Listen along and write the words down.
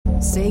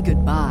Say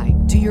goodbye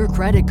to your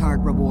credit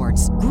card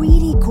rewards.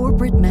 Greedy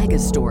corporate mega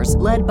stores,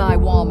 led by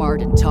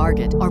Walmart and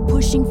Target, are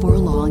pushing for a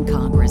law in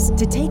Congress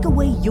to take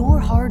away your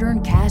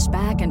hard-earned cash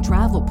back and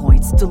travel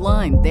points to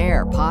line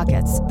their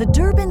pockets. The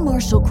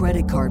Durbin-Marshall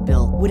credit card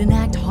bill would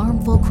enact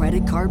harmful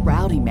credit card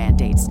routing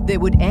mandates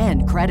that would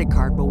end credit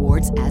card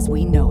rewards as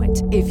we know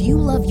it. If you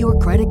love your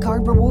credit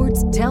card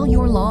rewards, tell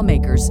your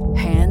lawmakers,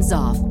 hands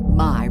off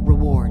my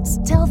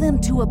rewards. Tell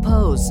them to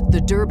oppose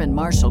the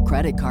Durbin-Marshall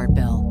credit card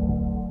bill.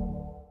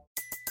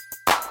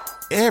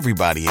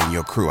 Everybody in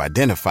your crew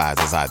identifies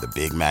as either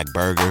Big Mac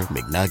Burger,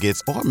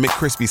 McNuggets, or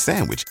McCrispy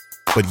Sandwich.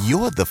 But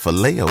you're the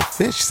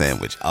Filet-O-Fish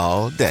Sandwich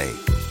all day.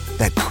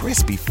 That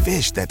crispy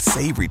fish, that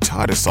savory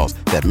tartar sauce,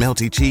 that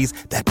melty cheese,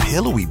 that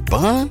pillowy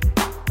bun.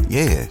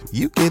 Yeah,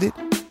 you get it.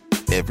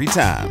 Every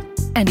time.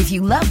 And if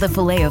you love the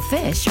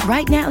Filet-O-Fish,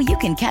 right now you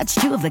can catch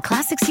two of the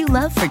classics you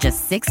love for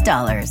just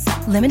 $6.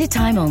 Limited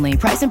time only.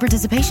 Price and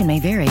participation may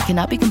vary.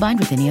 Cannot be combined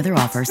with any other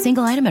offer.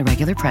 Single item at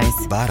regular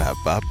price.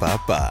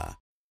 Ba-da-ba-ba-ba.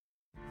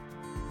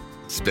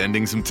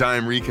 Spending some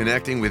time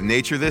reconnecting with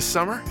nature this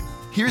summer?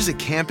 Here's a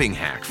camping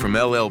hack from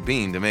LL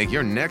Bean to make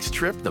your next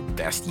trip the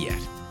best yet.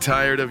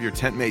 Tired of your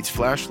tent mate's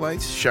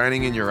flashlights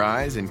shining in your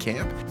eyes in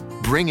camp?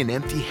 Bring an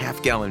empty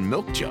half-gallon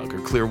milk jug or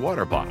clear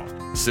water bottle.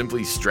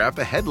 Simply strap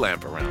a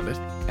headlamp around it,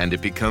 and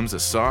it becomes a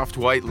soft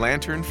white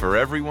lantern for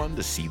everyone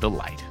to see the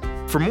light.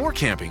 For more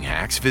camping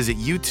hacks, visit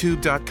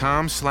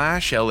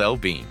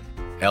youtube.com/LLbean.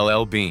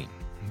 LL Bean.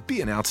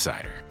 Be an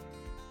outsider.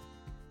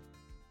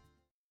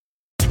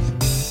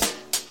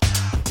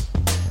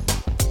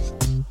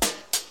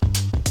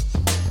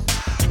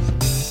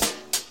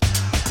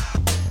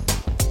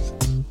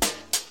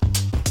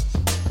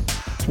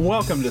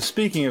 Welcome to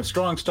Speaking of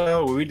Strong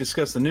Style, where we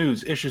discuss the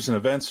news, issues, and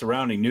events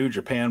surrounding New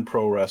Japan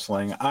Pro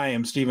Wrestling. I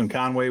am Stephen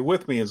Conway.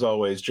 With me, as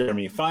always,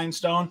 Jeremy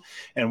Finestone,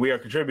 and we are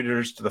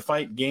contributors to the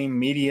Fight Game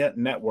Media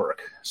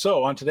Network.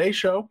 So on today's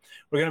show,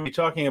 we're going to be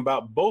talking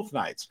about both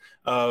nights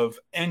of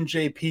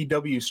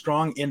NJPW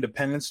Strong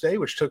Independence Day,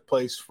 which took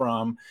place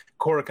from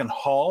Korakuen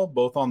Hall,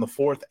 both on the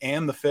 4th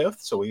and the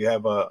 5th. So we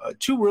have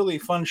two really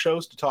fun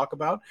shows to talk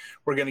about.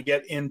 We're going to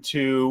get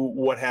into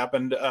what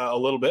happened a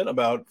little bit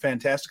about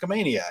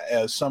Fantasticamania,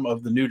 as some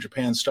of the New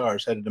Japan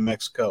stars headed to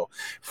Mexico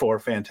for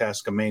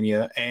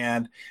Fantasticamania.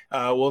 And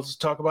we'll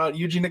talk about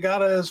Yuji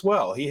Nagata as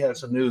well. He had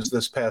some news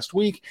this past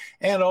week,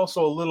 and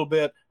also a little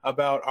bit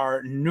about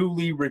our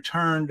newly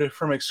returned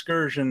from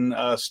excursion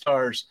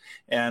stars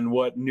and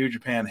what New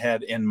Japan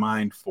had in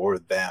mind for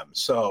them.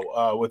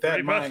 So with that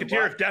in mind,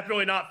 Musketeers,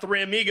 definitely not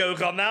Three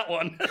Amigos on that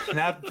one.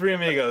 Not Three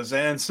Amigos.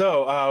 And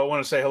so I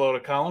want to say hello to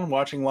Colin,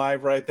 watching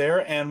live right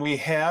there. And we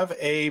have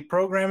a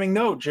programming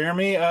note.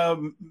 Jeremy,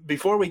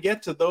 before we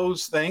get to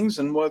those things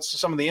and what's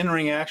some of the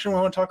in-ring action, we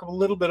want to talk a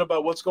little bit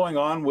about what's going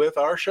on with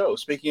our show.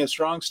 Speaking of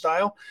Strong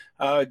Style,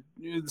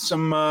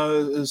 some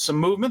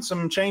movement,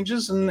 some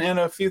changes, and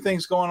a few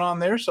things going on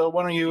there. So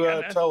why don't you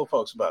tell the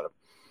folks about it?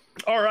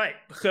 All right.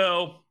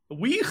 So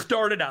we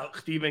started out,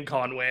 Stephen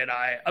Conway and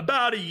I,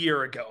 about a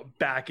year ago,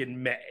 back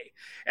in May.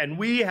 And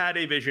we had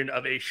a vision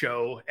of a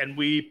show, and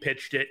we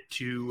pitched it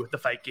to the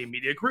Fight Game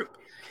Media Group.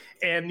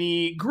 And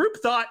the group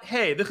thought,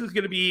 hey, this is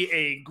going to be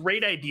a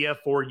great idea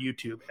for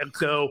YouTube. And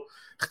so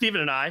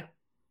Stephen and I,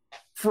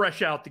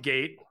 fresh out the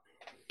gate,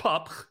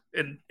 pups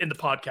in the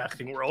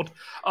podcasting world,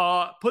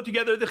 put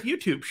together this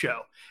YouTube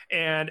show.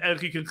 And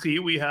as you can see,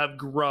 we have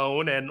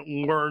grown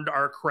and learned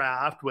our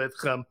craft with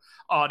some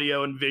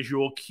audio and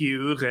visual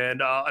cues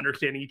and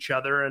understanding each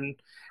other and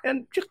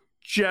just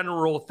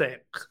general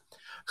things.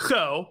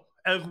 So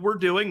as we're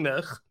doing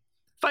this,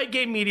 Fight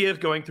Game Media is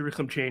going through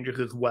some changes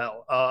as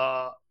well.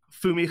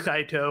 Fumi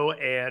Saito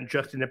and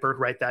Justin Nippert,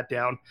 write that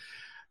down.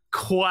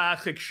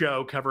 Classic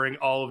show covering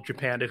all of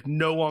Japan is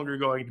no longer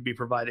going to be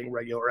providing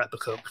regular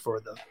episodes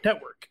for the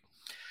network.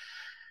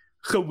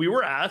 So we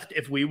were asked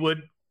if we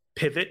would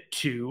pivot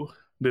to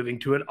moving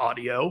to an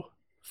audio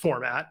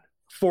format,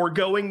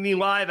 foregoing the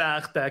live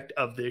aspect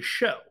of this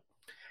show.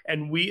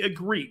 And we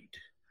agreed.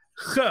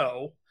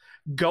 So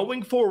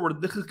going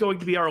forward, this is going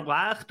to be our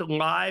last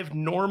live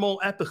normal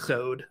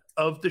episode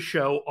of the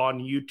show on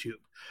YouTube.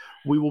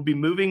 We will be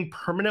moving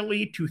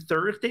permanently to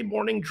Thursday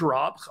morning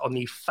drops on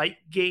the Fight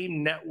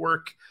Game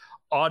Network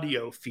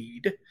audio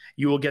feed.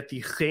 You will get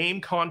the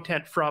same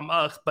content from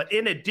us, but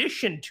in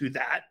addition to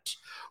that,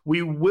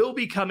 we will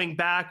be coming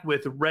back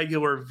with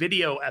regular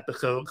video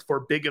episodes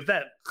for big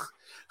events,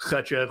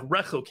 such as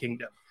Wrestle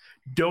Kingdom,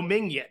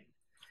 Dominion,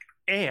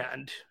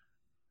 and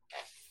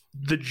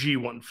the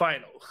G1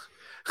 Finals.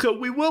 So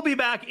we will be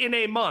back in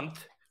a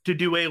month to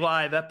do a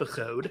live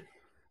episode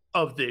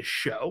of this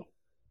show.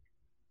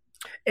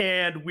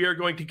 And we are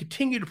going to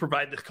continue to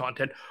provide this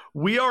content.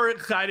 We are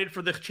excited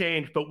for this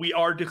change, but we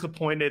are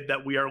disappointed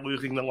that we are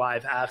losing the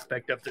live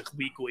aspect of this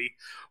weekly.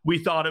 We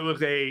thought it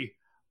was a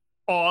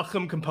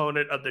awesome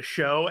component of the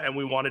show, and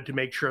we wanted to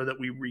make sure that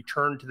we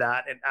return to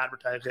that and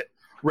advertise it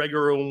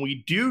regularly when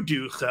we do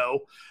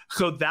so.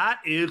 So that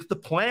is the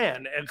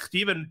plan. And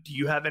Stephen, do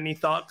you have any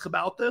thoughts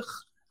about this?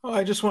 Well,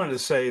 I just wanted to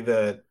say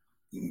that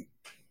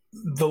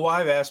The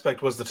live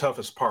aspect was the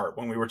toughest part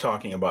when we were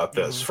talking about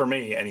this, for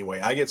me anyway.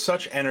 I get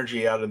such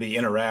energy out of the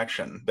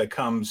interaction that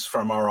comes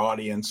from our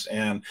audience,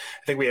 and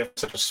I think we have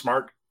such a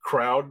smart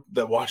crowd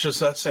that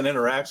watches us and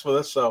interacts with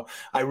us. So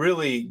I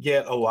really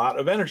get a lot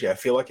of energy. I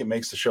feel like it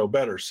makes the show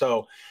better.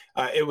 So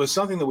it was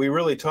something that we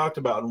really talked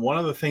about. And one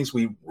of the things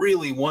we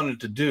really wanted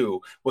to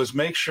do was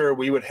make sure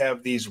we would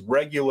have these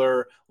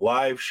regular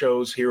live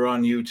shows here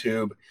on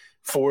YouTube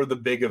for the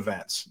big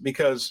events,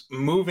 because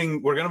we're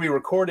going to be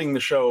recording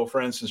the show.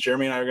 For instance,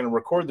 Jeremy and I are going to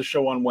record the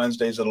show on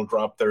Wednesdays. It'll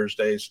drop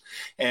Thursdays.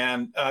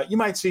 And you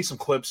might see some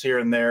clips here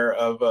and there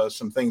of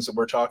some things that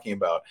we're talking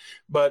about.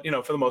 But,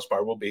 for the most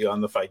part, we'll be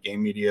on the Fight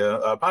Game Media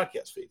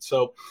podcast feed.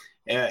 So,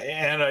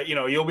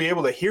 you'll be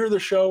able to hear the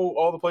show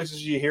all the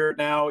places you hear it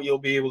now. You'll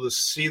be able to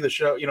see the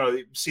show,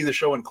 see the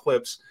show in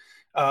clips.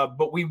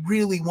 But we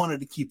really wanted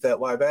to keep that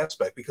live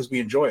aspect because we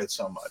enjoy it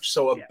so much.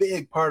 So a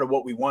big part of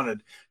what we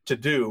wanted to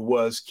do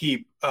was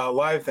keep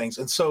live things.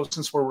 And so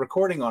since we're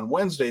recording on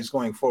Wednesdays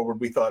going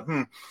forward, we thought,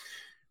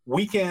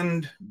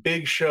 weekend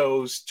big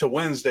shows to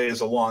Wednesday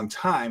is a long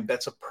time.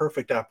 That's a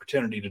perfect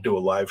opportunity to do a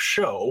live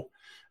show.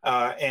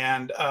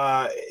 And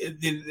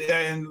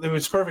it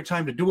was perfect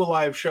time to do a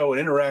live show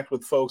and interact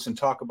with folks and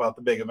talk about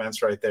the big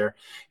events right there.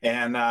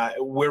 And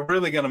we're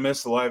really going to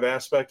miss the live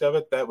aspect of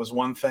it. That was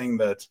one thing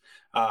that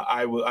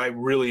I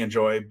really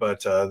enjoyed,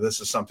 but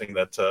this is something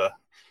that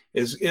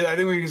I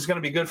think is going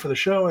to be good for the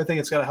show. I think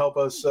it's going to help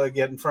us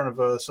get in front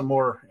of some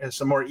more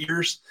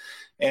ears.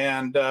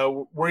 And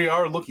we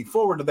are looking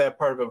forward to that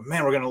part of it.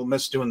 Man, we're going to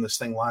miss doing this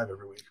thing live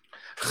every week.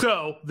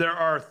 So there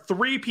are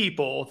 3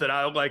 people that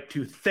I would like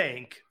to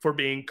thank for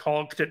being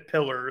constant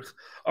pillars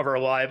of our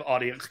live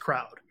audience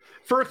crowd.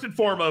 First and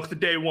foremost, the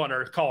day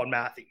oneer, Colin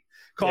Matthew.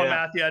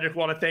 Matthew, I just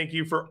want to thank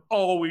you for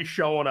always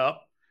showing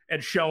up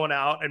and showing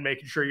out and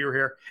making sure you were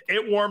here.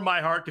 It warmed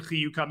my heart to see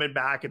you coming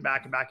back and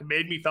back and back. It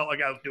made me feel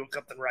like I was doing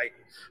something right.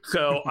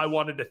 So I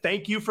wanted to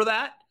thank you for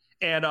that.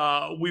 And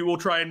we will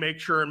try and make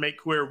sure and make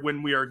clear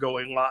when we are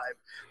going live.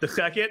 The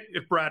second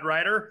is Brad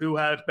Ryder, who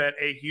has been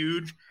a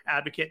huge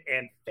advocate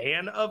and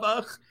fan of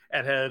us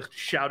and has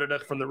shouted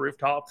us from the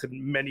rooftops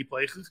in many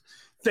places.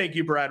 Thank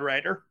you, Brad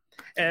Ryder.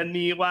 And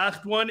the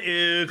last one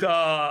is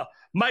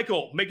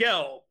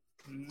Miguel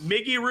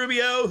Miggy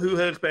Rubio, who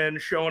has been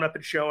showing up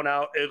and showing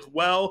out as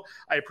well.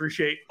 I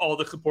appreciate all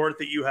the support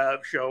that you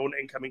have shown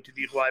in coming to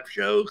these live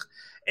shows.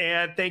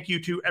 And thank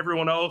you to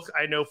everyone else.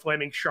 I know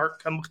Flaming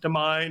Shark comes to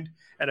mind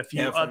and a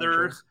few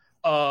others.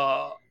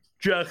 I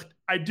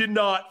did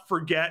not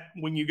forget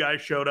when you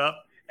guys showed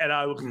up, and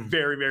I was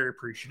very, very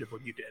appreciative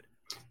when you did.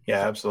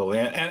 Yeah, absolutely.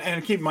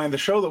 And keep in mind, the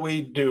show that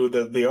we do,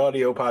 the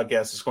audio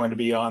podcast, is going to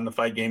be on the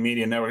Fight Game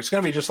Media Network. It's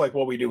going to be just like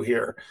what we do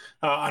here.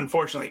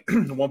 Unfortunately,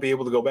 won't be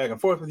able to go back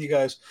and forth with you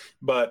guys,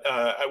 but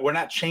we're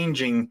not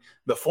changing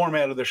the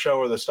format of the show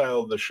or the style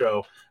of the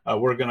show.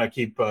 We're going to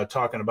keep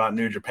talking about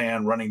New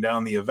Japan, running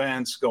down the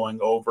events, going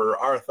over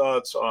our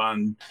thoughts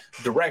on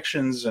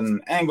directions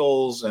and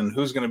angles and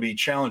who's going to be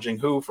challenging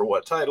who for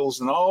what titles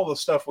and all the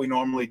stuff we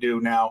normally do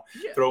now.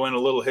 Yeah. Throw in a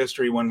little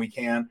history when we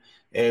can.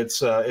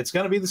 It's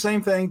going to be the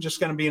same thing,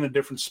 just going to be in a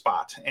different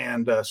spot.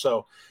 And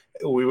so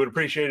we would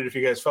appreciate it if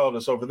you guys followed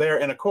us over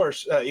there. And of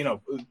course,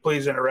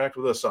 please interact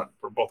with us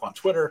we're both on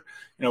Twitter.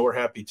 We're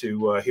happy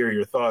to hear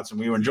your thoughts, and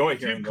we enjoy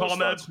hearing those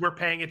comments thoughts. We're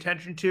paying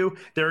attention to.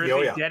 There is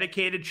a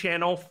dedicated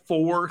channel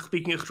for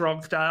Speaking of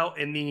Strong Style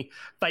in the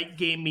Fight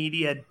Game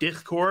Media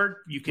Discord.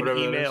 You can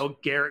email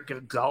Garrett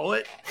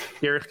Gonzalez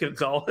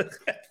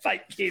at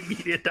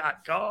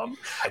fightgamemedia.com.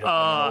 I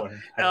don't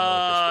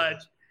know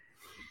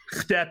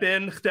Step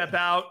in, step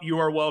out. You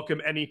are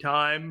welcome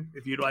anytime.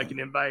 If you'd like an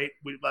invite,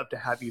 we'd love to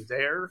have you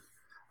there.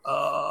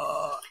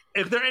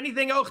 Is there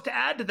anything else to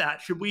add to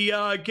that? Should we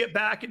get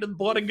back into the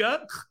blood and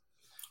guts?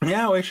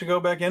 Yeah, we should go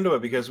back into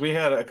it because we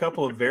had a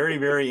couple of very,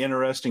 very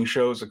interesting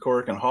shows at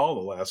Cork and Hall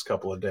the last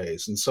couple of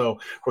days. And so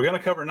we're going to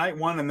cover night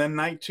 1 and then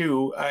night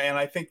 2. And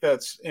I think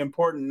that's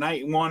important.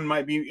 Night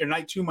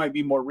 2 might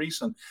be more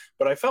recent.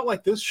 But I felt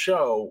like these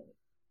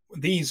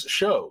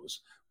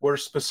shows were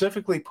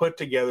specifically put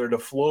together to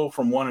flow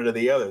from one to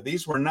the other.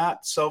 These were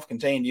not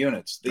self-contained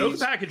units. It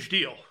was a package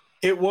deal.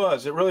 It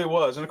really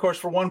was. And of course,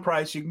 for one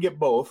price, you can get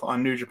both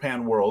on New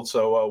Japan World.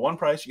 So one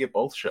price, you get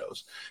both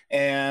shows.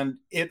 And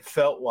it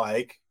felt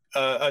like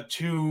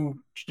two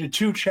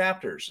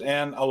chapters.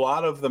 And a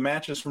lot of the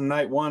matches from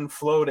night 1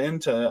 flowed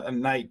into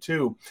night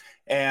 2.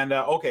 And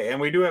and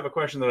we do have a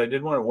question that I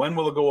did wonder. When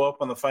will it go up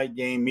on the Fight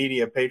Game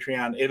Media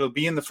Patreon? It'll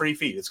be in the free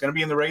feed. It's going to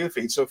be in the regular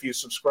feed. So if you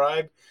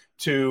subscribe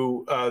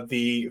to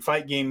the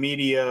Fight Game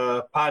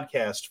Media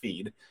podcast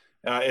feed,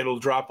 it'll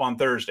drop on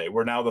Thursday.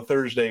 We're now the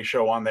Thursday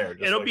show on there.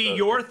 It'll be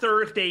your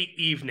Thursday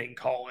evening,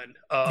 Colin.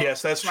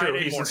 Yes, that's Friday true.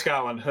 He's in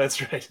Scotland. That's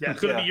right. Yeah,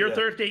 it's going to be your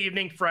Thursday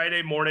evening,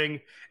 Friday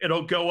morning.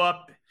 It'll go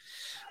up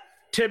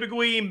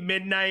typically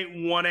midnight,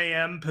 1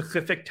 a.m.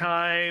 Pacific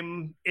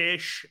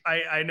time-ish.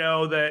 I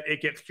know that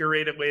it gets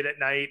curated late at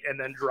night and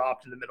then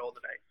dropped in the middle of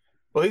the night.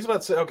 Well, he's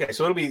about to say, okay,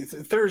 so it'll be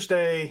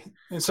Thursday.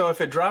 And so if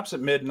it drops at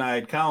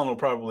midnight, Colin will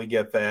probably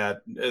get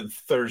that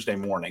Thursday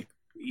morning.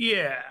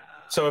 Yeah.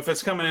 So if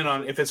it's coming in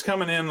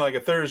like a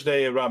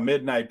Thursday about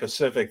midnight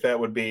Pacific, that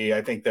would be,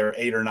 I think they're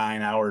 8 or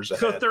 9 hours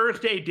ahead. So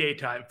Thursday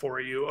daytime for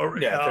you. Or,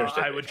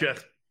 Thursday. I would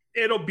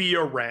it'll be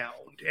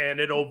around and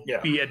it'll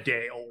be a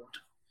day old.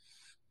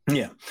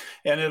 Yeah,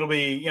 and it'll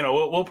be,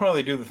 we'll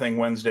probably do the thing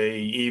Wednesday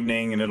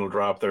evening, and it'll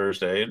drop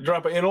Thursday.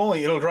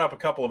 It'll drop a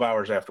couple of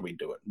hours after we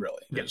do it.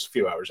 Really, just a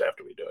few hours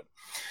after we do it.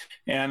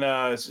 And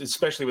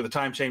especially with the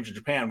time change in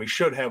Japan, we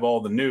should have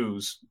all the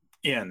news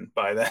in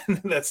by then.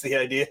 That's the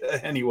idea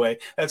anyway.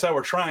 That's how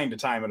we're trying to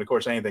time it. Of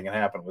course, anything can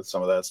happen with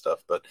some of that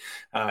stuff, but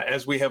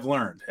as we have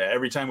learned,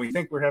 every time we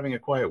think we're having a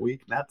quiet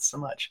week, not so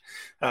much.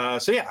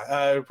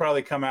 It'll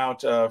probably come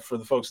out for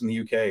the folks in the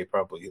UK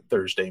probably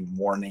Thursday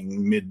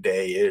morning,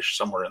 midday-ish,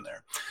 somewhere in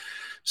there.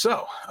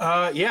 So,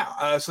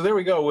 so there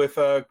we go with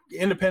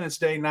Independence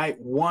Day night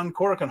one,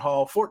 Korakuen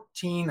Hall,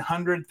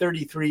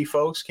 1,433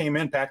 folks came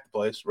in, packed the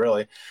place,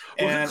 really.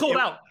 And it's sold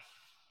out.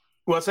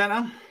 What's that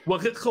now?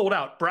 Was it sold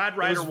out? Brad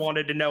Ryder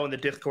wanted to know in the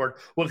Discord,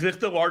 was this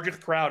the largest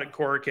crowd at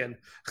Korakuen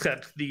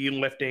since the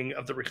lifting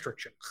of the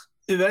restrictions?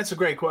 That's a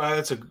great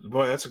question.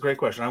 That's a great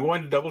question. I'm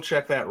going to double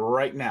check that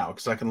right now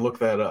because I can look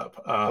that up.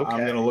 Okay.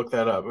 I'm going to look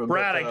that up.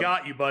 Brad, I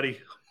got you,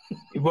 buddy.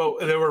 Well,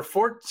 there were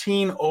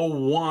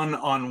 1,401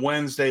 on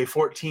Wednesday,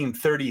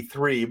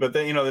 1,433, but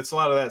then it's a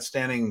lot of that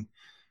standing.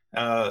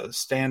 The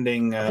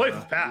place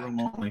was packed. Room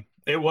only.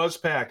 It was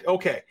packed.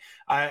 Okay,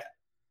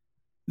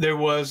 there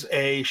was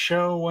a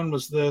show. When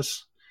was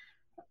this?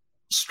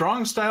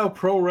 Strong Style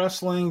Pro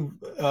Wrestling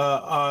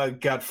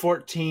got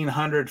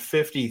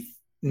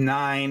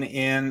 1,459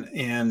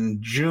 in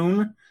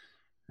June.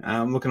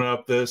 I'm looking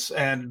up this,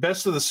 and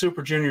Best of the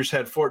Super Juniors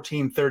had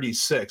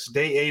 1,436.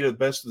 Day 8 of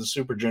Best of the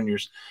Super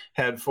Juniors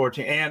had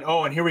 14. And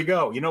here we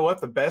go. You know what?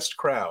 The best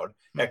crowd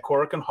at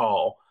Korakuen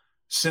Hall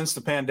since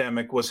the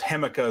pandemic was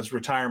Hemika's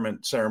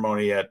retirement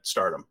ceremony at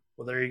Stardom.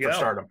 Well, there you go.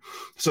 Stardom.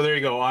 So there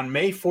you go. On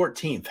May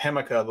 14th,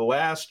 Hemika, the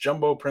last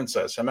Jumbo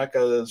Princess,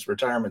 Hemika's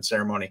retirement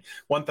ceremony,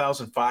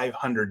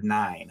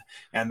 1,509.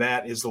 And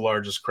that is the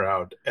largest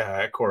crowd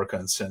at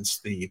Korakuen since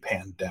the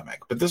pandemic.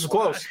 But this is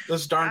close.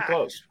 This is darn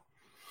close.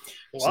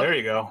 So there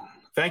you go.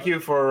 Thank you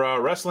for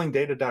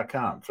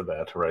WrestlingData.com for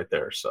that right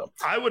there. So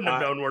I wouldn't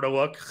have known where to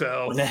look.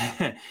 So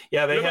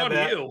yeah, they have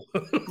that.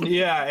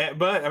 Yeah,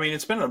 but I mean,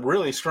 it's been a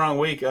really strong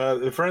week.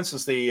 For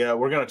instance,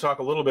 we're going to talk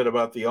a little bit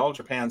about the All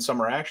Japan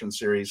Summer Action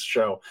Series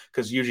show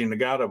because Yuji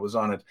Nagata was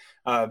on it.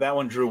 That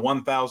one drew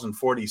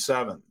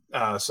 1,047,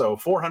 so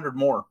 400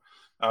 more.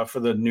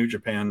 For the New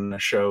Japan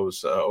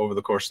shows over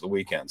the course of the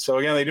weekend. So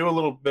again, they do a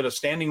little bit of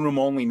standing room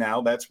only now.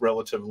 That's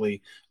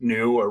relatively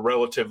new or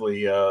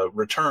relatively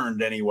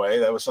returned anyway.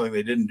 That was something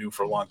they didn't do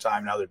for a long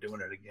time. Now they're doing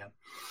it again.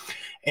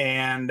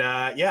 And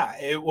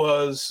it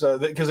was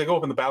because they go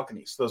up in the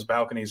balconies. Those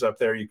balconies up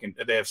there,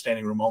 they have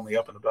standing room only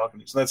up in the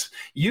balconies. And that's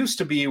used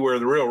to be where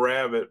the real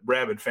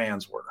rabid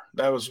fans were.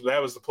 That was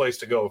the place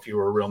to go if you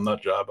were a real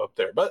nut job up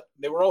there. But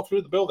they were all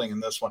through the building in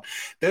this one.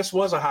 This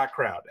was a hot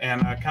crowd,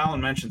 and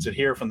Colin mentions it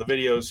here from the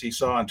videos he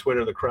saw on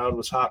Twitter. The crowd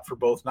was hot for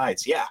both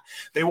nights. Yeah,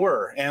 they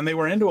were, and they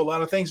were into a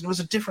lot of things. And it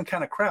was a different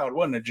kind of crowd,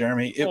 wasn't it,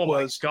 Jeremy?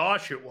 My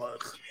gosh, it was.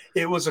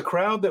 It was a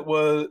crowd that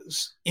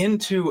was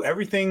into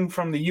everything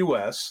from the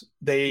U.S.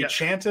 They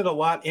chanted a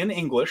lot in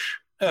English.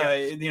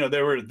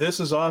 There were "This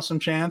is awesome"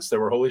 chants. There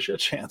were "Holy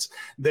shit" chants.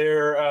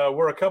 There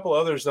were a couple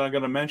others that I'm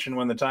going to mention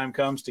when the time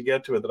comes to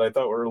get to it that I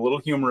thought were a little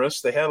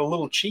humorous. They had a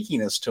little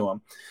cheekiness to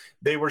them.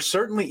 They were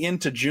certainly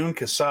into Jun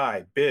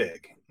Kasai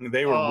big.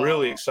 They were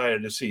really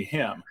excited to see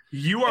him.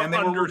 You are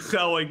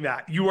underselling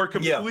that. You are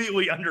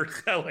completely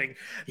underselling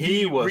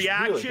the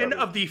reaction really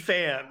of the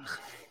fans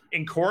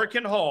in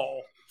Korakuen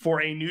Hall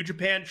for a New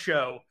Japan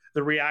show.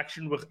 The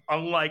reaction was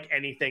unlike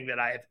anything that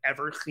I have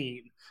ever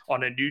seen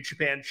on a New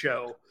Japan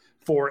show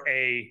for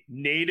a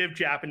native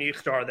Japanese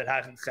star that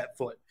hasn't set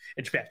foot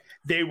in Japan.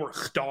 They were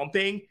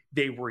stomping,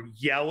 they were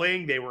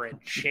yelling, they were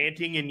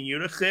chanting in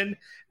unison.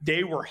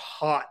 They were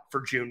hot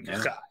for Jun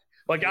Kasai.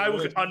 I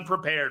was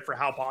unprepared for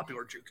how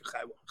popular Jun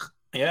Kasai was.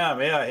 Yeah,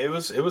 it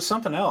was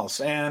something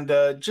else, and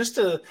just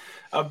a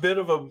bit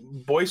of a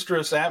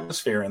boisterous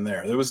atmosphere in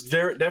there. It was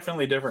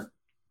definitely different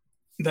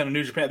than a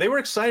New Japan. They were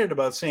excited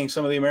about seeing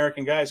some of the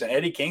American guys. And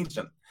Eddie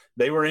Kingston,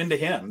 they were into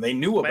him. They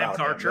knew about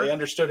him. They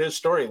understood his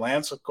story.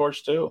 Lance, of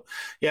course, too.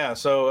 Yeah,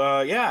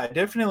 so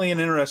definitely an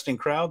interesting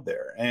crowd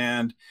there.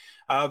 And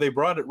they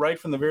brought it right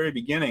from the very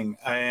beginning.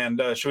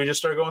 And should we just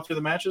start going through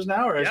the matches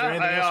now? Or is there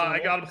anything else? I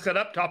got them set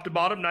up top to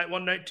bottom, night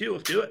 1, night 2.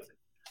 Let's do it.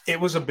 It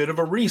was a bit of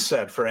a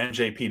reset for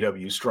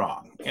NJPW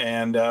Strong.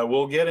 And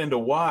we'll get into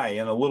why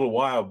in a little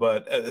while.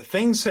 But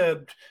things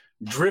had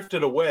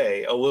drifted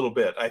away a little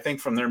bit, I think,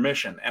 from their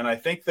mission. And I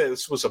think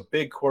this was a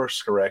big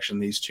course correction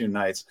these two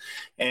nights.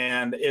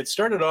 And it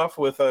started off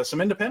with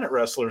some independent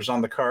wrestlers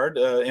on the card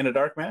in a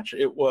dark match.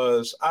 It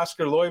was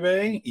Oscar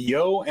Loibe,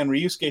 Yo, and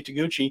Ryusuke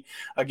Taguchi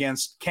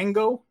against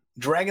Kengo,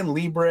 Dragon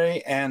Libre,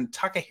 and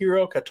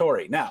Takahiro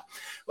Katori. Now,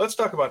 let's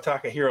talk about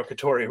Takahiro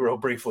Katori real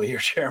briefly here,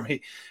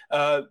 Jeremy.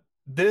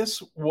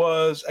 This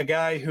was a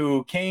guy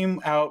who came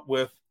out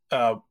with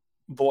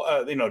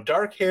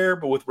dark hair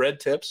but with red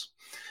tips.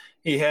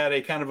 He had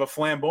a kind of a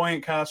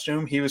flamboyant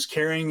costume. He was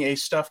carrying a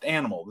stuffed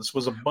animal. This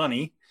was a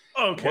bunny.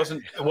 Okay.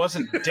 It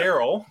wasn't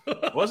Daryl.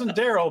 It wasn't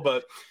Daryl,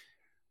 but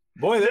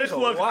boy, there's a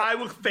lot. I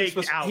was faked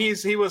out.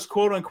 He was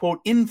quote unquote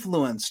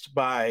influenced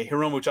by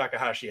Hiromu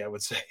Takahashi, I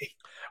would say.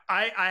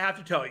 I have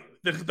to tell you,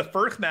 this is the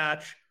first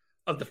match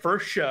of the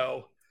first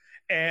show,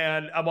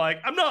 and I'm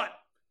like, I'm not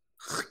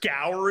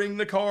scouring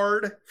the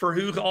card for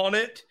who's on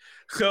it.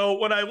 So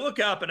when I look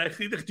up and I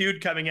see this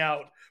dude coming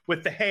out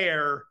with the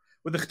hair,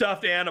 with the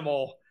stuffed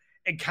animal,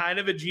 and kind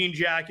of a jean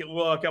jacket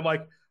look, I'm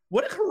like,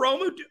 what did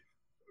Hiromu do?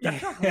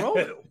 That's not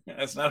Hiromu.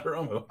 That's not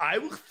Hiromu. I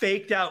was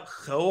faked out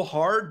so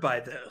hard by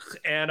this.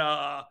 And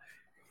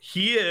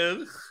he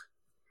is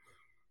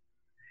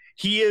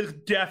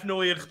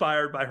definitely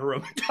inspired by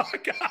Hiromu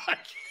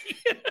Takahashi.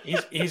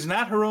 he's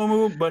not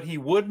Hiromu, but he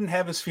wouldn't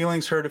have his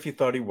feelings hurt if he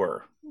thought he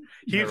were.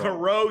 He's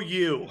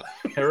Hiro-you.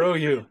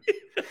 Hiro-you.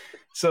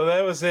 So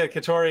that was it,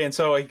 Katori. And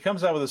so he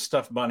comes out with a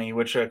stuffed bunny,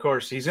 which, of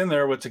course, he's in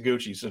there with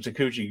Taguchi. So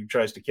Taguchi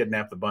tries to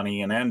kidnap the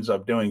bunny and ends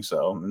up doing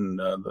so. And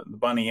the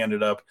bunny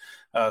ended up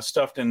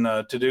stuffed in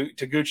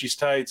Taguchi's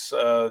tights,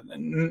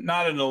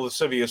 not in a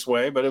lascivious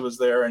way, but it was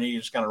there, and he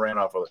just kind of ran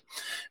off with it.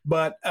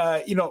 But,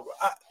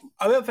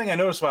 other thing I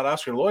noticed about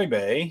Oscar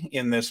Loibe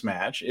in this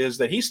match is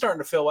that he's starting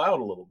to fill out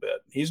a little bit.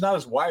 He's not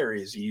as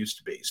wiry as he used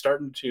to be. He's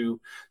starting to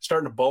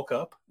bulk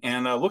up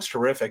and looks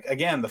terrific.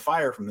 Again, the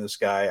fire from this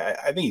guy,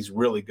 I think he's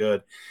really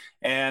good.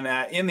 And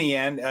in the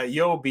end,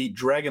 Yo beat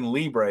Dragon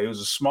Libre,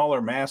 who's a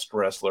smaller masked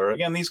wrestler.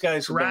 Again, these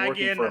guys have been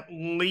working for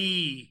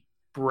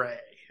Libre.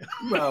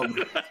 Well,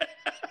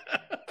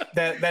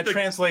 that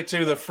translates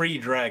to the free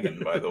dragon,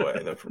 by the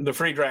way. The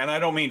free dragon. I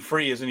don't mean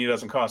free as in he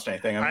doesn't cost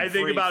anything. I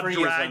think about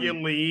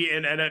Dragon Lee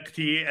in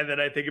NXT, and then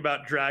I think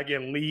about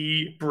Dragon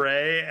Lee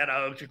Bray, and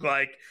I was just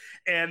like,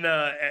 and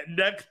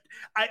next,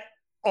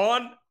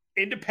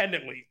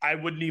 independently, I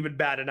wouldn't even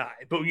bat an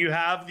eye. But when you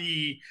have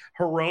the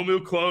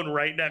Hiromu clone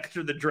right next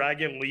to the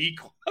Dragon Lee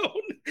clone,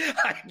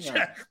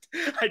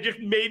 I just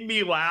made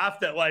me laugh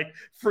that like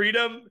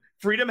Freedom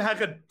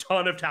has a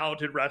ton of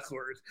talented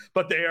wrestlers,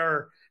 but they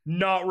are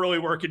not really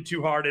working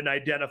too hard in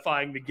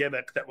identifying the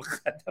gimmick that will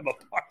set them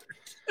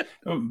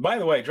apart. By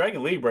the way,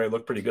 Dragon Libre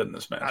looked pretty good in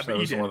this match.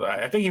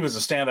 I think he was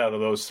the standout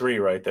of those three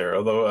right there,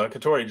 although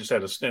Katori just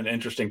had an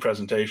interesting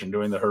presentation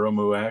doing the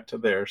Hiromu act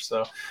there.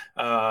 So,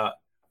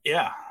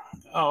 yeah.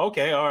 Oh,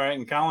 okay. All right.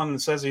 And Colin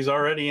says he's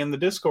already in the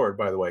Discord,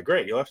 by the way.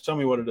 Great. You'll have to tell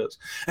me what it is.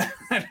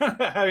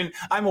 I mean,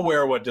 I'm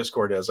aware of what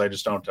Discord is. I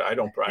just don't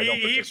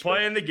He's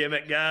playing the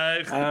gimmick,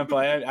 guys.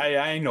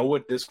 I know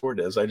what Discord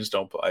is. I just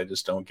don't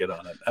get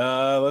on it.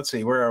 Let's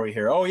see. Where are we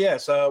here? Oh,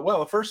 yes.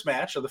 The first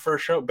match of the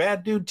first show,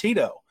 Bad Dude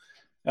Tito.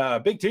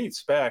 Big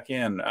Teats back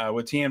in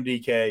with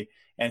TMDK,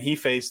 and he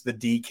faced the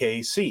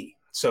DKC.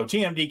 So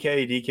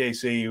TMDK,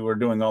 DKC, we're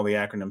doing all the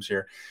acronyms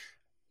here.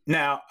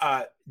 Now,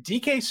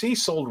 DKC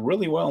sold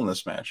really well in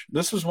this match.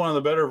 This was one of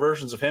the better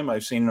versions of him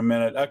I've seen in a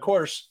minute. Of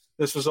course,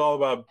 this was all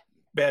about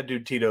Bad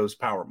Dude Tito's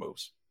power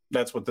moves.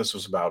 That's what this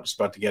was about. It's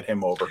about to get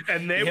him over.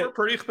 And they were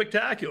pretty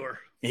spectacular.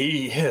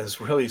 He is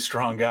a really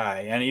strong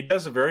guy, and he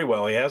does it very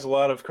well. He has a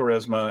lot of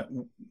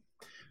charisma.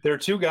 There are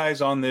two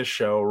guys on this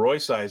show,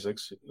 Royce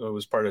Isaacs, who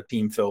was part of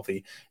Team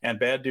Filthy, and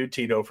Bad Dude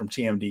Tito from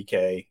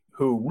TMDK,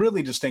 who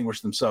really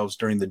distinguished themselves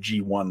during the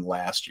G1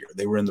 last year.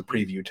 They were in the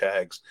preview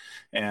tags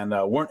and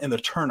weren't in the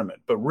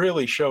tournament, but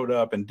really showed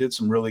up and did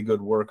some really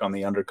good work on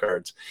the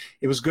undercards.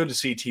 It was good to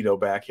see Tito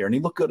back here, and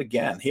he looked good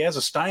again. He has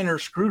a Steiner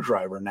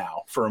screwdriver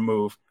now for a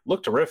move.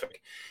 Looked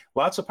terrific.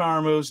 Lots of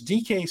power moves.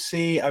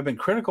 DKC, I've been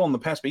critical in the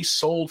past, but he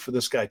sold for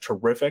this guy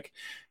terrific.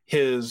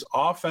 His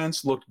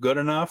offense looked good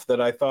enough that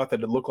I thought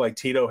that it looked like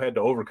Tito had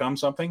to overcome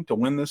something to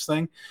win this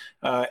thing.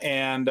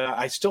 And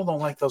I still don't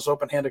like those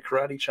open-handed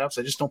karate chops.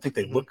 I just don't think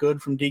they look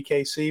good from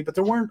DKC, but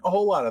there weren't a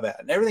whole lot of that.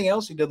 And everything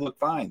else he did look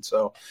fine.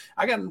 So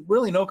I got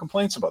really no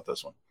complaints about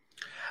this one.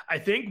 I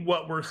think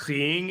what we're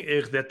seeing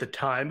is that the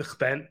time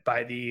spent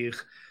by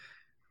these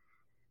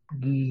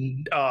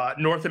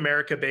North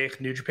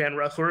America-based New Japan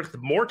wrestlers, the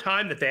more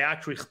time that they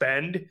actually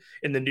spend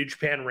in the New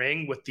Japan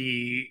ring with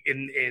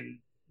in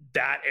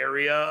that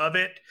area of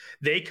it,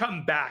 they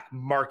come back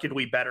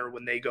markedly better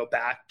when they go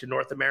back to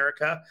North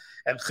America.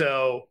 And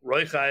so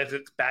Royce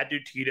Isaacs, Bad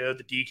Dude Tito,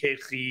 the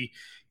DKC,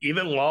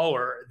 even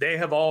Lawler, they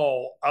have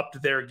all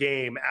upped their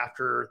game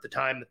after the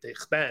time that they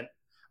spent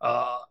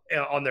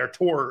on their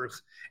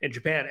tours in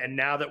Japan. And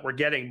now that we're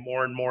getting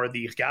more and more of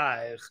these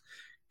guys,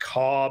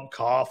 Cobb,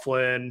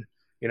 Coughlin,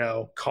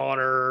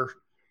 Connor,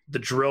 the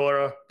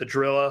Driller,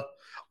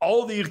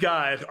 all of these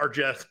guys are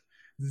just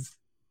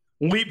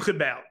leaps and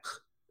bounds.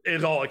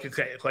 Is all I can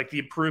say. It's like the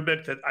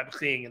improvement that I'm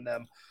seeing in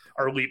them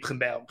are leaps and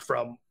bounds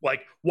from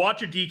like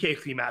watch a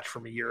DKC match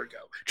from a year ago.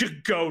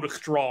 Just go to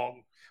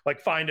Strong,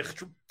 like find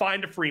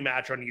a free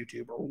match on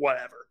YouTube or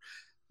whatever.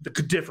 The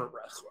different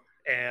wrestler,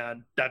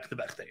 and that's the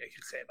best thing I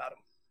can say about him.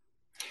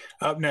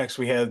 Up next,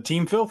 we have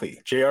Team Filthy,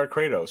 JR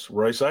Kratos,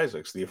 Royce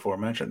Isaacs, the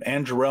aforementioned,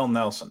 and Jarrell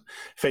Nelson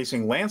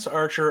facing Lance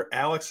Archer,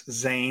 Alex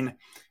Zane,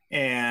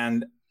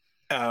 and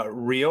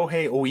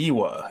Ryohei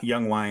Oiwa,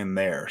 young lion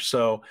there.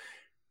 So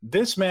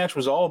This match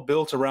was all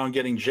built around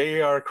getting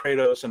JR,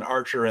 Kratos, and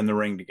Archer in the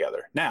ring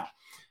together. Now,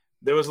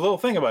 there was a little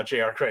thing about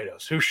JR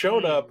Kratos, who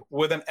showed up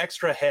with an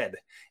extra head.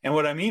 And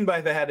what I mean by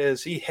that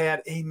is he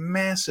had a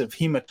massive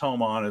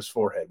hematoma on his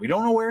forehead. We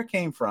don't know where it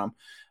came from.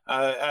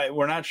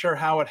 We're not sure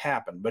how it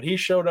happened, but he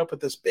showed up with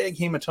this big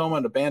hematoma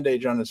and a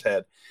bandage on his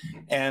head.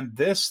 And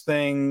this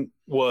thing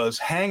was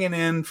hanging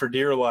in for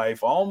dear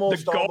life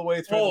almost all the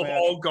way through the match.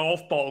 All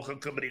golf balls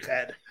on somebody's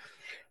head.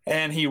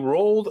 And he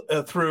rolled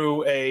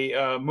through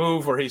a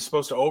move where he's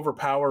supposed to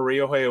overpower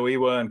Ryohei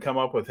Oiwa and come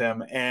up with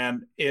him,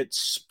 and it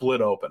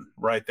split open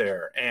right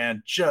there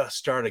and just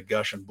started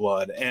gushing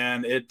blood.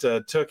 And it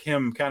took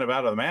him kind of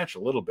out of the match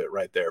a little bit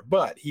right there.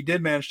 But he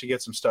did manage to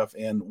get some stuff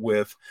in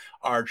with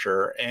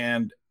Archer,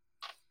 and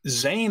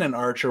Zayn and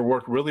Archer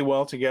worked really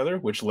well together,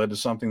 which led to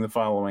something the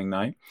following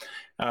night,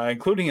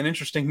 including an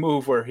interesting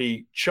move where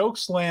he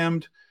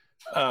chokeslammed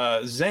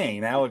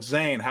Alex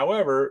Zane.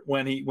 However,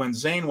 when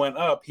Zayn went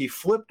up, he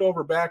flipped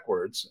over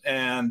backwards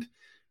and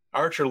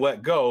Archer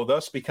let go,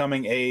 thus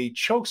becoming a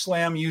choke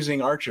slam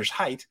using Archer's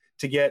height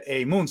to get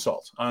a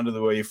moonsault onto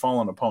the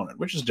fallen opponent,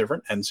 which is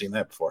different. Hadn't seen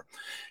that before.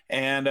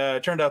 And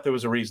it turned out there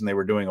was a reason they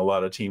were doing a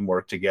lot of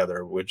teamwork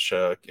together, which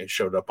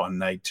showed up on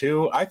night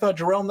 2. I thought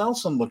Jarrell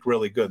Nelson looked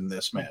really good in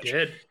this match. He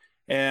did.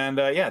 And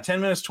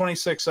 10 minutes,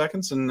 26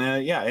 seconds. And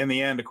in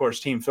the end, of course,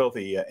 Team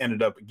Filthy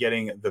ended up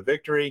getting the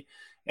victory.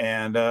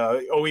 And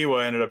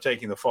Oiwa ended up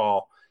taking the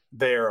fall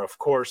there. Of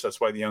course, that's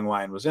why the Young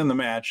Lion was in the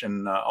match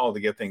and all to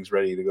get things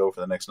ready to go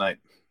for the next night.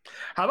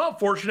 How about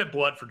fortunate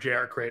blood for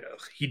JR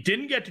Kratos? He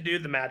didn't get to do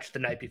the match the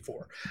night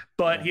before,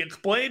 but he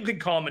explained in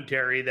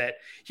commentary that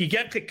he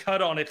gets a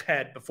cut on his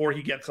head before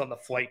he gets on the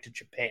flight to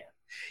Japan.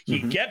 He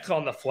gets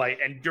on the flight,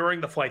 and during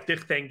the flight,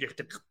 this thing just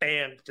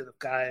expands to the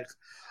size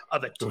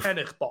of a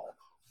tennis ball.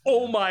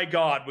 Oh my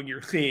God, when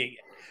you're seeing it.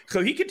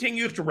 So he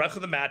continues to wrestle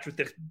the match with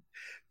this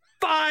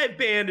 5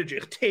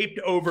 bandages taped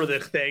over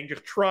this thing,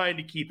 just trying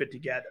to keep it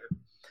together.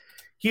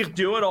 He's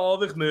doing all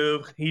of his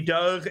moves. He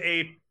does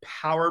a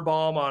power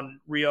bomb on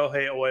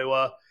Ryohei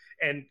Oiwa,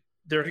 and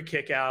there's a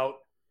kick out.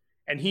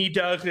 And he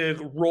does his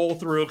roll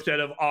through instead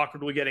of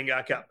awkwardly getting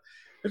back up.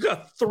 It's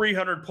a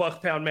 300-plus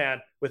pound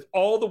man with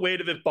all the weight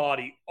of his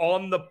body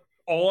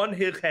on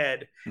his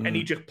head, and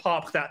he just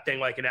pops that thing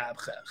like an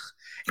abscess.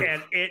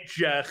 And it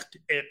just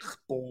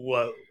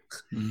explodes.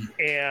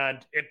 And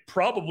it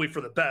probably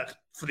for the best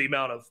for the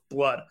amount of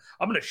blood.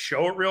 I'm going to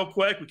show it real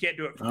quick. We can't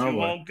do it for too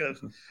long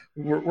because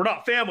we're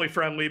not family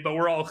friendly, but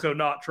we're also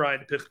not trying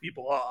to piss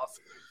people off.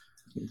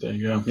 There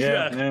you go.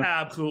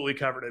 Absolutely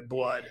covered in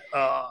blood.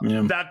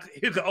 That's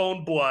his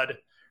own blood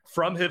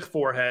from his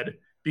forehead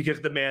because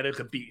the man is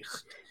a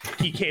beast.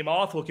 He came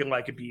off looking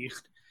like a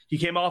beast. He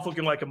came off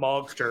looking like a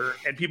monster.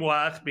 And people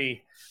asked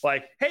me,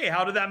 like, hey,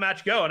 how did that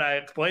match go? And I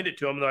explained it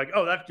to them. And they're like,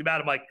 oh, that's too bad.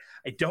 I'm like,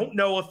 I don't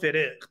know if it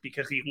is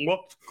because he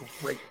looked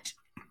great.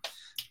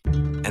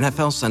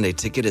 NFL Sunday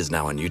Ticket is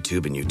now on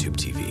YouTube and YouTube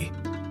TV,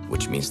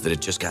 which means that it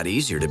just got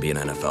easier to be an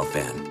NFL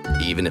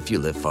fan, even if you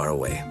live far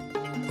away.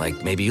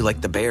 Like maybe you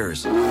like the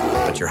Bears,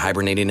 but you're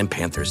hibernating in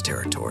Panthers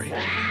territory.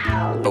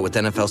 But with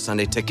NFL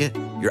Sunday Ticket,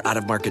 your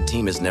out-of-market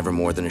team is never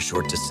more than a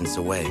short distance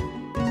away.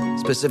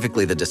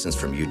 Specifically, the distance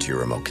from you to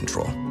your remote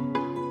control.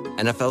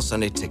 NFL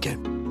Sunday Ticket,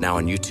 now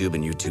on YouTube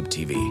and YouTube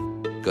TV.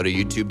 Go to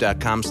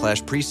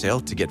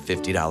youtube.com/presale to get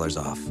 $50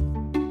 off.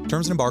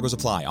 Terms and embargoes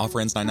apply.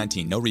 Offer ends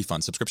 9/19. No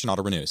refund. Subscription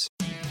auto renews.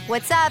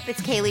 What's up? It's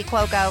Kaylee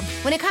Cuoco.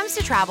 When it comes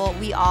to travel,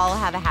 we all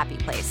have a happy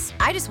place.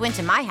 I just went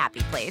to my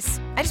happy place.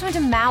 I just went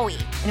to Maui,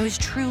 and it was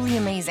truly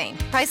amazing.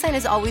 Priceline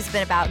has always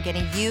been about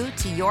getting you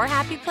to your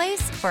happy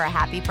place for a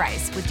happy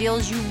price with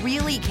deals you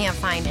really can't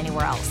find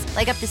anywhere else.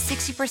 Like up to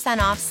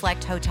 60% off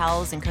select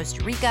hotels in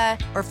Costa Rica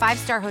or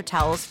 5-star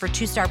hotels for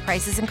 2-star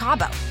prices in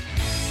Cabo.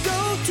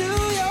 Go to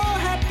your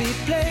happy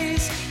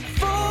place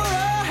for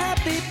a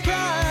happy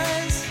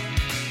price.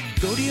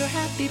 Go to your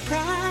happy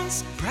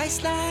price,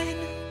 Priceline.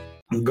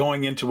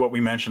 Going into what we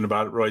mentioned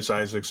about Royce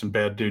Isaacs and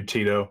Bad Dude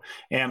Tito,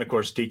 and of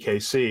course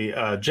DKC,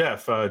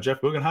 Jeff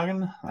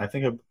Bugenhagen, I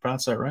think I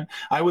pronounced that right.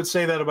 I would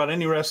say that about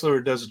any wrestler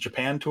who does a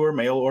Japan tour,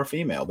 male or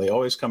female. They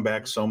always come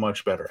back so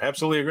much better.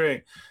 Absolutely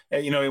agree.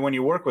 You know, when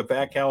you work with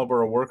that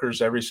caliber of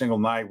workers every single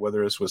night,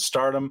 whether it's with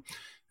Stardom,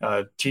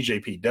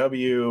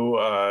 TJPW,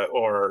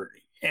 or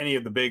any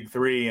of the big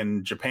 3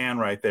 in Japan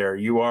right there,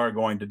 you are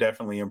going to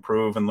definitely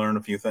improve and learn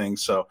a few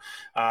things. So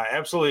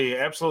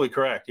absolutely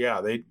correct.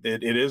 Yeah, it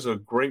is a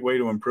great way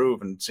to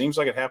improve, and it seems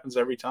like it happens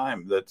every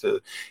time.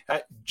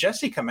 That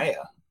Jessie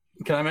Kamea,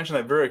 can I mention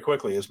that very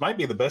quickly, might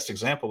be the best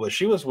example. That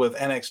she was with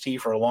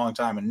NXT for a long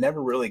time and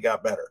never really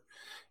got better.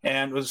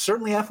 And was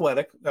certainly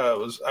athletic.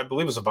 I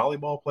believe was a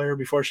volleyball player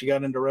before she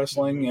got into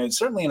wrestling. And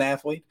certainly an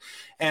athlete.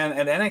 And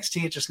at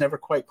NXT, it just never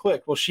quite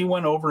clicked. Well, she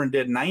went over and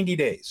did 90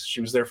 days. She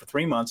was there for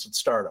 3 months at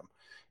Stardom.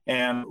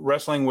 And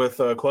wrestling with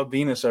Club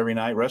Venus every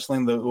night,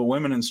 wrestling the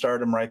women in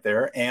Stardom right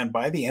there. And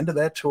by the end of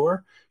that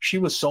tour, she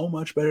was so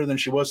much better than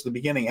she was at the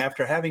beginning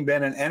after having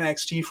been in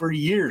NXT for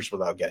years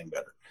without getting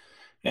better.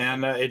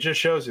 And it just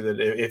shows you that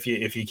if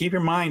you keep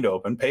your mind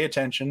open, pay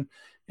attention,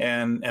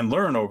 and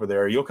learn over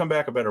there, you'll come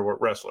back a better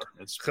wrestler.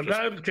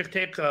 Sometimes just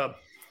take a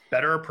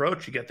better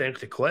approach to get things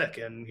to click.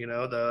 And,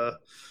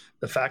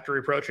 the factory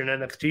approach in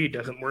NXT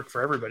doesn't work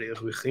for everybody,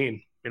 as we've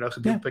seen.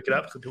 Some people pick it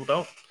up, some people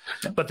don't.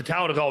 Yeah. But the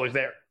talent is always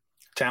there.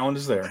 Talent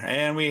is there.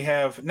 And we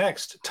have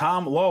next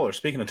Tom Lawler,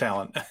 speaking of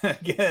talent,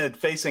 again,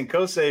 facing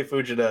Kosei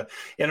Fujita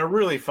in a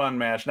really fun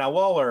match. Now,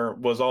 Lawler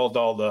was all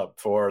dolled up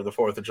for the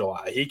 4th of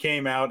July. He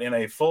came out in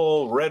a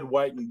full red,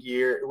 white, and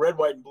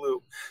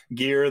blue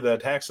gear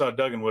that Hacksaw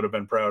Duggan would have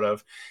been proud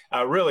of.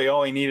 Really,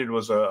 all he needed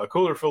was a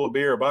cooler full of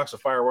beer, a box of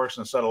fireworks,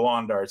 and a set of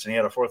lawn darts, and he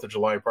had a 4th of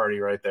July party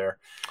right there.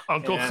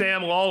 Uncle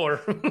Sam Lawler.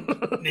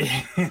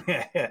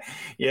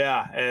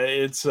 Yeah,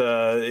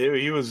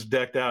 he was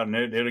decked out, and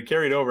it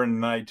carried over in the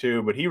night,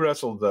 too. But he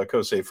wrestled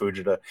Kosei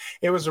Fujita.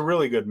 It was a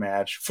really good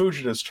match.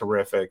 Fujita's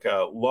terrific.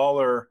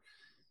 Lawler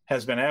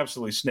has been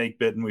absolutely snake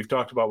bitten. We've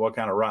talked about what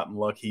kind of rotten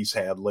luck he's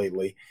had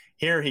lately.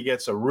 Here he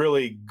gets a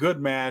really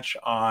good match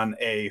on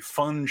a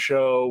fun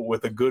show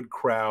with a good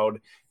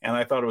crowd, and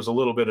I thought it was a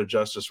little bit of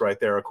justice right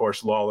there. Of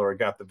course, Lawler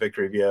got the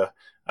victory via,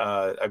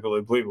 I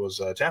believe it was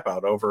a tap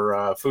out over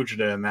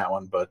Fujita in that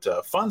one.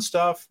 But fun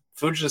stuff.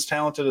 Fujita's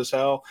talented as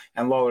hell,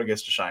 and Lawler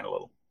gets to shine a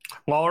little.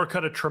 Lawler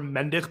cut a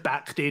tremendous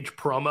backstage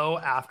promo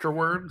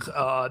afterwards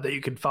that you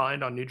can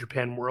find on New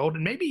Japan World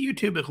and maybe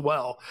YouTube as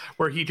well,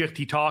 where he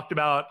talked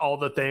about all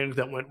the things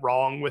that went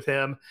wrong with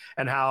him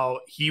and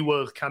how he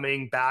was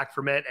coming back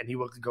from it and he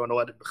wasn't going to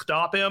let it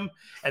stop him,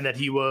 and that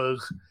he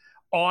was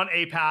on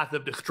a path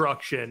of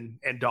destruction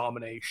and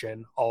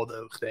domination, all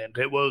those things.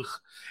 It was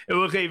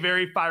a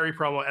very fiery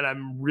promo, and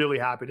I'm really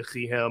happy to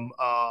see him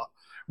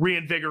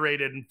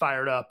reinvigorated and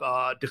fired up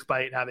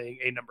despite having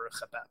a number of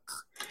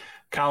setbacks.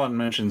 Colin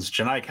mentions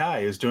Janai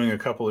Kai is doing a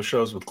couple of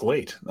shows with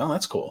Glate. Oh,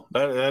 that's cool.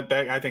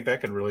 I think that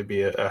could really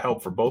be a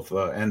help for both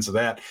ends of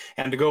that.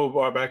 And to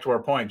go back to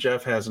our point,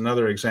 Jeff has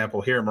another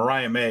example here.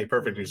 Mariah May,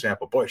 perfect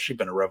example. Boy, she's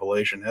been a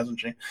revelation, hasn't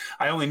she?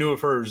 I only knew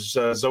of her as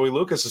Zoe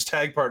Lucas's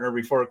tag partner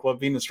before a Club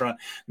Venus run.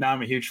 Now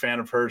I'm a huge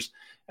fan of hers.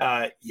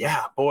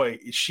 Yeah, boy,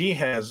 she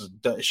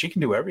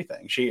can do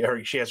everything. She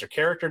has her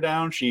character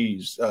down.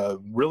 She's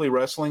really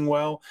wrestling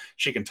well.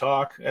 She can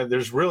talk.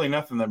 There's really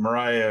nothing that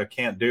Mariah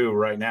can't do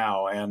right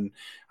now. And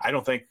I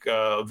don't think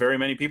very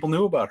many people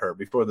knew about her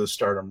before the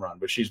Stardom run,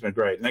 but she's been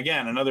great. And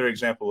again, another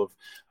example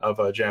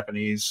of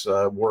Japanese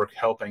work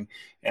helping.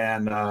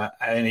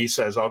 And he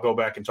says, I'll go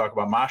back and talk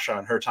about Masha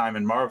and her time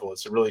in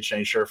Marvelous. It really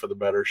changed her for the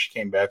better. She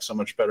came back so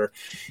much better.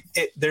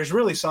 There's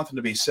really something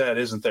to be said,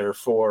 isn't there,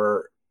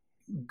 for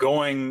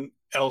going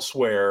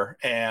elsewhere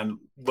and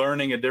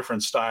learning a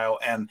different style.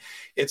 And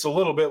it's a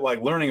little bit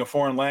like learning a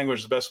foreign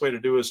language. The best way to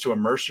do is to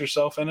immerse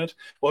yourself in it.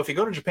 Well, if you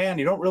go to Japan,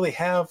 you don't really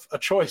have a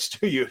choice,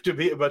 do you,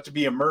 but to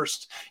be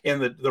immersed in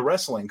the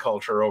wrestling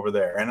culture over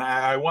there. And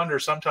I wonder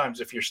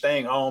sometimes if you're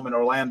staying home in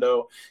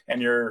Orlando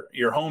and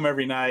you're home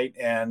every night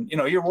and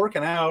you're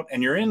working out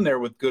and you're in there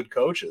with good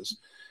coaches,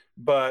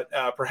 but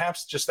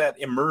perhaps just that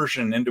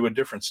immersion into a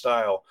different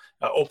style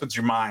opens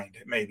your mind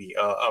maybe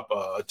up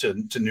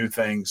to new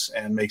things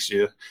and makes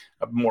you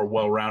a more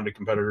well-rounded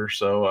competitor.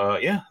 So,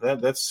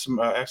 that's some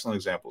excellent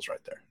examples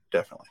right there.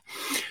 Definitely.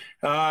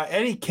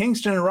 Eddie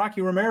Kingston and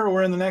Rocky Romero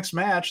were in the next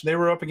match. They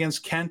were up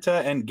against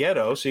Kenta and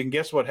Geto. So you can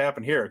guess what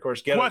happened here. Of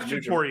course, Geto.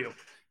 Question for you.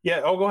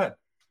 Yeah. Oh, go ahead.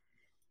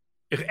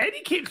 Is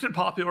Eddie Kingston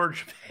popular in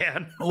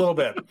Japan? A little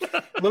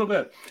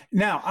bit.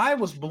 Now, I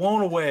was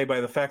blown away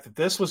by the fact that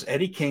this was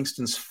Eddie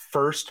Kingston's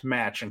first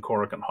match in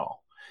Korakuen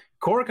Hall.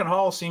 Korakuen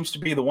Hall seems to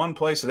be the one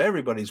place that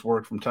everybody's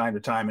worked from time to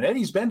time. And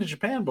Eddie's been to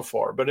Japan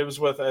before, but it was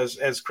with,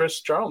 as Chris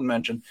Charlton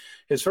mentioned,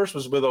 his first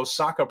was with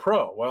Osaka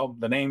Pro. Well,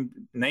 the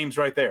name's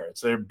right there.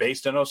 They're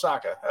based in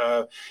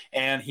Osaka.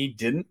 And he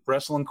didn't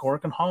wrestle in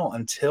Korakuen Hall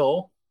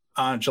until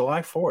on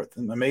July 4th,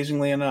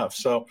 amazingly enough.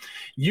 So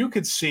you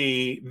could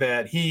see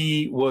that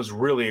he was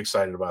really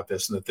excited about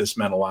this and that this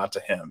meant a lot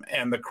to him.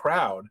 And the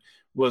crowd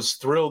was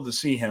thrilled to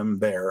see him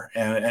there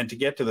and to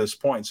get to this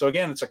point. So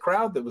again, it's a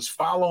crowd that was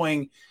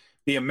following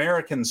the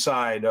American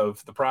side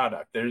of the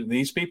product.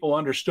 These people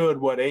understood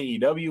what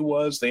AEW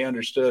was. They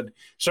understood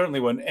certainly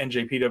what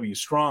NJPW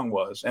Strong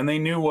was, and they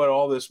knew what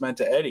all this meant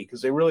to Eddie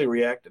because they really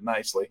reacted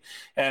nicely.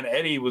 And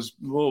Eddie was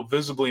a little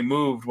visibly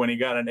moved when he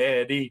got an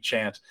Eddie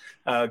chant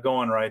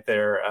going right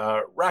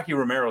there. Rocky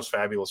Romero's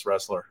fabulous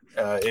wrestler.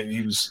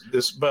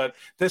 But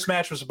this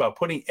match was about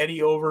putting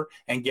Eddie over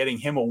and getting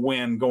him a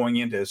win going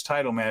into his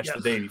title match the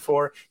day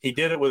before. He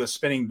did it with a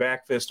spinning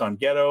back fist on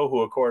Geto,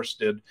 who of course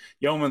did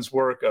yeoman's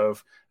work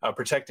of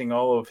protecting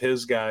all of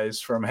his guys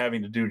from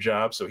having to do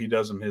jobs, so he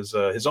does them his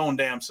own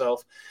damn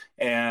self.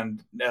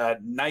 And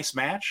nice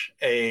match,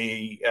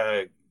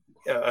 a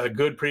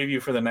good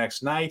preview for the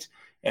next night,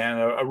 and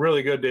a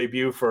really good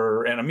debut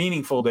and a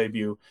meaningful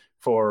debut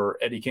for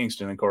Eddie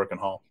Kingston in Korakuen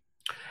Hall.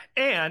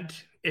 And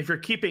if you're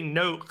keeping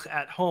notes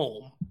at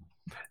home,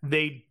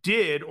 Eddie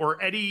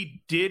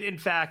did in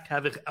fact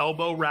have his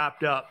elbow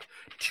wrapped up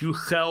to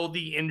sell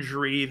the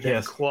injury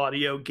that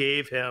Claudio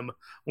gave him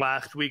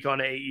last week on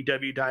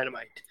AEW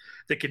Dynamite.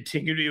 the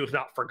continuity was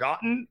not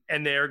forgotten,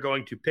 and they're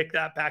going to pick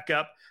that back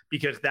up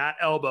because that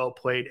elbow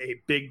played a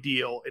big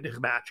deal in his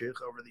matches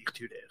over these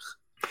 2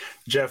 days.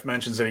 Jeff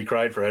mentions that he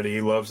cried for Eddie.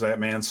 He loves that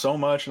man so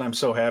much, and I'm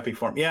so happy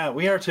for him. Yeah,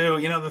 we are too.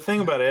 You know, the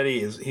thing about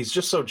Eddie is he's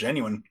just so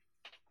genuine.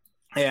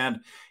 And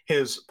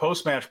his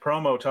post-match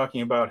promo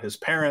talking about his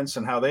parents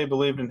and how they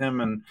believed in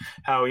him and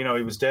how, you know,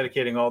 he was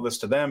dedicating all this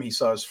to them. He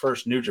saw his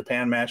first New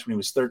Japan match when he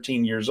was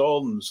 13 years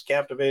old and was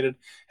captivated,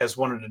 has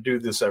wanted to do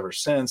this ever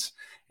since.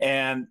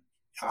 And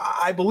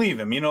I believe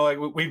him. You know, like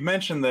we've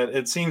mentioned that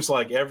it seems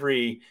like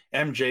every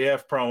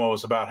MJF promo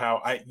is about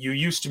how you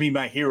used to be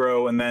my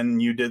hero and then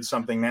you did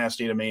something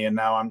nasty to me and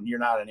now you're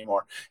not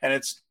anymore. And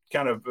it's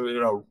kind of, you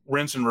know,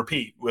 rinse and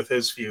repeat with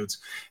his feuds.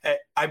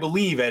 I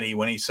believe Eddie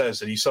when he says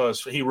that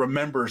he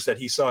remembers that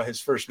he saw his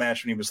first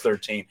match when he was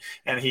 13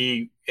 and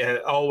he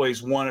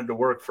always wanted to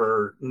work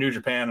for New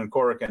Japan and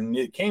Korakuen, and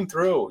it came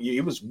through.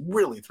 He was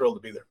really thrilled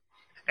to be there.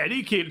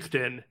 Eddie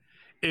Kingston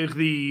is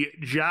the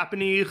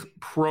Japanese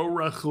pro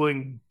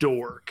wrestling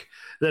dork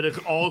that is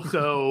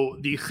also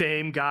the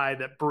same guy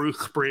that Bruce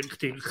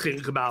Springsteen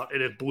sings about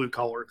in his Blue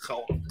Collar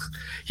songs.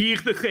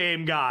 He's the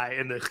same guy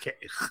in this case.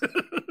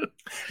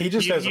 He's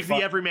the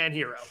everyman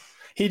hero.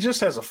 He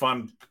just has a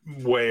fun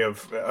way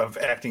of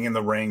acting in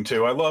the ring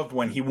too. I loved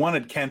when he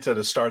wanted Kenta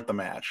to start the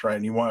match, right?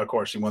 And he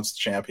wants the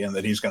champion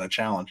that he's going to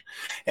challenge.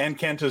 And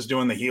Kenta's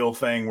doing the heel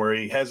thing where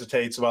he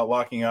hesitates about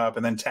locking up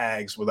and then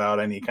tags without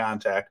any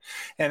contact.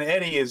 And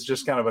Eddie is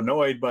just kind of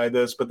annoyed by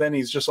this, but then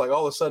he's just like,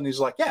 all of a sudden he's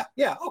like,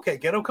 yeah, okay,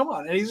 Geto, come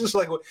on. And he's just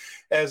like,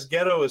 as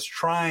Geto is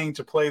trying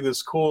to play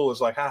this cool,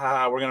 is like,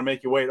 ha, we're going to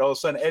make you wait. All of a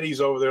sudden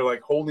Eddie's over there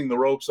like holding the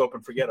ropes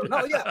open for Geto.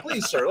 No, yeah,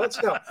 please, sir, let's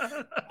go.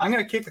 I'm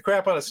going to kick the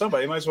crap out of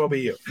somebody. It might as well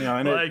be you. You know,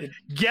 and like,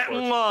 get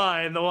in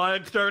line. The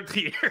line starts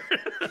here.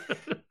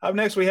 Up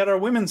next, we had our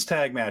women's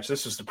tag match.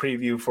 This is the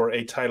preview for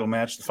a title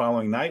match the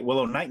following night.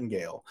 Willow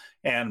Nightingale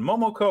and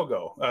Momo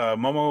Kogo.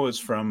 Momo is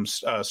from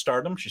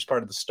Stardom. She's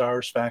part of the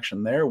Stars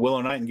faction there.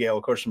 Willow Nightingale,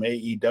 of course, from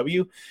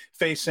AEW,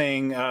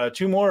 facing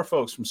two more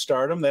folks from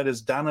Stardom. That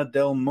is Donna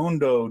Del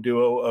Mundo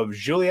duo of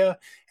Julia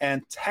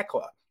and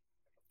Tekla.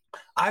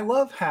 I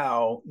love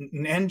how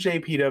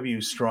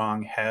NJPW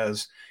Strong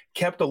has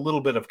kept a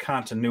little bit of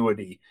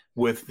continuity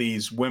with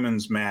these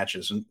women's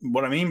matches. And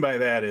what I mean by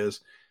that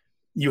is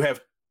you have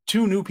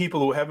two new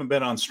people who haven't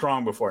been on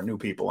Strong before, new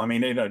people. I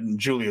mean,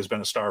 Julia's been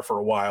a star for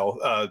a while.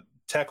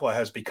 Tekla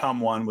has become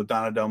one with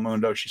Donna Del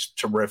Mundo. She's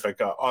terrific,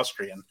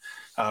 Austrian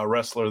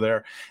wrestler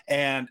there.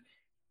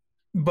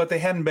 But they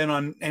hadn't been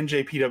on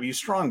NJPW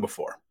Strong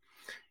before.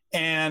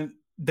 And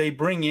they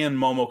bring in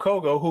Momo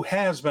Kogo, who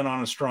has been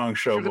on a Strong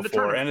show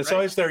before. And it's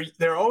always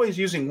they're always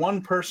using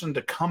one person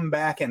to come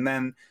back and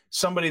then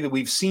somebody that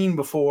we've seen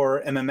before.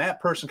 And then that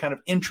person kind of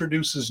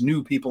introduces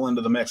new people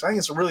into the mix. I think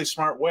it's a really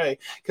smart way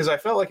because I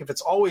felt like if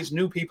it's always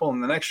new people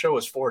and the next show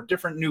is for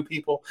different new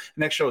people, the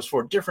next show is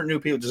for different new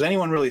people, does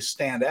anyone really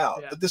stand out?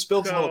 Yeah. But this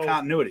builds a little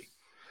continuity.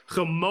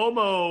 So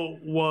Momo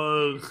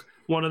was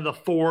one of the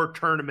 4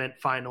 tournament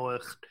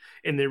finalists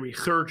in the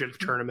Resurgence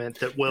tournament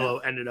that Willow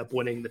ended up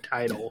winning the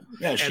title.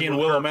 Yeah, she and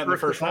Willow met in the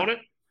first round.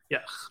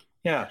 Yes.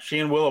 Yeah, she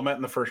and Willow met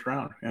in the first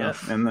round. Yeah.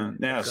 Yes. And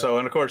then, so,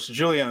 and of course,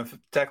 Julia and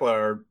Tekla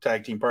are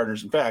tag team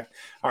partners. In fact,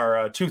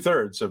 are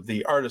 2/3 of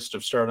the Artist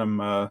of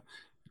Stardom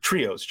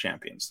trios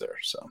champions there.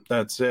 So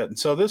that's it. And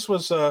so this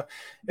was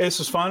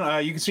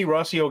fun. You can see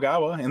Rossi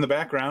Ogawa in the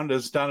background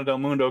as Donna Del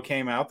Mundo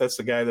came out. That's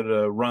the guy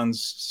that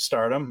runs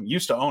Stardom.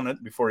 Used to own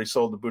it before he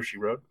sold to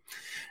Bushiroad.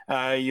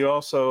 You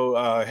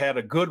also had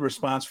a good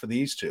response for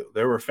these two.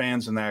 There were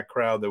fans in that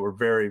crowd that were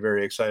very,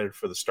 very excited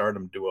for the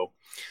Stardom duo.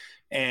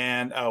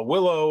 And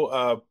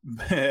Willow,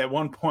 at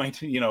one point,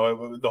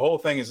 the whole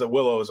thing is that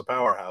Willow is a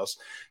powerhouse.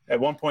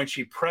 At one point,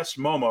 she pressed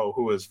Momo,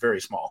 who is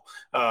very small.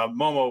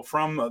 Momo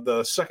from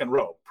the second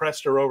row,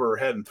 pressed her over her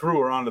head and threw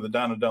her onto the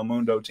Donna Del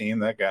Mundo team.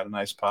 That got a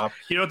nice pop.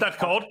 You know what that's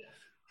called?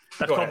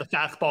 That's called the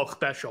fastball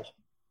special.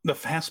 The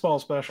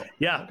fastball special.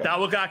 Yeah, okay. That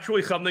was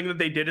actually something that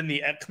they did in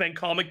the X-Men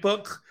comic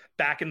books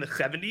back in the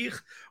 70s,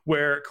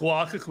 where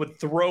Colossus would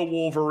throw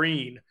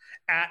Wolverine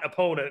at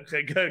opponents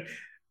and go,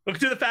 look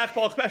to the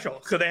fastball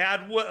special. So they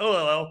had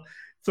Willow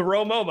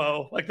throw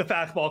Momo like the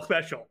fastball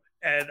special.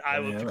 And I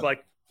was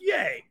like,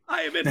 yay,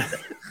 I am in it.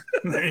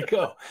 There you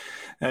go.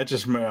 That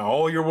just,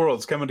 all your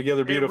worlds coming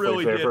together beautifully. It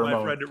really there did, for a my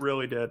moment. friend. It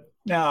really did.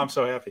 No, I'm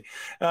so happy.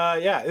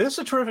 This is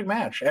a terrific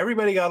match.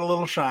 Everybody got a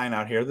little shine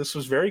out here. This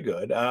was very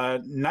good.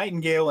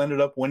 Nightingale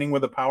ended up winning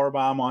with a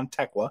powerbomb on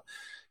Tekla.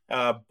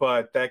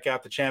 But that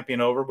got the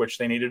champion over, which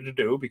they needed to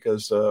do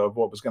because of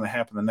what was going to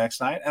happen the next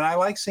night. And I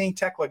like seeing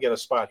Tekla get a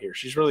spot here.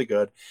 She's really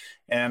good.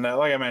 And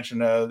like I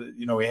mentioned,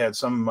 we had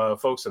some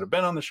folks that have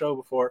been on the show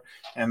before,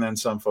 and then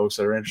some folks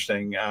that are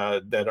interesting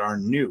that are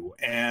new.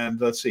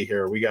 And let's see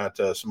here. We got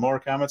some more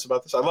comments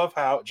about this. I love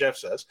how, Jeff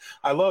says,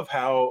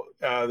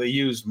 they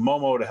used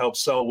Momo to help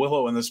sell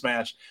Willow in this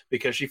match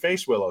because she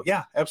faced Willow.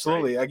 Yeah,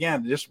 absolutely. Right.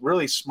 Again, just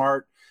really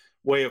smart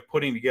way of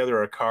putting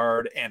together a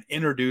card and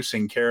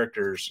introducing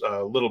characters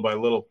little by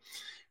little.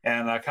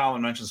 And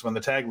Colin mentions when the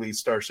tag lead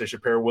starts, they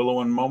should pair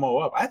Willow and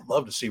Momo up. I'd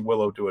love to see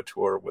Willow do a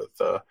tour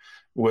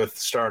with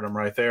Stardom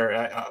right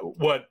there.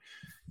 What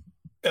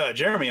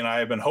Jeremy and I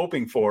have been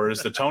hoping for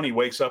is that Tony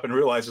wakes up and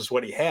realizes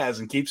what he has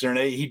and keeps her in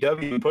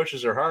AEW and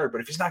pushes her hard.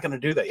 But if he's not going to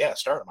do that, yeah,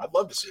 Stardom. I'd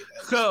love to see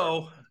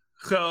that.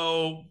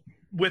 So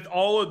with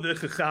all of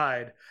this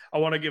aside, I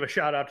want to give a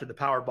shout out to the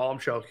Power Bomb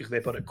Show because they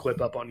put a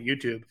clip up on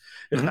YouTube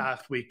this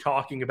past week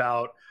talking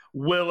about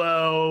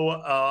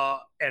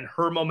Willow and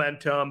her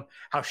momentum,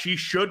 how she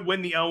should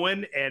win the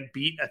Owen and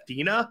beat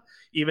Athena,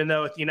 even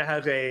though Athena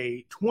has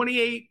a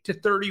 28 to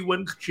 30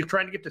 wins. She's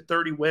trying to get to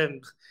 30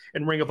 wins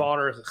in Ring of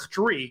Honor as a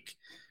streak.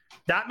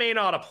 That may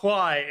not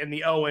apply in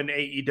the Owen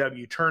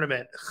AEW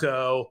tournament.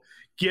 So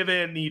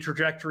given the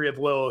trajectory of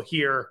Willow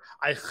here,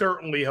 I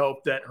certainly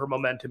hope that her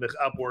momentum is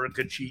upward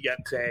and she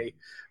gets a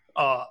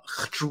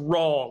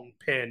strong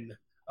pin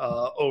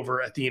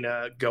over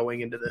Athena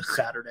going into this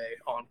Saturday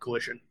on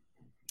Collision.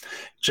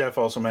 Jeff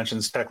also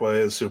mentions Tekla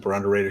is super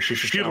underrated. She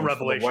should challenge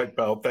for the white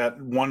belt, that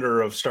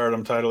Wonder of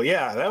Stardom title.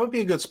 Yeah, that would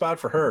be a good spot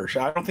for her.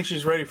 I don't think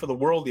she's ready for the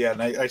world yet.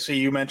 And I see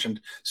you mentioned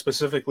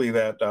specifically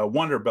that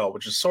Wonder belt,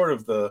 which is sort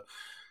of the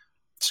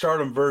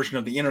Stardom version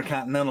of the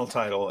Intercontinental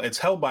title. It's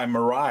held by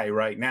Mirai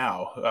right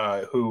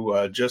now,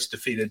 who just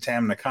defeated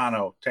Tam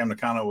Nakano. Tam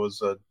Nakano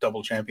was a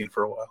double champion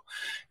for a while,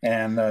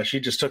 and she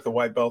just took the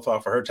white belt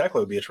off of her.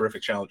 Tekla would be a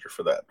terrific challenger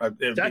for that.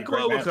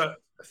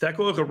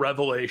 Tekla was a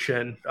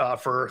revelation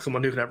for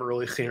someone who's never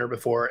really seen her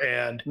before,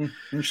 and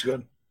she's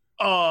good.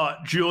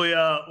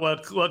 Julia,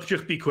 let's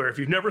just be clear: if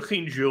you've never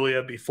seen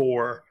Julia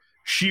before,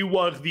 she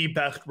was the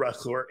best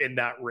wrestler in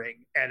that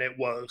ring, and it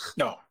was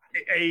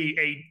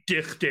a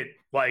distant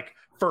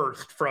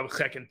first from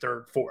second,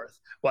 third, fourth.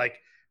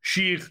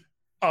 She's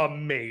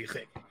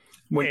amazing.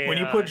 When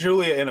you put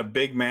Julia in a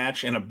big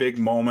match, in a big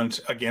moment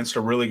against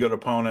a really good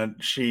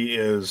opponent, she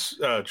is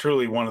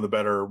truly one of the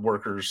better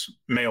workers,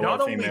 male or female.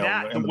 Not only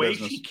that, the way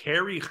she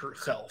carries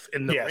herself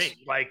in the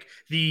ring,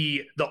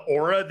 the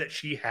aura that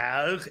she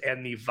has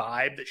and the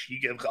vibe that she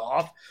gives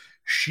off,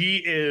 she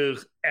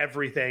is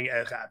everything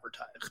as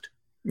advertised.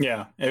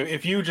 Yeah,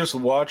 if you just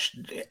watch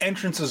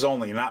entrances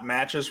only, not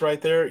matches right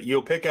there,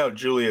 you'll pick out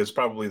Julia as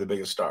probably the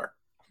biggest star.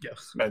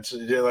 Yes. That's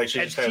like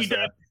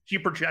she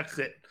projects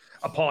it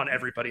upon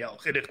everybody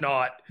else. It is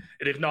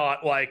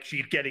not like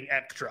she's getting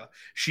extra.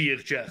 She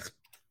is just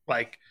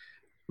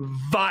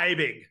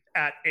vibing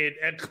at an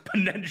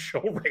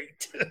exponential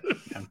rate.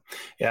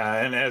 Yeah,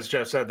 and as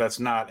Jeff said, that's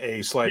not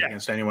a slight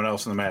against anyone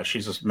else in the match.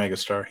 She's a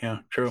megastar. Yeah,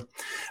 true.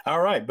 All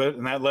right,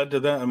 and that led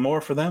to more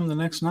for them the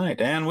next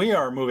night. And we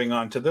are moving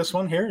on to this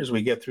one here as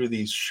we get through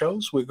these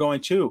shows. We're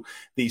going to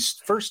the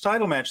first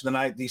title match of the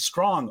night, the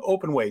Strong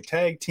Openweight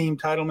Tag Team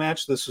title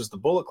match. This is the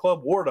Bullet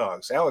Club War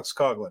Dogs, Alex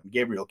Coughlin,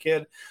 Gabriel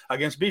Kidd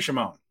against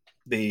Bishamon,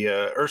 the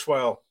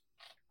erstwhile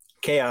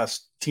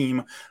Chaos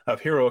team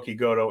of Hiroki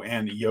Goto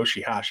and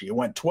Yoshihashi. It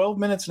went 12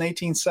 minutes and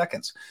 18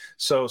 seconds.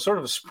 So sort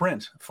of a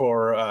sprint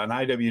for an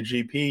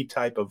IWGP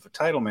type of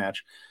title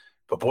match.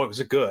 But boy, was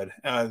it good.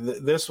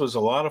 This was a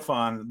lot of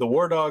fun. The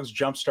War Dogs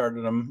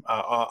jump-started them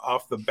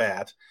off the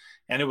bat,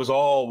 and it was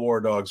all War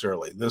Dogs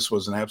early. This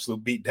was an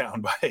absolute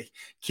beatdown by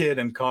Kidd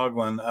and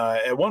Coughlin.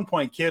 At one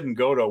point, Kidd and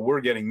Goto were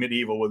getting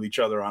medieval with each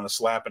other on a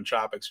slap and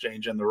chop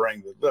exchange in the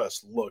ring.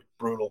 This looked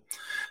brutal.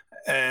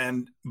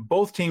 And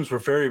both teams were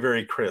very,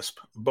 very crisp.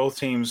 Both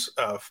teams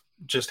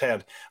just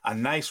had a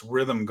nice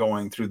rhythm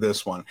going through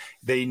this one.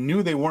 They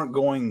knew they weren't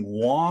going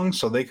long,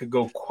 so they could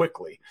go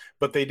quickly,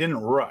 but they didn't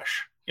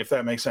rush, if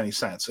that makes any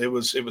sense. It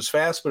was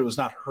fast, but it was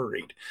not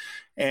hurried.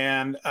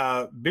 And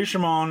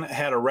Bishamon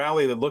had a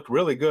rally that looked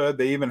really good.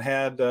 They even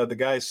had the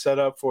guys set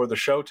up for the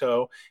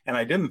Shoto, and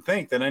I didn't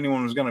think that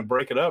anyone was going to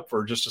break it up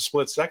for just a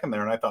split second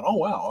there. And I thought, oh,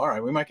 wow, all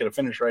right, we might get a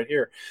finish right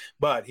here.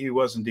 But he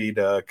was indeed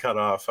cut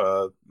off.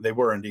 They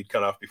were indeed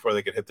cut off before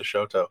they could hit the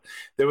Shoto.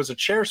 There was a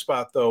chair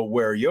spot, though,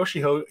 where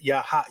Yoshihashi,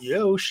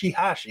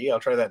 I'll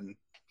try that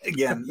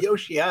again,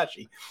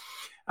 Yoshihashi,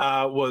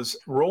 was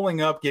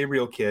rolling up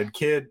Gabriel Kidd.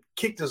 Kidd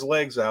kicked his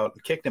legs out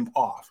and kicked him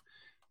off.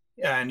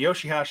 And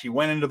Yoshihashi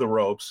went into the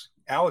ropes.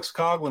 Alex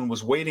Coughlin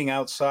was waiting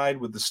outside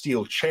with the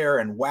steel chair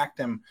and whacked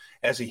him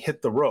as he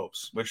hit the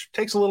ropes, which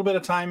takes a little bit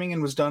of timing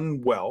and was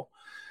done well.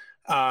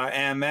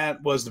 And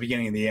that was the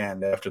beginning of the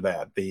end after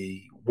that.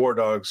 The War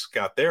Dogs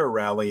got their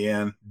rally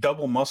in,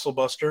 double muscle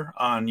buster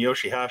on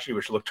Yoshihashi,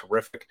 which looked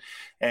terrific.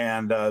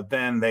 And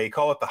then they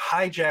call it the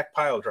hijack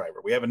pile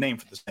driver. We have a name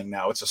for this thing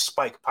now. It's a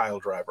spike pile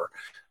driver,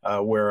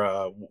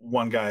 where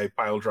one guy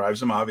pile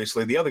drives him,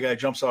 obviously. The other guy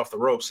jumps off the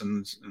ropes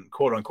and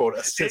quote-unquote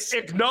assists.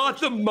 It's not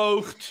the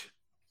most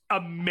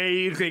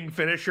amazing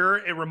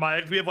finisher. It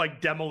reminds me of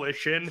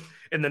Demolition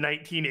in the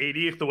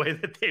 1980s, the way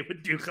that they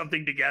would do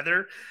something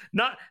together.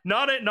 Not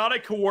a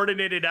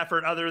coordinated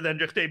effort other than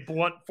just a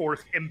blunt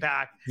force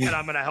impact, and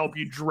I'm going to help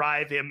you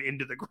drive him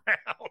into the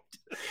ground.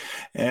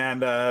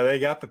 And they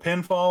got the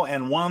pinfall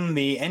and won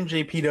the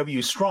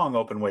NJPW Strong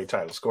Openweight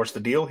titles. Of course, the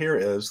deal here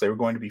is they were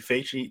going to be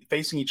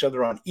facing each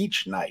other on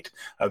each night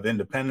of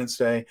Independence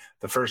Day.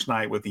 The first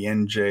night with the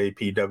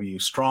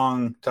NJPW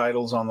Strong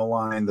titles on the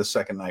line, the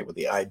second night with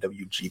the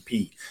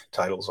IWGP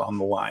titles on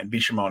the line.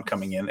 Bishamon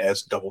coming in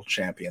as double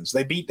champions.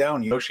 They beat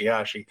down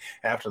Yoshihashi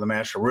after the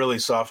match to really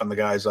soften the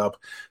guys up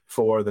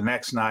for the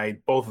next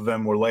night. Both of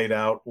them were laid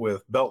out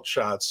with belt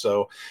shots,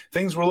 so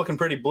things were looking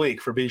pretty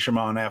bleak for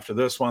Bishamon after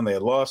this one. They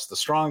had lost the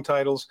Strong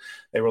titles.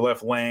 They were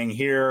left laying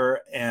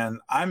here, and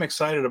I'm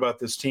excited about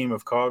this team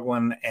of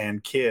Coughlin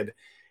and Kidd.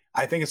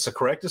 I think it's the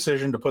correct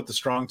decision to put the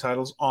Strong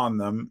titles on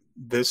them.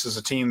 This is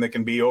a team that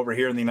can be over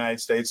here in the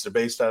United States. They're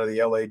based out of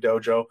the LA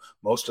dojo.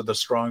 Most of the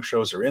Strong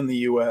shows are in the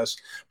US,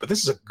 but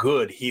this is a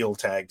good heel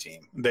tag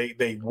team.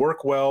 They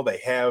work well. They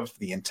have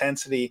the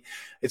intensity.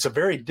 It's a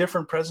very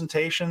different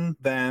presentation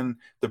than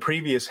the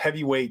previous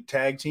heavyweight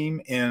tag team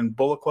in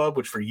Bullet Club,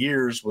 which for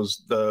years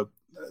was the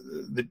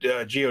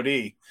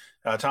GOD,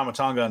 Tama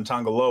Tonga and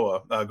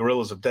Tongaloa,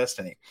 Gorillas of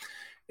Destiny.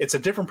 It's a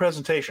different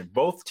presentation.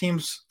 Both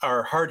teams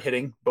are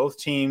hard-hitting. Both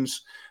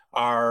teams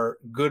are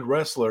good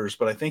wrestlers,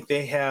 but I think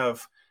they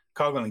have,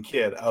 Coughlin and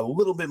Kidd, a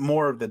little bit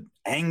more of the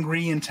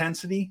angry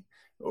intensity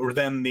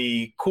than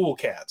the cool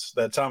cats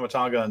that Tama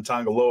Tonga and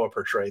Tongaloa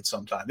portrayed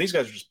sometimes. These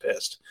guys are just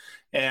pissed,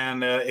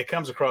 and it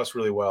comes across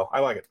really well.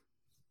 I like it.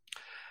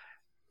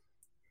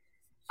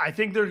 I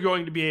think there's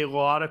going to be a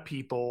lot of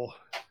people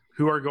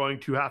who are going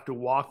to have to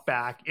walk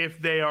back, if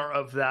they are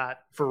of that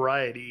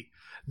variety,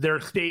 their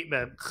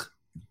statements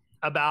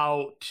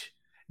about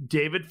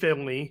David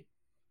Finlay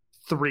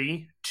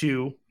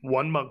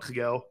 1 month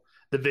ago,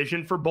 the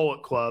vision for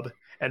Bullet Club,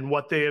 and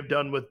what they have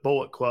done with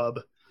Bullet Club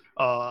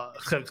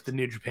since the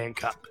New Japan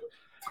Cup.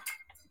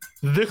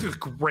 This is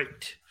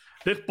great.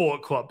 This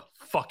Bullet Club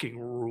fucking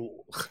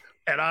rules.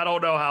 And I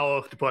don't know how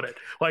else to put it.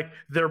 Like,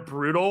 they're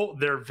brutal,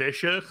 they're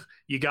vicious.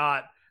 You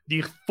got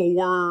these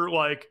 4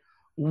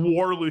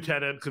 war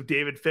lieutenants of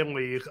David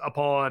Finlay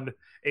upon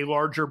a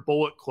larger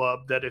Bullet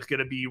Club that is going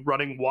to be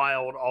running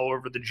wild all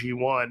over the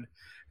G1,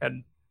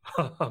 and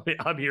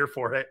I'm here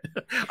for it.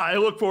 I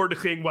look forward to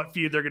seeing what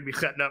feud they're going to be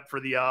setting up for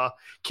the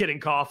Kidd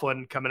and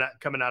Coughlin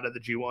coming out of the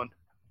G1.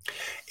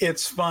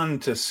 It's fun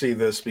to see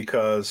this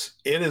because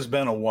it has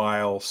been a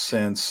while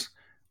since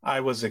I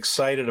was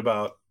excited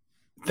about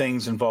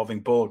things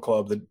involving Bullet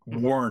Club that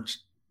weren't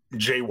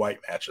Jay White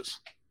matches.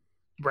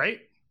 Right.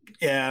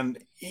 And,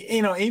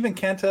 even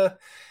Kenta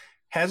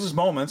has his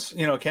moments.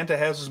 But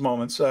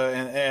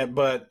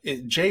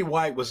Jay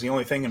White was the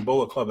only thing in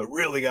Bullet Club that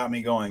really got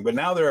me going. But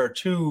now there are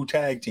 2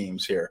 tag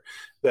teams here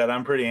that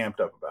I'm pretty amped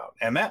up about.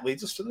 And that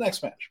leads us to the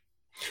next match,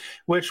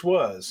 which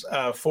was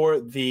for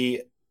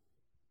the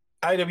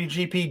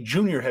IWGP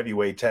Junior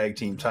Heavyweight Tag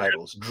Team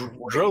titles.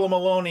 Drilla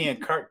Maloney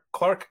and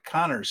Clark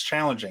Connors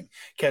challenging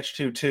Catch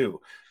 2-2.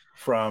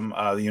 From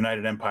the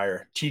United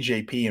Empire,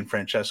 TJP and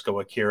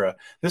Francesco Akira.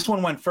 This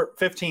one went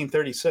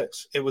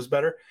 15:36. It was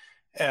better.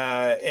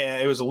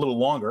 And it was a little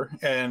longer,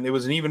 and it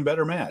was an even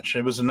better match.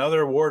 It was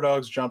another War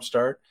Dogs jump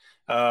start.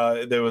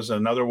 There was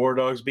another War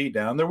Dogs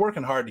beatdown. They're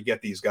working hard to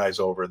get these guys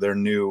over. They're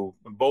new,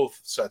 both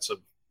sets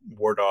of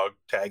War Dog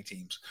tag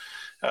teams.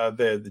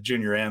 The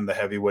junior and the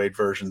heavyweight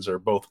versions are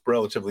both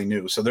relatively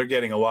new. So they're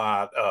getting a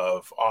lot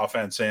of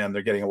offense in.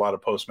 They're getting a lot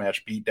of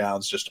post-match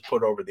beatdowns just to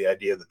put over the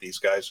idea that these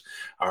guys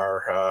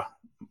are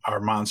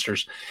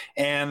monsters.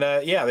 And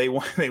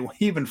they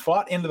even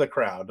fought into the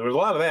crowd. There was a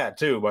lot of that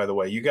too, by the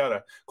way. You got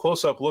a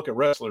close-up look at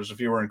wrestlers if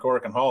you were in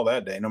Corcoran Hall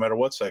that day, no matter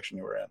what section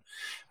you were in.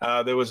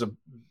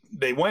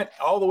 They went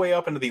all the way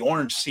up into the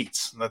orange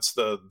seats. That's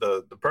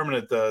the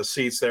permanent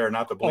seats there,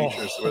 not the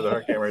bleachers where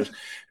the camera is.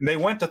 And they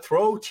went to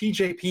throw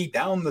TJP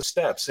down the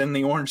steps in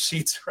the orange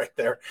seats right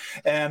there.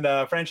 And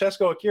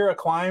Francesco Akira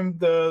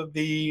climbed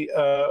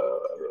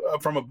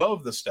from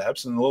above the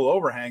steps and a little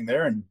overhang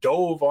there and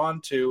dove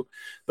onto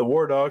the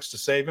War Dogs to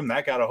save him.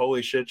 That got a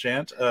holy shit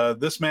chant.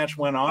 This match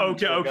went on.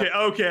 Okay.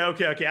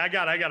 I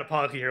got to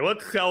pause here.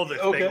 Let's sell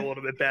this thing a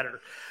little bit better.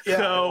 Yeah.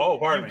 So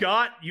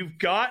you've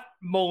got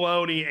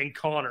Maloney and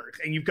Connors,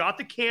 and you've got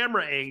the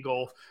camera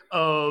angle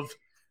of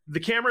the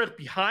camera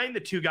behind the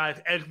 2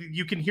 guys, as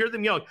you can hear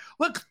them yelling,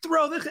 "Let's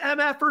throw this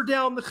MFer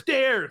down the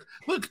stairs.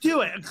 Let's do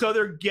it." And so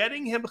they're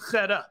getting him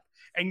set up,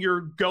 and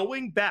you're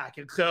going back.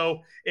 And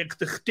so it's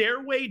the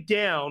stairway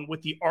down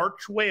with the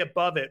archway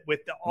above it with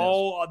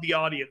all of the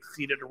audience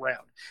seated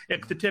around.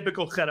 It's the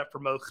typical setup for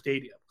most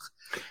stadiums.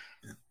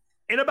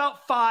 In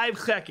about 5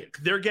 seconds,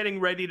 they're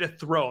getting ready to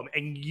throw him,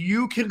 and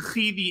you can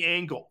see the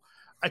angle.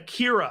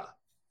 Akira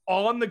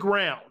on the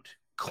ground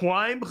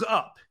climbs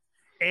up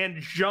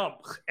and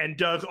jumps and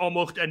does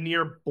almost a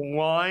near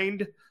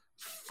blind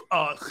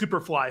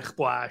superfly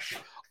splash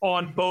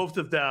on both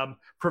of them,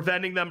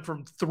 preventing them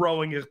from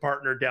throwing his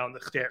partner down the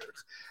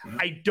stairs.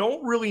 I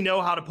don't really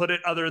know how to put it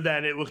other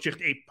than it was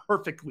just a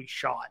perfectly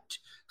shot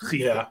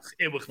sequence.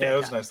 It was fantastic. Yeah, it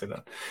was nicely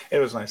done. It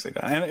was nicely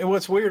done. And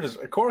what's weird is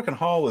Corcoran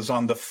Hall is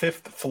on the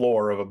 5th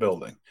floor of a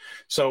building.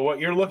 So what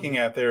you're looking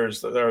at there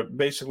is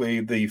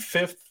basically the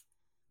 5th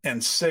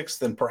and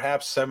 6th and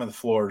perhaps 7th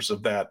floors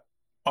of that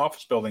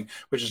office building,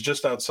 which is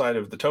just outside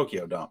of the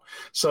Tokyo Dome.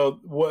 So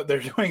what they're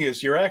doing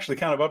is you're actually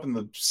kind of up in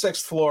the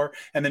 6th floor,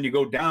 and then you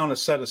go down a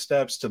set of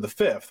steps to the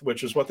 5th,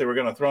 which is what they were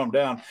going to throw them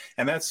down.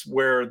 And that's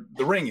where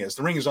the ring is.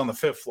 The ring is on the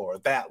 5th floor,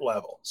 that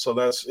level. So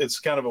it's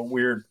kind of a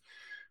weird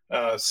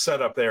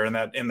setup there in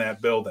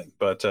that building.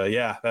 But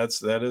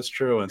that is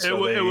true. And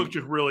so it was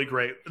just really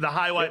great. The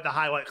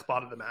highlight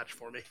spot of the match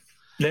for me.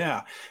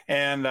 Yeah,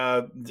 and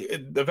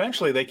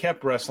eventually they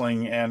kept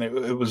wrestling, and it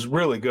was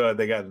really good.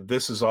 They got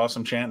 "This is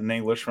awesome" chant in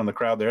English from the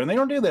crowd there, and they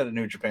don't do that at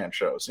New Japan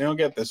shows. You don't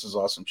get "This is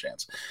awesome"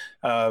 chants,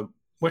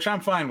 which I'm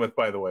fine with,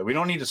 by the way. We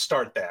don't need to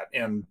start that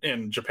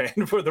in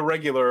Japan for the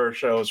regular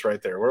shows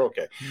right there. We're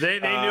okay. They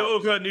knew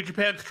it was a New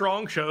Japan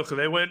Strong show, so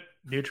they went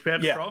New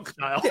Japan Strong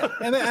style. Yeah,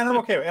 and I'm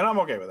okay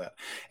with that.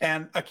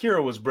 And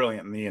Akira was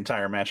brilliant in the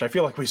entire match. I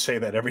feel like we say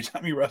that every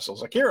time he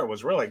wrestles. Akira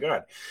was really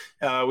good.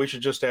 We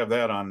should just have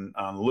that on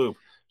loop.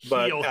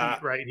 But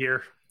right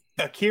here.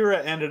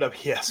 Akira ended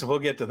up, yes, we'll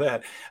get to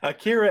that.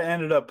 Akira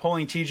ended up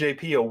pulling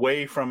TJP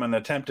away from an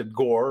attempted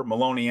gore.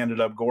 Maloney ended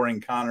up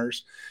goring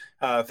Connors.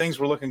 Things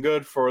were looking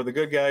good for the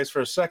good guys for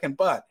a second,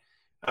 but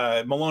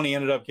Maloney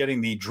ended up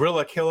getting the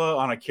Drillakilla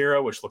on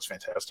Akira, which looks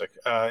fantastic.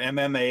 And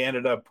then they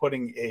ended up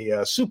putting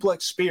a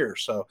suplex spear.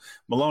 So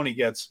Maloney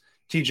gets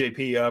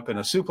TJP up in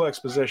a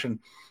suplex position,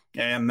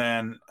 and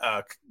then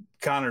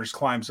Connors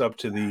climbs up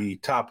to the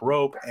top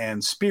rope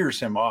and spears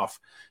him off,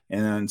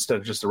 and instead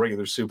of just a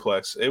regular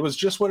suplex. It was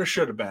just what it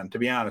should have been, to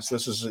be honest.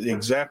 This is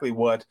exactly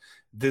what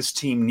this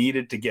team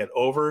needed to get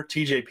over.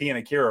 TJP and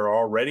Akira are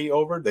already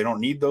over. They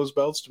don't need those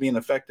belts to be an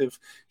effective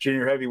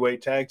junior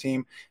heavyweight tag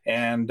team.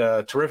 And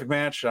terrific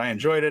match. I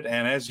enjoyed it.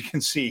 And as you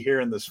can see here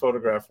in this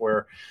photograph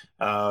where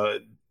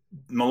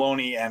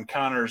Maloney and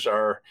Connors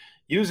are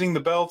using the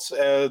belts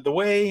the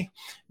way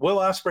Will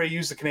Ospreay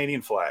used the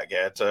Canadian flag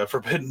at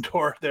Forbidden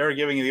Door. They're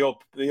giving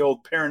the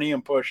old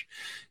perineum push,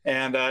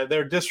 and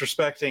they're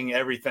disrespecting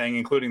everything,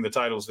 including the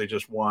titles they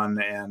just won.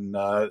 And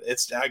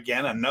it's,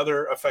 again,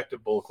 another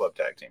effective Bullet Club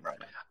tag team right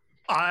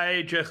now.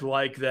 I just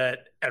like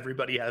that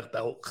everybody has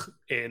belts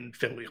in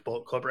Finley's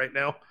Bullet Club right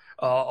now,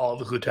 all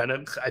the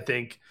lieutenants. I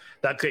think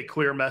that's a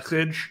clear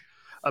message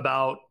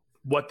about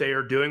what they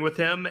are doing with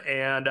him,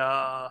 and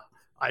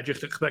I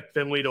just expect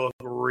Finley to look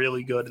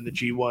really good in the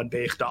G1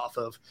 based off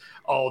of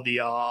all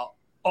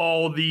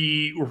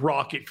the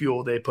rocket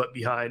fuel they put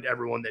behind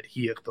everyone that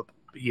he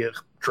has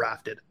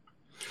drafted.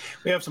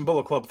 We have some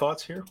Bullet Club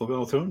thoughts here. We'll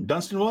go through them.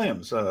 Dunstan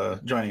Williams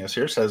joining us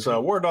here says,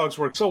 War Dogs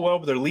work so well,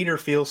 but their leader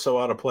feels so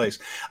out of place.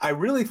 I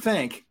really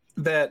think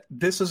that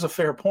this is a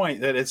fair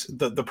point, that it's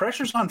the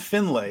pressure's on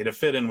Finlay to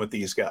fit in with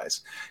these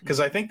guys, because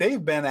I think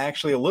they've been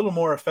actually a little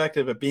more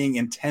effective at being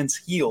intense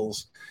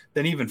heels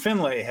than even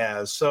Finlay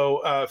has.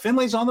 So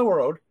Finlay's on the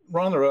road.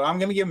 We're on the road. I'm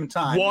going to give him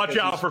time. Watch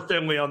out for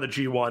Finlay on the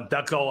G1.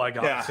 That's all I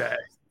got to say.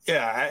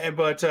 Yeah,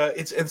 but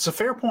it's a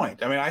fair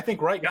point. I mean, I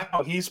think right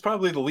now he's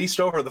probably the least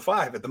over the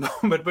 5 at the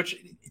moment, but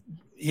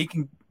he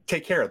can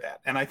take care of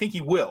that, and I think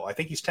he will. I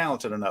think he's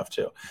talented enough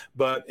to.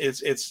 But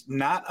it's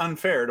not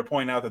unfair to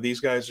point out that these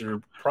guys are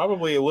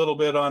probably a little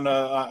bit on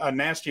a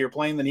nastier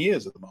plane than he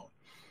is at the moment.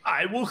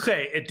 I will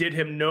say it did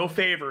him no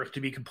favors to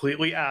be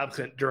completely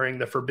absent during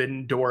the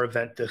Forbidden Door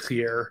event this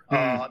year,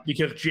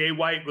 because Jay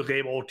White was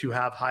able to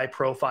have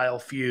high-profile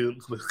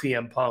feuds with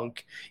CM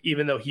Punk,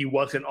 even though he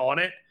wasn't on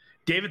it.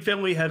 David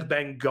Finlay has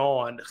been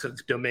gone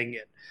since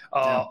Dominion.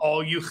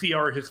 All you see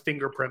are his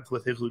fingerprints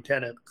with his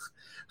lieutenants.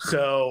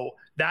 So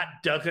that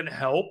doesn't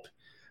help.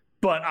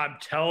 But I'm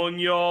telling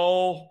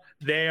y'all,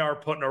 they are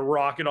putting a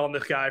rocket on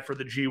this guy for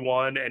the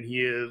G1, and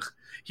he is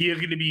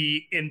going to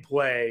be in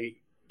play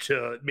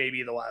to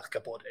maybe the last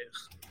couple of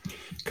days.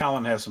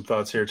 Colin has some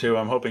thoughts here too.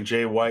 I'm hoping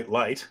Jay White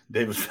Light,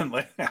 David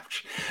Finlay,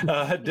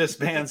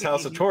 disbands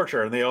House of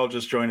Torture, and they all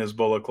just join his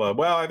Bullet Club.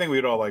 Well, I think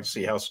we'd all like to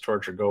see House of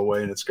Torture go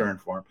away in its current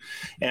form,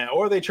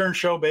 or they turn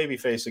show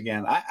babyface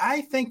again.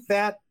 I think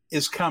that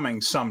is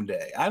coming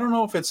someday. I don't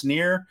know if it's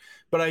near,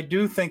 but I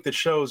do think the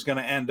show is going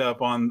to end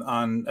up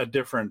on a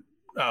different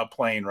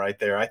plane right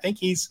there. I think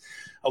he's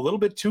a little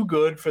bit too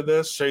good for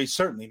this. So he's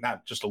certainly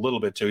not just a little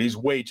bit too. He's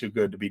way too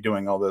good to be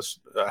doing all this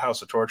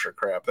House of Torture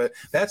crap.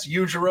 That's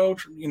Yujiro.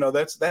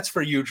 That's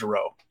for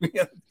Yujiro.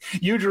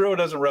 Yujiro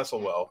doesn't wrestle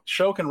well.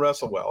 Sho can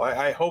wrestle well.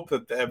 I hope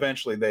that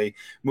eventually they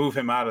move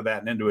him out of that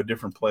and into a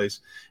different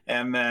place.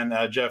 And then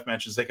Jeff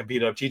mentions they can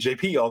beat up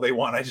TJP all they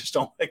want. I just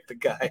don't like the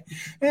guy.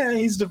 Yeah,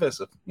 he's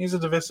divisive. He's a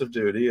divisive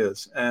dude. He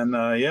is. And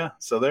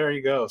so there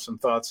you go. Some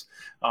thoughts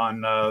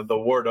on the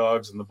War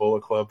Dogs and the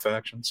Bullet Club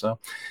faction. So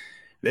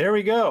there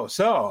we go.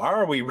 So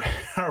are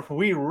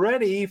we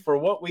ready for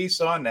what we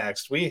saw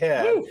next? We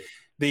had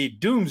the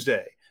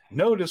Doomsday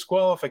No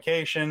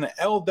disqualification.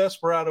 El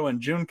Desperado and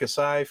Jun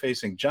Kasai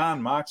facing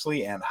John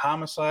Moxley and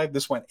Homicide.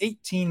 This went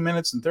 18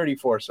 minutes and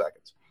 34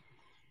 seconds.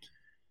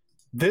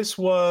 This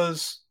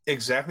was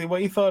exactly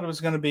what you thought it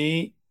was going to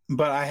be,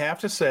 but I have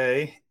to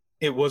say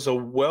it was a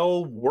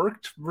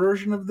well-worked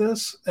version of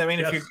this. I mean,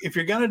 Yes. if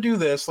you're going to do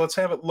this, let's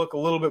have it look a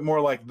little bit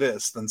more like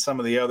this than some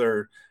of the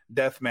other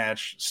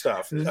deathmatch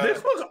stuff.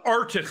 This was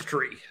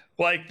artistry.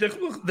 Like there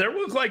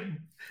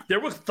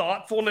was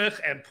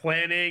thoughtfulness and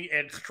planning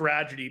and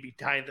strategy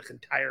behind this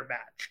entire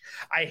match.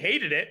 I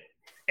hated it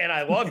and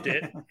I loved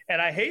it,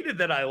 and I hated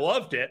that I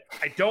loved it.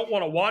 I don't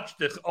want to watch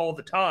this all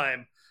the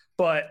time,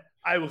 but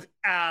I was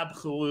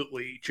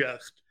absolutely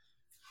just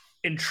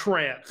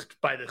entranced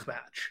by this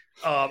match.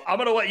 I'm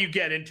going to let you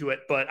get into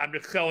it, but I'm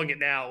just selling it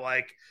now.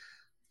 Like,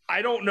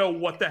 I don't know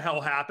what the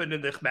hell happened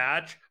in this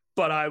match,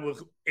 but I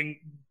was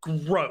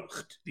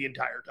engrossed the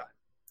entire time.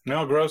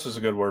 No, gross is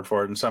a good word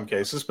for it in some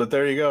cases, but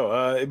there you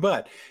go.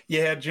 But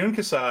you had Jun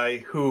Kasai,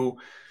 who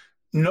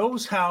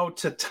knows how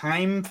to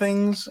time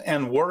things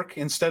and work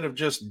instead of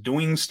just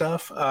doing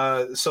stuff.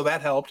 So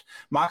that helped.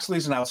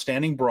 Moxley's an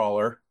outstanding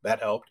brawler.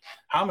 That helped.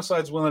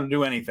 Homicide's willing to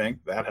do anything.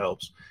 That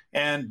helps.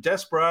 And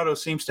Desperado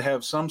seems to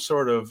have some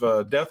sort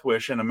of death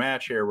wish in a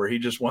match here where he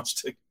just wants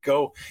to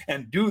go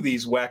and do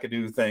these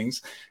wackadoo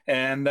things.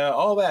 And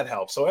all that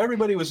helps. So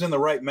everybody was in the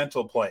right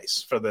mental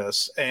place for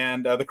this.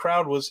 And the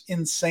crowd was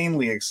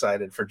insanely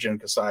excited for Jun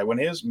Kasai. When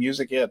his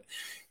music hit,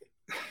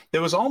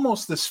 there was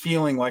almost this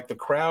feeling like the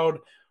crowd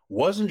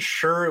wasn't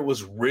sure it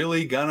was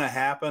really gonna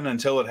happen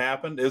until it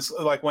happened. It's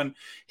like when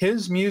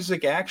his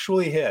music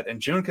actually hit and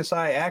Jun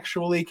Kasai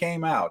actually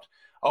came out,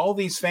 all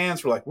these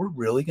fans were like, we're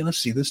really gonna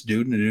see this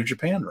dude in a New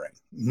Japan ring.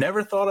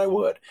 Never thought I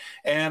would.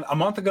 And a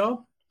month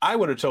ago, I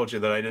would have told you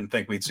that I didn't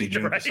think we'd see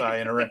Jun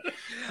Kasai in a ring.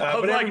 I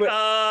was like,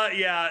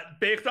 yeah,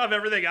 based off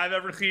everything I've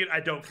ever seen,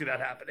 I don't see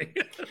that happening.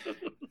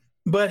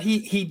 But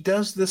he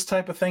does this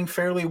type of thing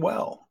fairly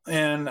well.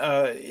 And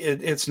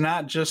it's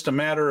not just a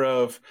matter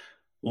of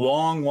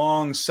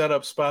long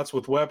setup spots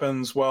with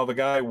weapons while the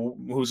guy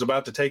who's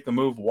about to take the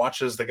move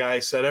watches the guy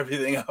set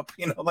everything up.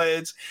 You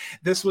know,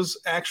 this was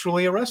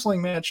actually a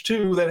wrestling match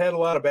too that had a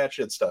lot of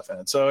batshit stuff in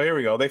it. So here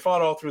we go. They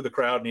fought all through the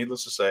crowd.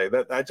 Needless to say,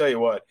 that I tell you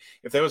what,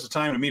 if there was a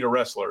time to meet a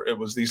wressler, it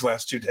was these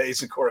last 2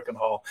 days in Korakuen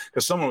Hall,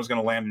 because someone was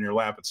going to land in your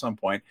lap at some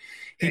point.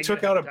 He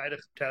took out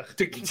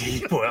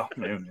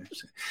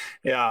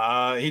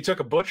he took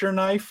a butcher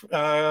knife.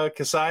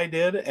 Kasai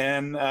did,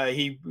 and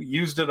he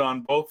used it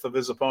on both of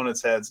his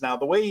opponents' heads. Now,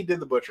 the way he did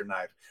the butcher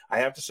knife, I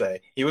have to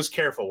say, he was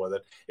careful with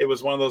it. It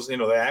was one of those,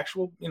 the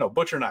actual,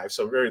 butcher knife,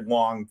 so very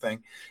long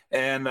thing.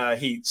 And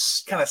he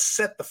kind of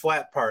set the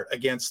flat part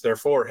against their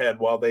forehead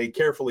while they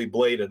carefully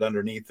bladed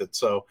underneath it.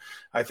 So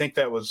I think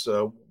that was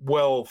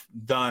well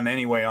done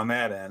anyway on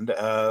that end.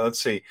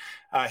 Let's see.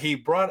 He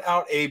brought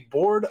out a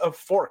board of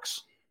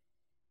forks.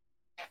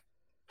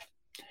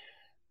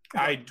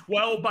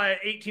 12 by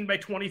 18 by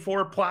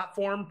 24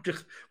 platform,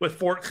 just with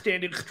forks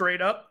standing straight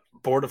up.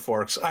 Board of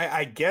forks.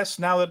 I guess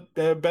now that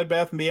Bed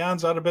Bath &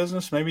 Beyond's out of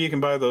business, maybe you can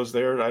buy those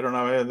there. I don't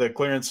know, the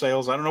clearance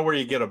sales. I don't know where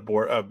you get a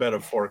bed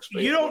of forks.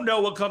 You don't know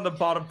what's on the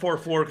bottom 4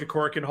 floors of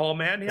Korakuen Hall,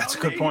 man. That's a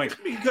good point.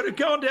 You could have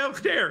gone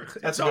downstairs.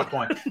 That's a good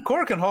point.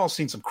 Korakuen Hall's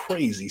seen some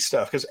crazy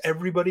stuff because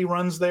everybody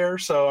runs there.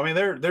 So, I mean,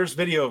 there's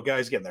video of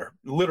guys getting their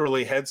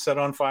literally heads set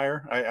on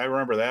fire. I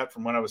remember that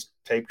from when I was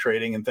tape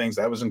trading and things.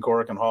 That was in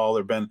Korakuen Hall.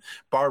 There have been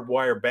barbed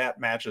wire bat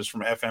matches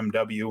from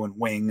FMW and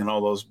Wing and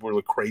all those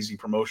really crazy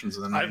promotions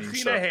in the 90s. I've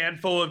seen a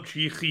handful of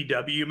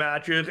GCW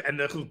matches, and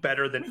this was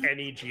better than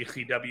any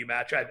GCW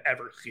match I've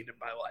ever seen in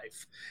my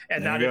life.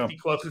 And that is the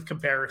closest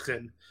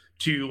comparison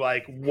to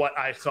like what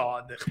I saw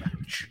in this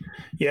match.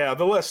 Yeah,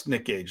 the less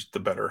Nick Gage, the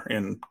better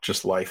in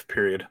just life,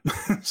 period.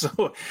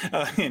 So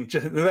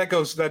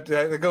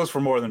that goes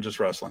for more than just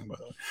wrestling. By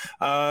the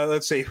way.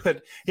 Let's see.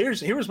 But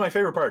here's my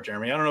favorite part,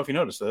 Jeremy. I don't know if you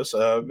noticed this.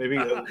 Maybe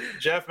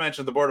Jeff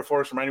mentioned the board of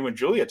forks reminding when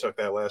Julia took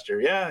that last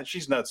year. Yeah,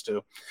 she's nuts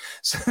too.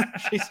 So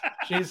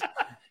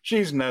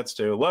she's nuts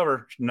too. Love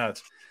her,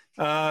 nuts.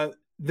 I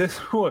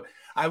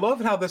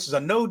love how this is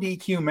a no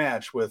DQ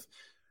match with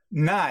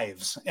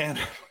knives and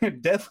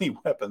deadly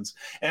weapons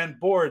and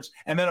boards.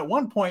 And then at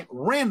one point,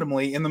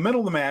 randomly in the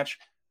middle of the match,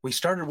 we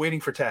started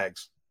waiting for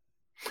tags.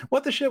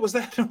 What the shit was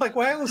that? I'm like,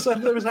 why all of a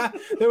sudden there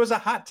was a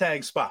hot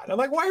tag spot? I'm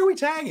like, why are we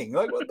tagging?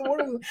 Like,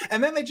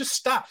 and then they just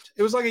stopped.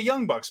 It was like a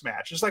Young Bucks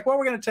match. It's like, well,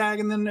 we're going to tag,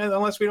 and then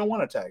unless we don't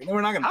want to tag, and then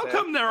we're not going to. How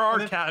come there are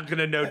tags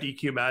in a no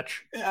DQ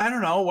match? I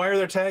don't know. Why are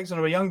there tags in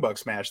a Young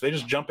Bucks match? They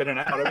just jump in and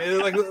out. I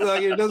mean, like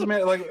it doesn't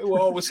matter. Like,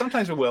 well,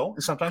 sometimes it will.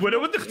 Sometimes quit it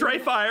with the stray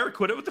fire.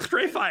 Quit it with the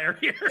stray fire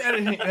here.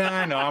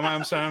 I know.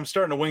 I'm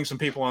starting to wing some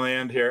people on the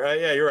end here.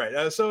 Yeah, you're right.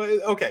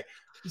 Okay.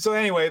 So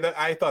anyway,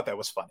 I thought that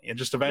was funny, and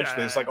just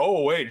eventually it's like,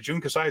 oh wait, Jun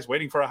Kasai is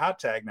waiting for a hot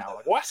tag now.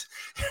 Like what?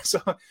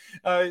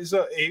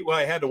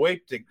 I had to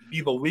wait to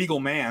be the legal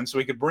man so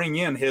he could bring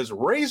in his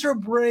razor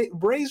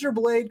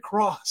blade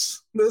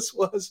cross. This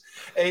was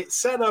a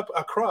set up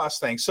a cross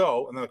thing.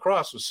 So, and the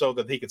cross was so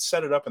that he could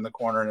set it up in the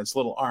corner and its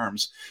little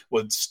arms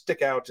would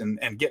stick out and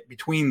get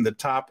between the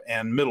top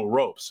and middle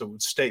ropes. So it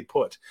would stay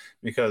put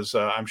because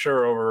I'm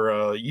sure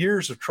over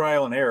years of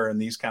trial and error in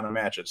these kind of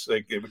matches,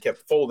 it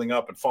kept folding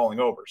up and falling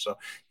over. So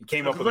he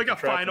came up with like a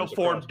final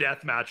form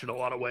death match in a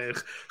lot of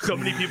ways. So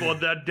many people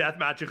have done death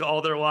matches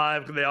all their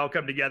lives and they all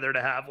come together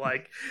to have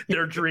like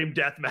their dream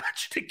death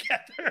match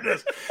together.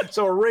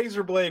 So a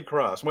razor blade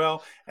cross.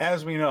 Well,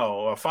 as we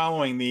know,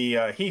 following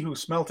the he who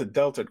smelt it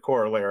dealt it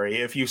corollary,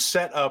 if you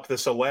set up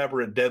this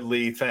elaborate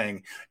deadly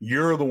thing,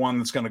 you're the one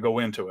that's going to go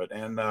into it.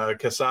 And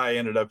Kasai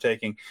ended up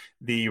taking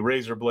the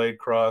razor blade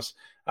cross.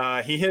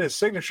 He hit his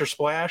signature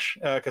splash.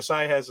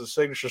 Kasai has a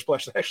signature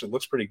splash that actually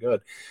looks pretty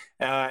good.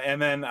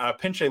 And then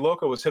Pinche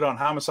Loco was hit on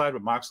Homicide,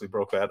 but Moxley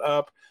broke that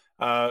up.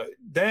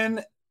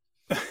 Then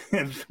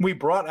we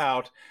brought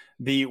out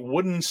the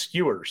wooden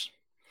skewers.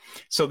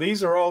 So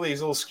these are all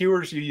these little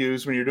skewers you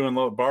use when you're doing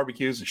little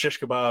barbecues and shish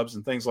kebabs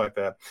and things like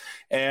that.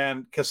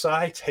 And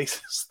Kasai takes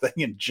this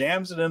thing and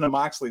jams it into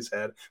Moxley's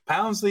head,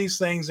 pounds these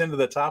things into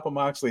the top of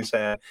Moxley's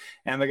head,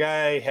 and the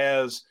guy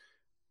has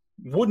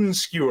wooden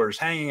skewers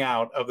hanging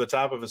out of the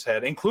top of his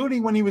head,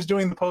 including when he was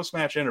doing the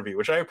post-match interview,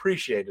 which I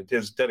appreciated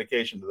his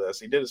dedication to this.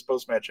 He did his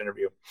post-match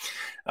interview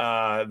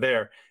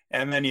there.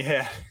 And then you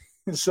had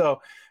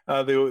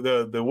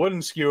the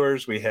wooden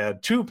skewers. We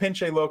had 2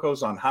 Pinche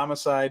Locos on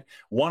Homicide,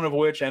 one of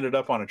which ended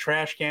up on a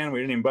trash can. We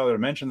didn't even bother to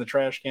mention the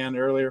trash can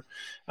earlier.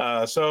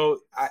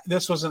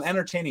 This was an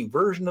entertaining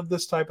version of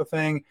this type of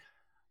thing.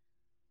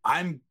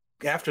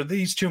 After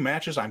these 2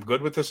 matches, I'm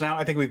good with this now.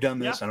 I think we've done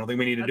this. I don't think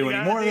we need to do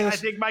any more of this. I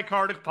think my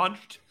card is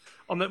punched.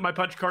 My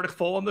punch card is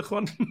full on this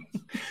one.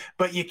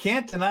 But you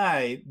can't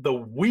deny the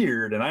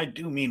weird, and I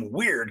do mean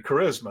weird,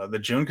 charisma that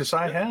Jun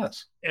Kasai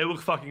has. It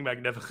looks fucking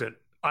magnificent.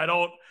 I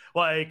don't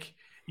like.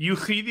 You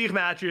see these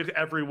matches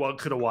every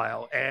once in a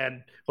while,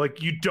 and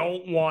like you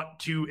don't want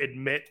to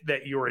admit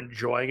that you're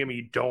enjoying them.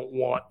 You don't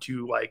want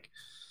to like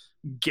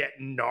get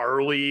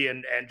gnarly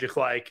and just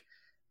like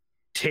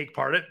take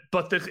part in it.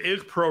 But this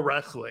is pro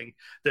wrestling.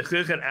 This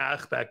is an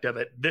aspect of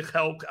it. This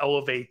helps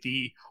elevate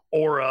the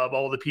aura of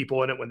all the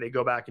people in it when they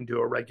go back into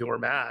a regular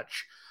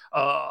match.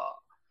 Hell,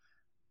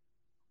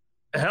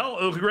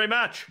 it was a great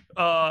match.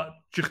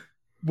 Just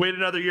wait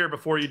another year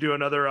before you do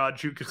another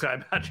Jun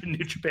Kasai match in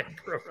New Japan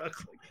Pro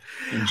Wrestling.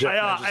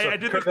 I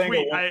did this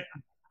tweet. I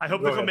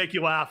hope this will make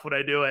you laugh when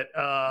I do it.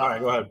 All right,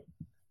 go ahead.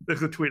 This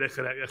is a tweet I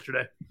sent out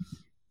yesterday.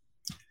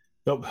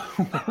 Who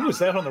was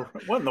that on the?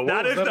 What in the world?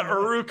 That is the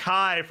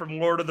Uruk-hai from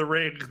Lord of the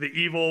Rings, the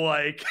evil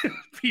like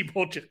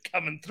people just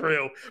coming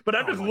through. But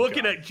I'm just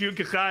looking at Jun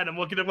Kasai and I'm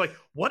looking at him like,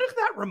 what does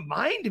that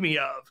remind me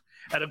of?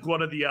 And of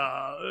one of the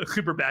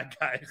super bad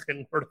guys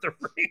in Lord of the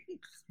Rings.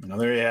 Well,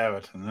 there you have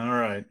it. All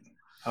right.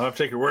 I'll have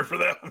to take your word for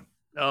that one.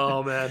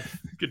 Oh, man.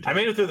 Good time. I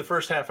made it through the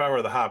first half hour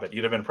of The Hobbit.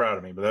 You'd have been proud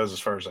of me, but that was as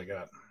far as I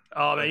got.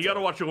 Oh, man, you got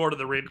to watch the Lord of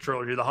the Rings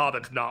trilogy. The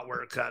Hobbit's not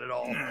where it's at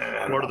all.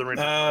 Lord of the Rings.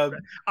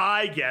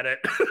 I get it.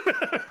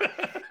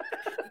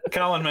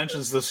 Colin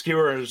mentions the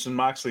skewers in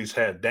Moxley's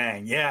head.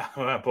 Dang, yeah,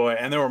 oh boy,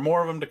 and there were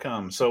more of them to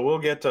come. So we'll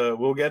get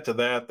to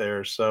that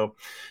there. So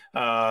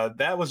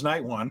that was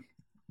night 1.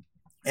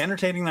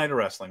 Entertaining night of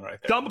wrestling right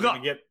there.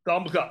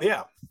 Thumbs up.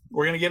 Yeah,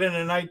 we're going to get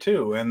into night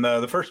 2. And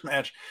the first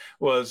match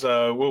was,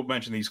 we'll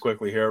mention these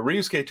quickly here,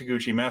 Ryusuke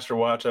Taguchi, Master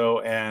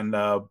Wato, and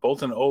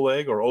Bolton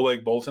Oleg, or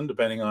Oleg Bolton,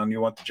 depending on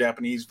you want the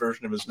Japanese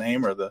version of his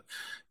name or the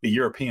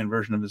European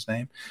version of his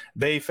name.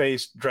 They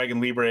faced Dragon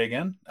Libre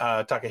again,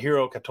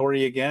 Takahiro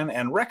Katori again,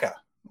 and Rekka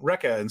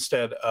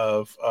instead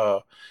of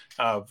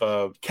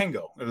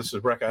Kengo. This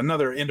is Rekka,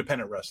 another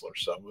independent wrestler.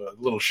 So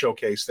a little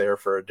showcase there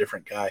for a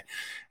different guy.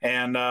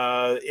 And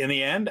in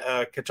the end,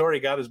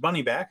 Katori got his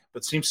money back,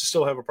 but seems to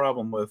still have a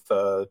problem with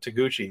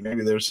Taguchi.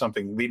 Maybe there's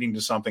something leading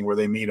to something where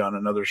they meet on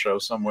another show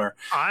somewhere.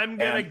 I'm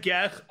going to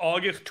guess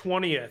August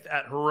 20th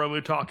at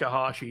Hiromu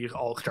Takahashi's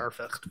All-Star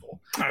Festival.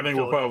 I think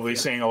we're probably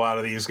seeing a lot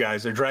of these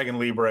guys. They're Dragon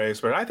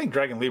Libres, but I think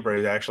Dragon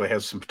Libre actually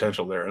has some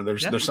potential there.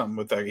 There's something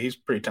with that. He's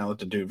pretty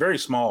talented dude. Very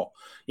small.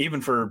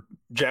 Even for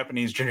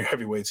Japanese junior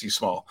heavyweights, he's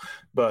small,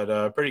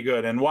 but pretty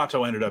good. And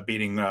Wato ended up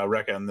beating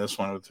Rekka in this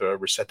one with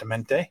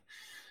Resetamente.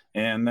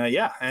 And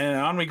and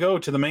on we go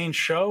to the main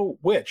show,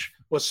 which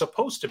was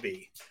supposed to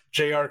be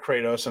JR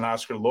Kratos and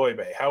Oscar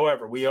Loibe.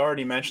 However, we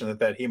already mentioned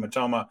that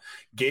hematoma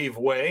gave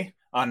way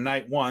on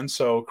night 1.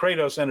 So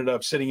Kratos ended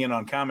up sitting in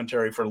on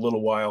commentary for a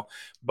little while,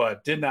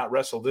 but did not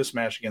wrestle this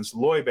match against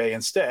Loibe.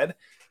 Instead,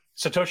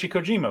 Satoshi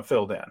Kojima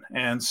filled in.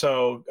 And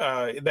so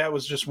that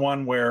was just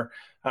one where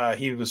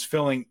he was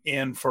filling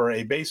in for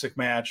a basic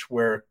match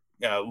where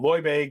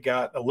Loibe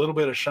got a little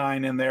bit of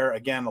shine in there.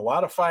 Again, a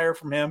lot of fire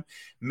from him,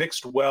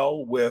 mixed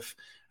well with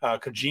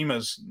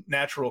Kojima's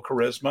natural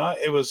charisma.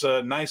 It was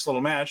a nice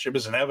little match. It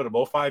was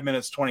inevitable. 5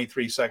 minutes,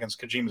 23 seconds.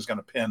 Kojima's going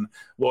to pin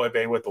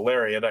Loibe with the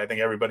lariat. I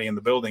think everybody in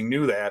the building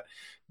knew that.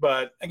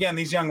 But again,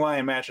 these Young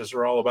Lion matches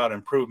are all about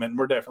improvement, and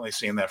we're definitely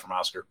seeing that from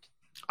Oscar.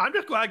 I'm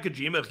just glad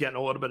Kojima's getting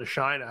a little bit of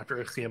shine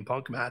after a CM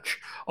Punk match.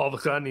 All of a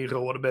sudden, he's a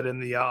little bit in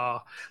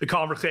the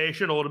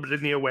conversation, a little bit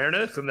in the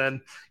awareness, and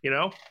then,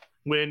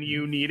 when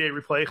you need a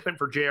replacement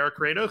for J.R.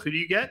 Kratos, who do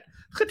you get?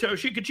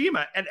 Hitoshi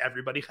Kojima, and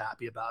everybody's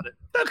happy about it.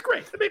 That's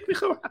great. That makes me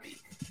so happy.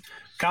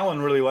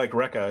 Colin really liked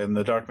Rekka in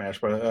the dark match,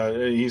 but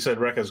he said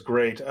Rekka's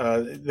great.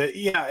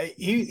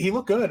 He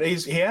looked good.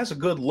 He has a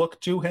good look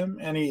to him,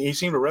 and he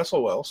seemed to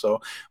wrestle well.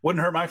 So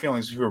wouldn't hurt my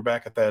feelings if you were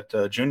back at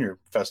that junior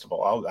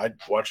festival. I'd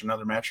watch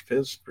another match of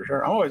his for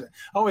sure. I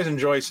always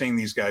enjoy seeing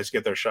these guys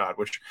get their shot,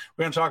 which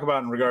we're going to talk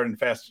about in regarding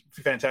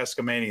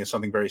Fantasticomania.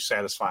 Something very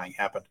satisfying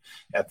happened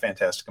at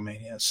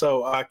Fantasticomania.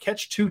 So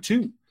Catch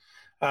 2-2,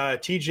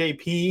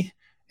 TJP.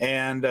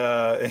 And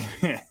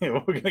we're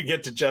going to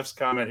get to Jeff's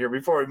comment here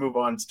before we move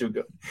on. It's too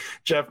good.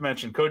 Jeff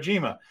mentioned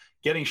Kojima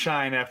getting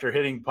shine after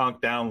hitting Punk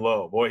down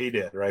low. Boy, he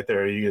did right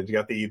there. You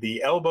got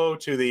the elbow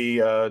to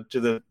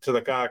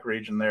the cock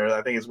region there.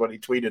 I think is what he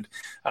tweeted.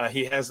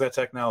 He has that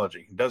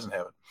technology. He doesn't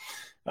have it.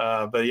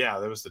 But yeah,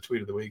 that was the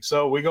tweet of the week.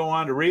 So we go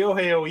on to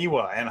Ryohei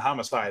Iwa and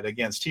Homicide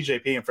against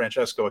TJP and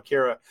Francesco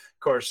Akira. Of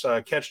course,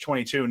 Catch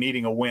 22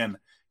 needing a win.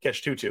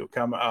 Catch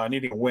 2-2,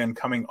 needing a win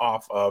coming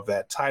off of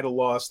that title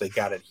loss. They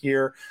got it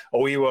here.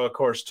 Oiwa, of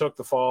course, took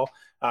the fall.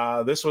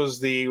 This was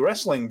the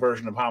wrestling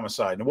version of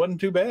Homicide, and it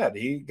wasn't too bad.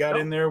 He got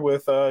in there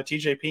with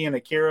TJP and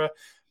Akira.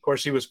 Of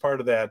course, he was part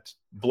of that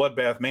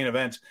bloodbath main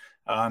event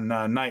on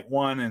night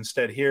one.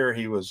 Instead here,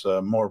 he was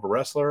more of a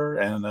wrestler,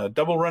 and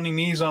double running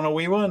knees on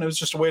Oiwa, and it was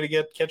just a way to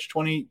get Catch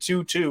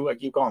 22. I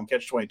keep calling him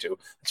Catch 22.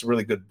 It's a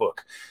really good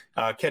book.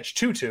 Catch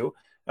 2-2,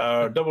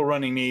 double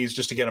running knees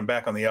just to get him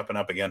back on the up and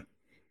up again.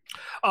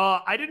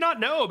 I did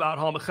not know about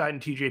Homicide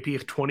and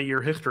TJP's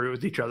 20-year history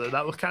with each other.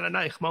 That was kind of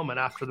nice moment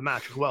after the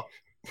match as well.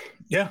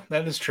 Yeah,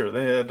 that is true.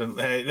 They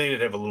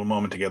did have a little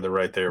moment together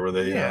right there where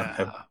they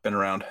have been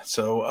around.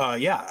 So,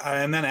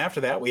 and then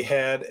after that, we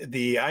had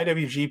the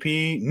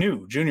IWGP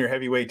new junior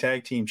heavyweight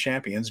tag team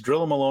champions,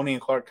 Drilla Maloney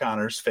and Clark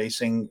Connors,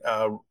 facing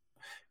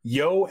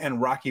Yo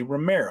and Rocky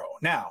Romero.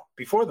 Now,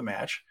 before the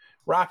match,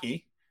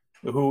 Rocky,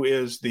 who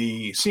is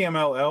the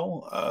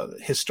CMLL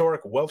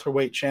historic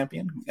welterweight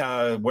champion,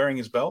 wearing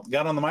his belt,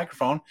 got on the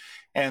microphone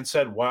and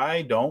said,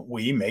 why don't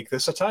we make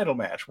this a title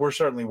match? We're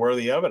certainly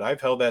worthy of it. I've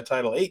held that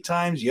title 8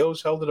 times.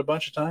 Yo's held it a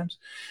bunch of times.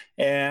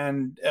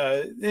 And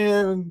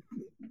the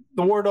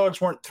War Dogs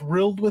weren't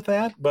thrilled with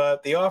that,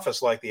 but the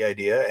Office liked the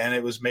idea, and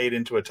it was made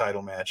into a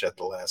title match at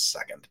the last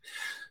second.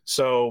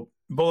 So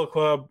Bullet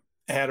Club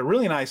had a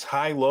really nice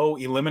high-low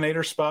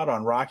eliminator spot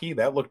on Rocky.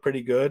 That looked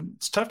pretty good.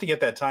 It's tough to get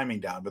that timing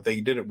down, but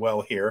they did it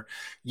well here.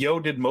 Yo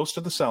did most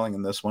of the selling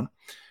in this one.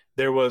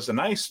 There was a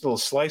nice little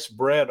sliced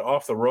bread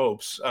off the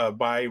ropes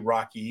by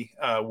Rocky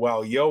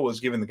while Yo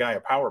was giving the guy a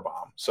power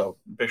bomb. So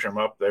picture him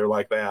up there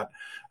like that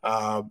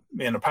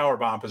in a power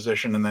bomb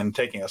position and then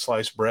taking a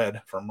sliced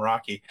bread from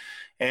Rocky.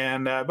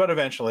 And but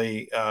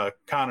eventually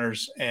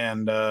Connors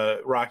and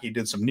Rocky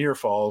did some near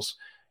falls.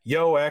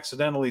 Yo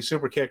accidentally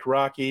super kicked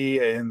Rocky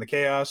in the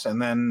chaos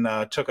and then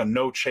took a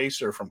no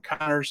chaser from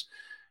Connors.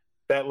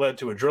 That led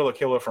to a Drilla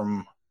killer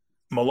from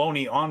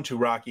Maloney onto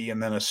Rocky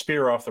and then a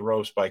spear off the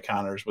ropes by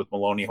Connors with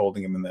Maloney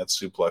holding him in that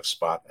suplex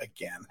spot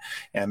again.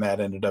 And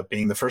that ended up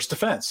being the first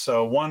defense.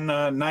 So one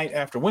night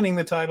after winning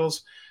the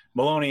titles,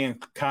 Maloney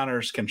and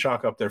Connors can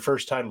chalk up their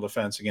first title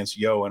defense against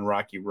Yo and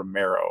Rocky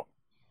Romero.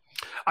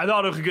 I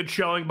thought it was a good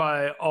showing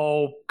by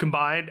all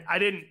combined. I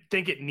didn't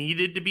think it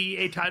needed to be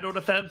a title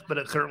defense, but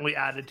it certainly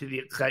added to the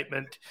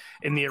excitement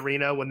in the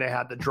arena when they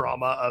had the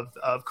drama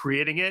of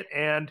creating it.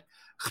 And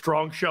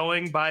strong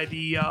showing by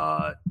the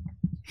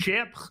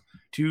champs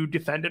to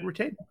defend and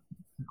retain.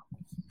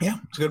 Yeah,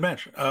 it's a good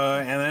match.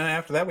 And then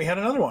after that, we had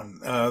another one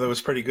that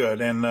was pretty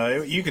good.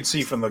 And you could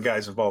see from the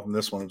guys involved in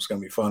this one, it was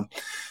going to be fun.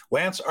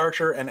 Lance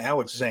Archer and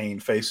Alex Zane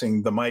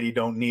facing the Mighty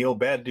Don't Kneel,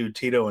 Bad Dude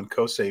Tito, and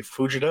Kosei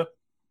Fujita.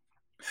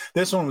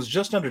 This one was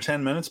just under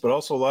 10 minutes, but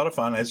also a lot of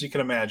fun. As you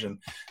can imagine,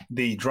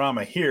 the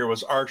drama here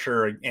was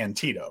Archer and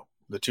Tito,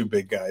 the two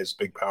big guys,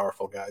 big,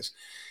 powerful guys.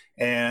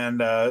 And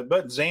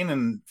but Zane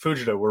and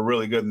Fujita were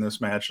really good in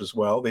this match as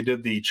well. They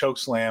did the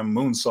chokeslam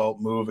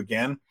moonsault move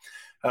again.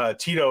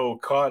 Tito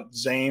caught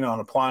Zane on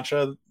a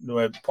plancha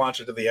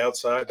to the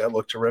outside. That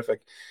looked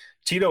terrific.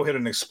 Tito hit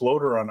an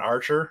exploder on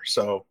Archer,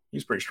 so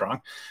he's pretty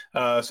strong.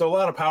 So a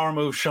lot of power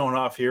moves showing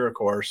off here, of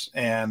course.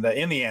 And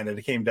in the end, it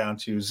came down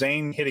to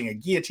Zane hitting a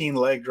guillotine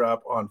leg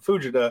drop on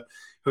Fujita,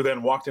 who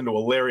then walked into a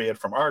lariat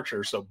from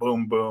Archer. So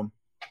boom, boom.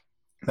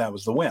 That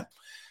was the win.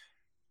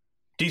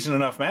 Decent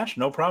enough match.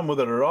 No problem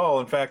with it at all.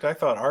 In fact, I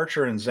thought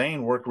Archer and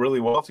Zane worked really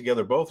well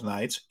together both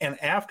nights.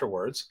 And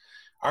afterwards,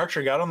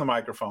 Archer got on the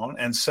microphone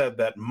and said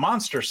that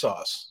Monster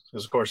Sauce,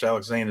 because of course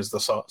Alex Zane is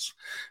the sauce,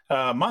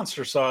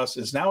 Monster Sauce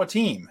is now a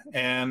team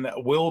and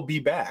will be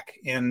back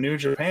in New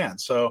Japan.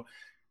 So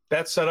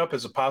that's set up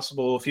as a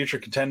possible future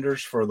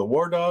contenders for the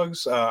War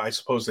Dogs. I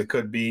suppose they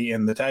could be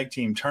in the tag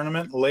team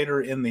tournament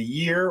later in the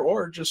year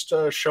or just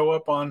show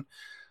up on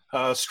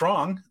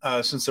Strong,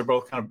 since they're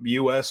both kind of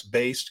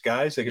U.S.-based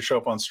guys. They could show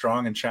up on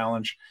Strong and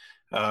challenge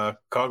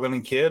Coughlin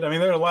and Kidd. I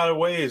mean, there are a lot of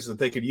ways that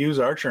they could use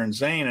Archer and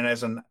Zane, and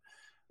as an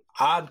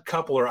odd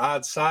couple or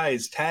odd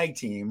size tag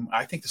team,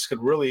 I think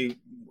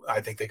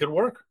they could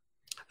work.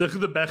 This is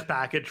the best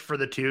package for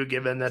the two,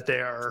 given that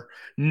they are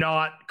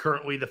not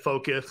currently the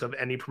focus of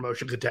any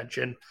promotion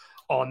contention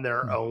on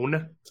their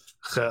own.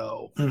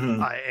 So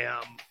I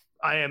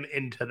am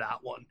into that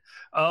one.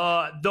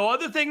 The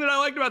other thing that I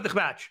liked about this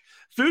match,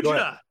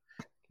 Fujita,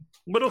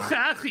 little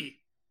sassy,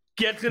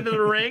 gets into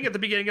the ring at the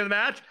beginning of the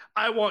match.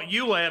 I want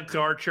you, Lance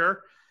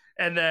Archer.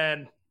 And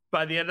then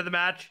by the end of the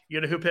match,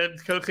 you know who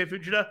picked Kosuke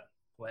Fujita?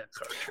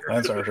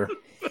 Lance Archer.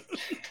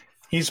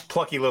 He's a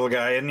plucky little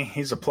guy, isn't he?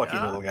 He's a plucky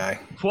little guy.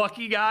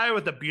 Plucky guy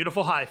with a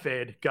beautiful high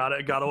fade.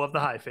 Gotta love the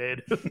high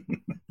fade.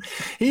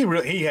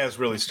 He has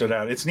really stood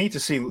out. It's neat to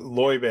see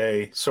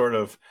Loibe sort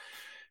of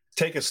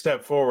take a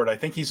step forward. I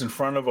think he's in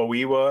front of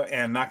Oiwa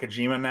and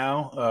Nakajima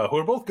now, who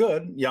are both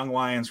good, young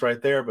lions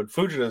right there. But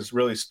Fujita's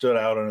really stood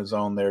out on his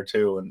own there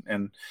too.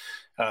 And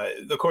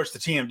of course, the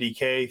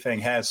TMDK thing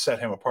has set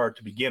him apart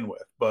to begin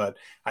with. But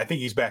I think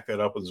he's backed that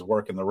up with his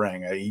work in the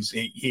ring.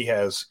 He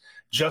has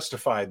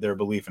justified their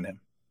belief in him.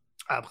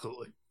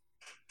 Absolutely.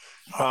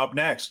 Up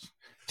next,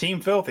 Team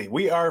Filthy.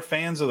 We are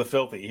fans of the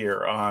Filthy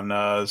here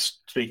on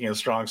Speaking of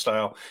Strong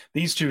Style.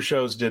 These two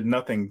shows did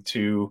nothing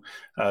to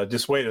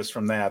dissuade us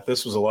from that.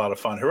 This was a lot of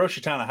fun.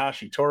 Hiroshi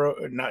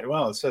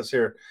Tanahashi, it says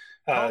here.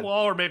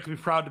 Lawler makes me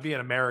proud to be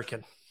an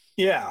American.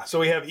 Yeah, so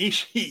we have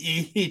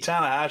Ishii,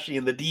 Tanahashi,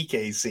 and the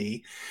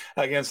DKC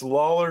against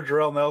Lawler,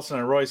 Jarrell Nelson,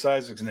 and Royce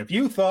Isaacs. And if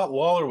you thought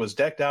Lawler was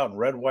decked out in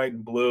red, white,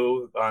 and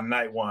blue on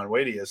night one,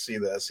 wait till you see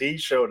this. He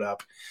showed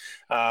up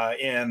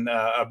in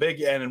a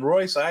big, and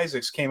Royce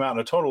Isaacs came out in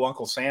a total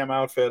Uncle Sam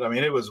outfit. I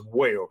mean, it was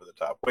way over the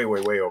top, way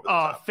over the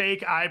top.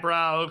 Fake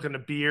eyebrows and a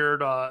beard,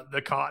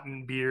 the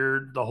cotton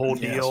beard, the whole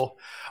deal.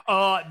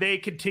 They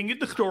continued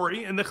the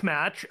story in this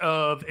match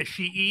of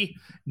Ishii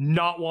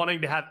not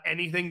wanting to have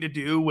anything to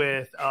do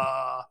with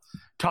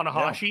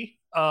Tanahashi.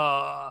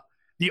 Yeah.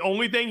 The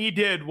only thing he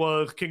did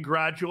was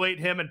congratulate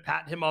him and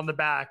pat him on the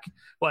back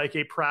like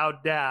a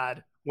proud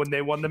dad when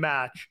they won the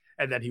match.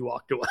 And then he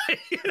walked away.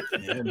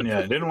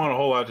 Didn't want a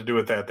whole lot to do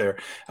with that there.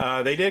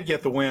 They did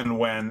get the win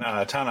when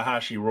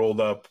Tanahashi rolled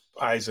up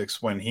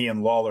Isaacs when he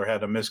and Lawler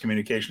had a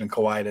miscommunication and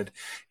collided.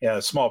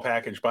 A small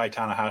package by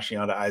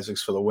Tanahashi onto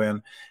Isaacs for the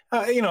win.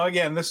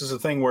 Again, this is a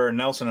thing where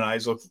Nelson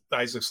and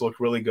Isaacs looked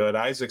really good.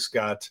 Isaacs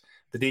got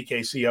the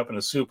DKC up in a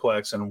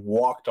suplex and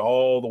walked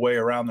all the way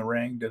around the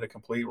ring, did a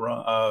complete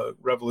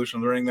revolution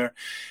of the ring there.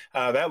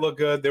 That looked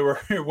good.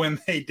 When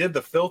they did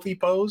the Filthy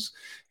pose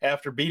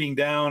after beating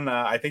down,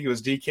 I think it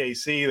was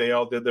DKC, they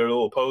all did their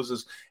little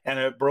poses, and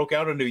it broke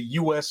out into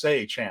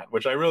USA chant,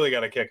 which I really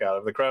got a kick out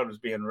of. The crowd was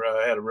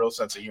had a real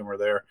sense of humor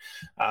there.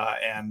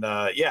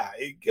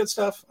 Good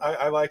stuff.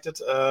 I liked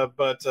it.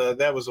 But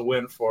that was a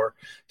win for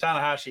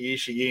Tanahashi,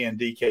 Ishii, and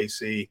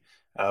DKC.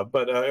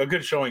 But a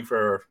good showing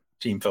for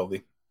Team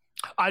Filthy.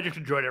 I just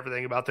enjoyed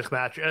everything about this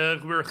match.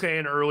 As we were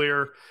saying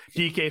earlier,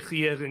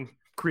 DKC has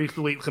increased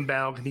leaps and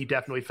bounds, and he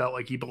definitely felt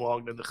like he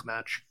belonged in this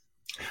match.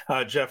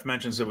 Jeff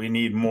mentions that we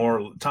need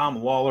more Tom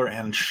Lawler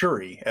and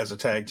Shuri as a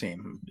tag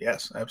team.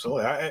 Yes,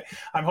 absolutely.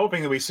 I'm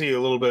hoping that we see a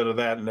little bit of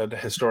that in the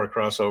historic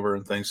crossover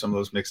and things, some of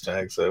those mixed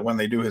tags when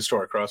they do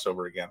historic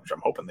crossover again, which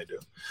I'm hoping they do.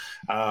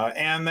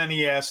 And then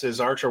he asks, is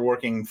Archer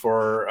working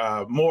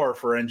for more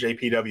for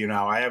NJPW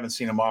now? I haven't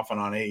seen him often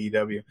on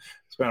AEW.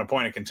 It's been a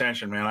point of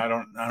contention, man. I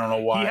don't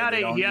know why.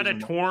 He had a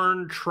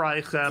torn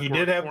tricep. He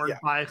did have torn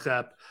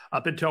bicep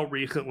up until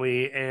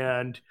recently,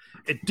 and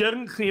it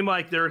doesn't seem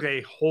like there's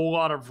a whole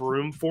lot of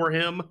room for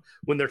him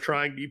when they're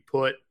trying to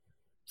put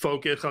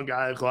focus on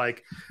guys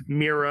like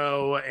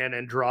Miro and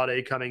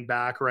Andrade coming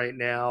back right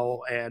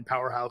now and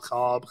Powerhouse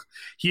Hobbs.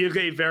 He is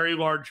a very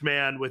large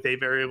man with a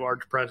very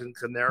large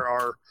presence, and there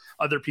are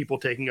other people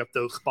taking up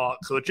those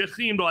spots. So it just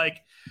seemed like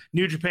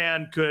New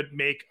Japan could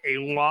make a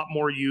lot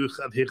more use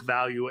of his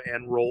value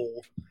and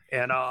role,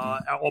 and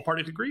all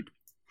parties agreed.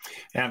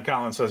 And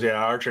Colin says,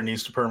 Archer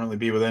needs to permanently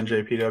be with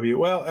NJPW.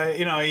 Well,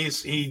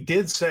 he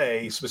did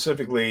say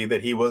specifically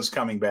that he was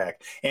coming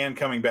back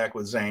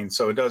with Zayn.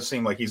 So it does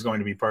seem like he's going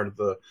to be part of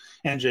the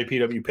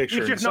NJPW picture.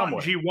 He's just not in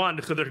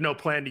G1, so there's no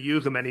plan to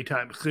use him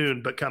anytime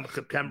soon. But come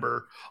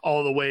September,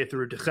 all the way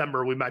through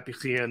December, we might be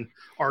seeing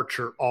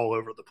Archer all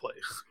over the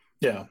place.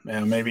 Yeah,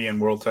 and maybe in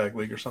World Tag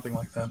League or something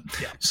like that.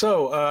 Yeah.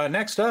 So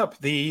next up,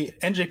 the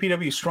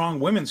NJPW Strong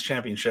Women's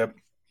Championship.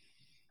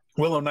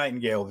 Willow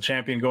Nightingale, the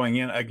champion, going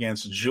in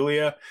against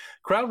Julia.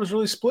 Crowd was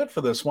really split for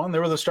this one. There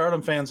were the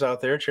Stardom fans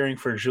out there cheering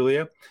for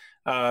Julia.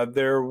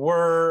 There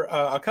were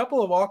a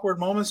couple of awkward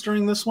moments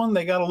during this one.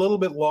 They got a little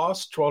bit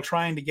lost while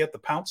trying to get the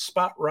pounce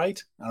spot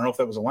right. I don't know if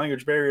that was a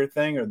language barrier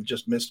thing or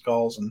just missed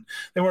calls, and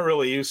they weren't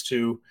really used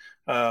to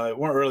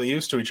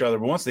each other.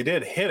 But once they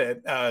did hit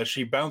it,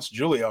 she bounced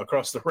Julia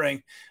across the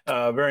ring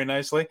very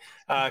nicely.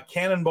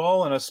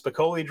 Cannonball and a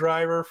Spicoli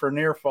driver for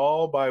near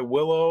fall by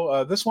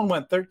Willow. This one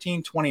went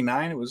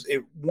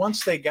 13:29.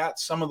 Once they got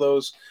some of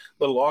those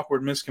little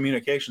awkward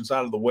miscommunications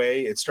out of the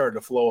way, it started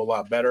to flow a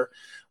lot better.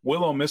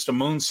 Willow missed a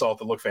moonsault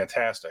that looked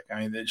fantastic.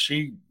 I mean,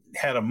 she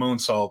had a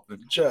moonsault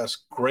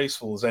just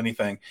graceful as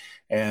anything.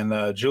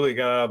 And Julia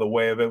got out of the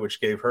way of it,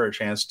 which gave her a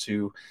chance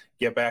to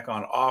get back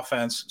on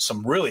offense.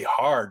 Some really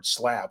hard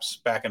slaps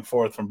back and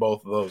forth from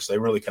both of those. They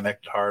really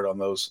connected hard on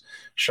those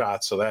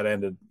shots. So that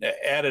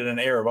added an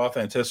air of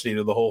authenticity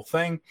to the whole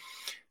thing.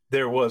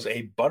 There was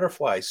a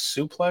butterfly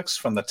suplex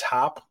from the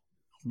top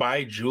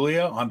by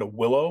Julia onto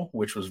Willow,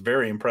 which was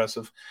very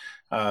impressive.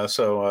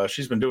 So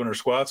she's been doing her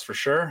squats for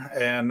sure.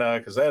 And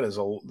because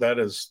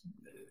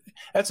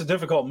that's a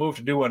difficult move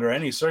to do under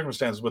any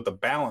circumstances with the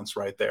balance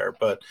right there.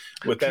 But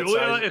with that,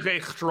 Julia is a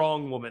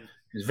strong woman.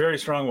 She's a very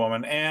strong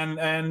woman,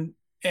 and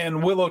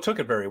Willow took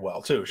it very well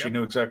too. She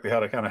knew exactly how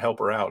to kind of help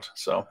her out.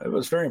 So it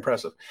was very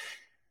impressive.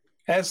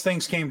 As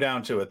things came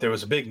down to it, there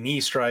was a big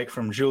knee strike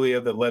from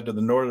Julia that led to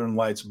the Northern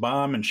Lights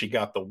bomb, and she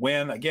got the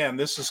win. Again,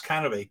 this is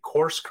kind of a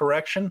course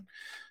correction.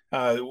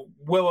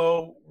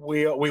 Willow,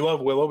 we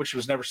love Willow, but she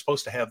was never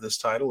supposed to have this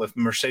title. If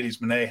Mercedes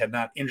Moné had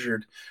not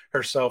injured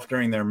herself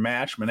during their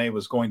match, Moné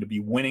was going to be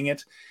winning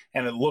it,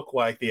 and it looked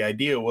like the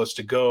idea was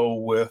to go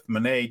with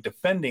Moné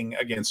defending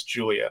against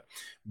Julia.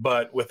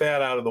 But with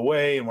that out of the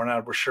way, and we're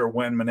not sure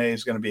when Moné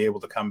is going to be able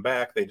to come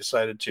back, they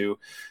decided to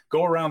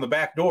go around the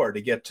back door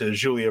to get to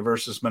Julia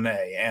versus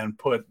Moné and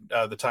put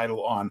the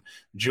title on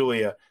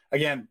Julia.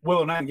 Again,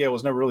 Willow Nightingale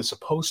was never really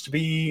supposed to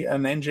be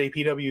an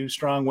NJPW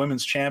Strong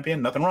Women's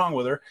Champion. Nothing wrong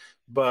with her,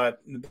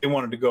 but they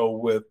wanted to go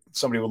with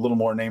somebody with a little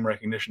more name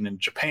recognition in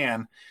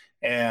Japan.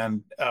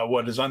 And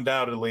what is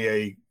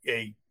undoubtedly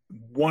a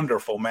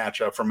wonderful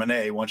matchup for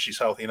Moné once she's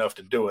healthy enough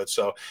to do it.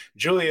 So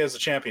Julia as the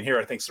champion here,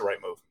 I think is the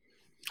right move.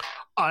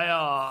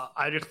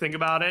 I just think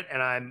about it,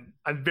 and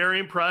I'm very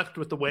impressed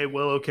with the way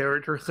Willow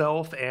carried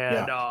herself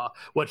and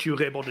what she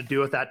was able to do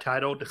with that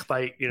title,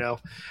 despite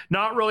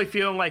not really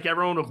feeling like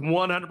everyone was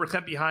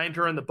 100% behind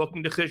her in the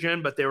booking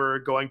decision, but they were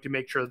going to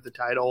make sure that the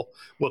title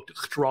looked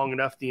strong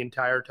enough the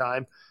entire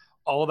time.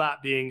 All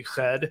that being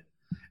said,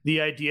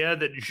 the idea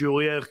that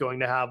Julia is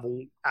going to have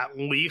at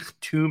least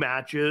 2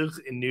 matches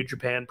in New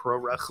Japan Pro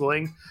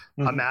Wrestling,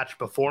 a match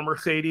before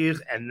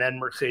Mercedes and then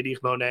Mercedes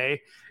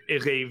Moné,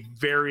 is a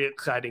very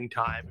exciting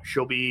time.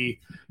 She'll be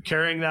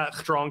carrying that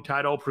strong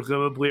title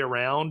presumably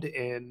around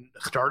in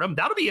Stardom.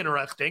 That'll be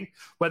interesting,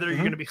 whether you're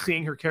going to be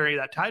seeing her carry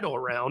that title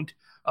around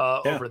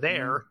over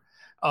there.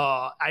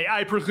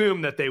 I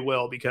presume that they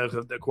will because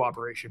of the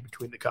cooperation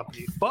between the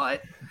companies,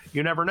 but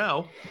you never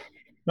know.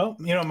 Well,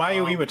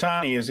 Mayu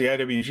Iwatani is the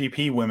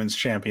IWGP Women's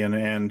Champion,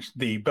 and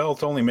the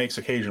belt only makes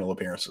occasional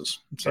appearances.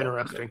 So,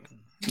 interesting.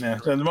 Yeah,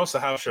 and most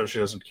of the house shows she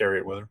doesn't carry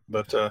it with her.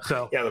 But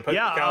Colin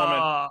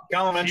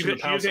mentioned the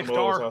pound symbol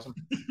was awesome.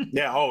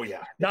 Yeah, oh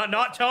yeah.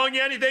 Not telling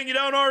you anything you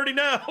don't already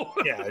know.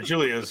 Yeah,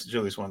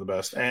 Julia's one of the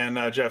best.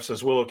 And Jeff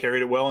says Willow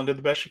carried it well and did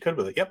the best she could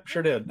with it. Yep,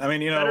 sure did. I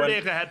mean, better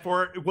days ahead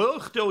for it.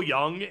 Willow's still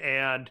young,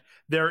 and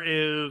there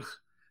is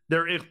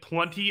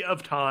plenty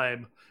of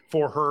time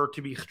for her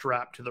to be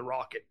strapped to the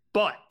rocket.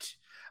 But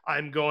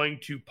I'm going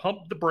to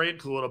pump the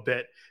brakes a little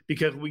bit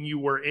because when you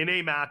were in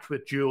a match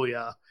with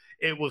Julia,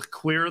 it was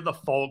clear the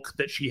faults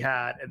that she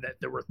had and that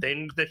there were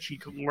things that she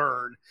could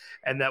learn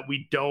and that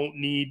we don't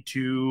need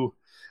to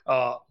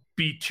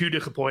be too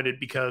disappointed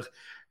because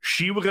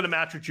she was in a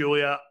match with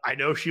Julia. I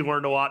know she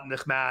learned a lot in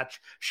this match.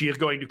 She is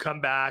going to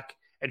come back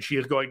and she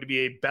is going to be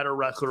a better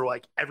wrestler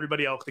like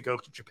everybody else that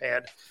goes to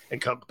Japan and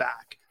comes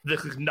back.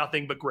 This is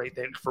nothing but great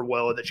things for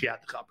Willow that she had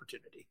this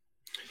opportunity.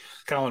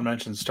 Colin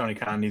mentions Tony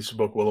Khan needs to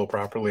book Willow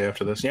properly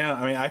after this. Yeah,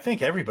 I mean, I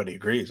think everybody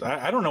agrees.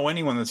 I don't know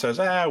anyone that says,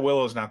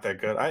 Willow's not that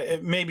good.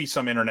 It may be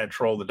some internet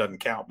troll that doesn't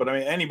count, but I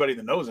mean, anybody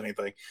that knows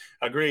anything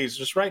agrees.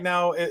 Just right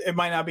now, it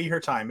might not be her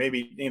time.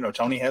 Maybe,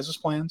 Tony has his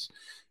plans.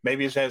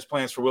 Maybe he has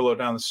plans for Willow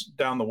down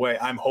the way.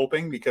 I'm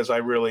hoping because I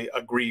really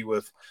agree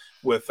with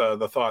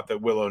the thought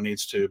that Willow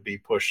needs to be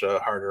pushed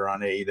harder on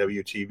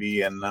AEW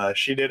TV. And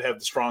she did have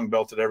the strong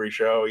belt at every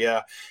show.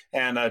 Yeah.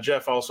 And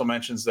Jeff also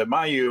mentions that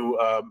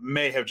Mayu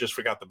may have just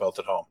forgot the belt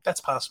at home. That's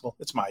possible.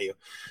 It's Mayu.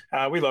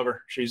 We love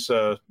her. She's,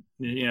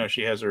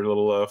 she has her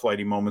little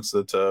flighty moments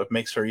that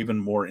makes her even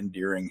more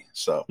endearing.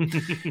 So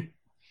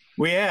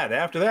we had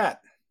after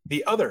that,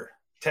 the other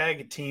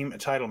tag team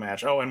title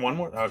match. Oh, and one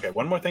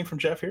more thing from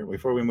Jeff here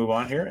before we move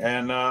on here.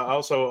 And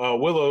also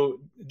Willow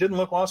didn't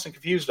look lost and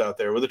confused out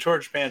there. With a tour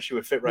of Japan, she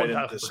would fit right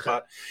into this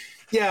spot.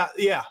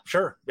 Yeah,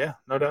 sure. Yeah,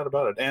 no doubt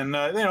about it. And,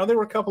 there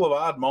were a couple of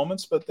odd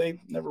moments, but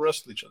they never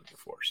wrestled each other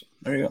before. So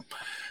there you go.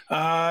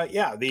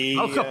 The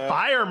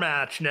fire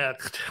match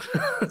next.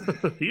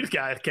 These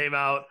guys came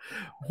out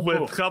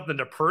with something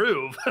to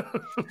prove.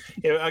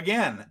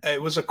 Again, it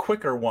was a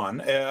quicker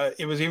one.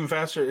 It was even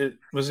faster.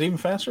 Was it even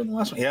faster than the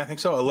last one? Yeah, I think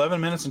so.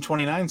 11 minutes and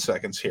 29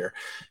 seconds here.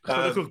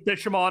 So this was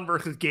Bishamon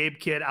versus Gabe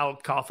Kidd,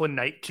 Alex Coughlin,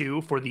 night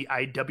 2 for the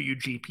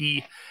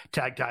IWGP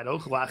tag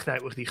titles. Last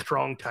night was the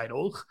strong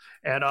titles.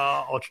 And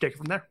I'll let you take it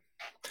from there.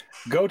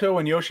 Goto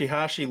and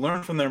Yoshihashi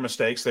learned from their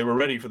mistakes. They were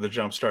ready for the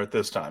jump start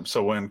this time.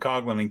 So when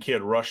Coughlin and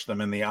Kidd rushed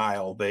them in the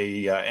aisle,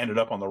 they ended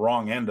up on the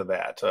wrong end of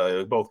that.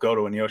 Both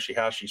Goto and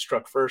Yoshihashi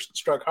struck first and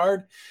struck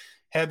hard.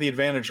 had the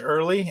advantage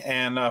early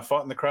and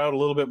fought in the crowd a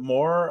little bit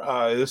more.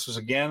 This was,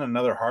 again,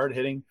 another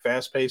hard-hitting,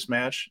 fast-paced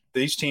match.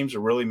 These teams are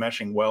really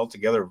meshing well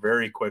together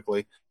very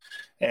quickly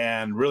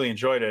and really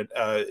enjoyed it.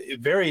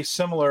 Very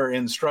similar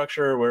in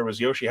structure, where it was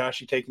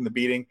Yoshihashi taking the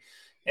beating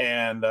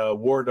and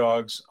War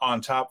Dogs on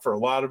top for a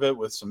lot of it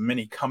with some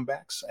mini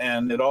comebacks.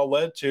 And it all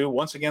led to,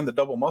 once again, the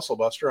double muscle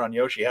buster on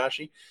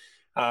Yoshihashi.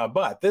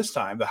 But this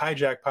time, the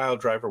hijack pile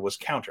driver was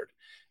countered.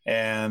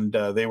 And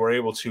they were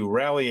able to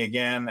rally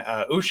again.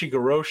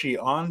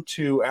 Ushigoroshi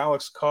onto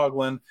Alex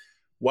Coughlin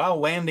while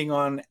landing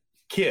on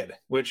Kid,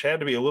 which had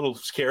to be a little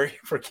scary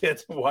for Kid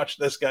to watch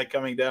this guy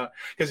coming down,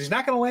 because he's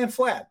not going to land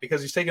flat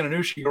because he's taking an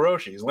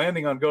Ushigoroshi. He's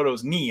landing on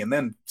Goto's knee and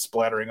then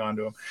splattering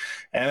onto him.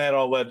 And that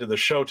all led to the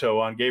Shoto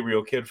on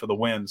Gabriel Kidd for the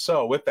win.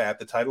 So with that,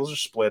 the titles are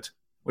split,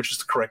 which is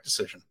the correct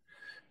decision.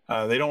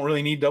 They don't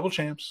really need double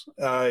champs,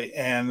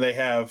 and they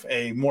have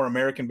a more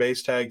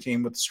American-based tag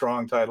team with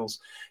strong titles.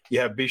 You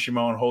have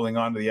Bishamon holding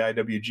on to the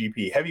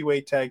IWGP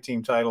heavyweight tag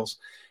team titles.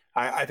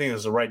 I think it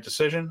was the right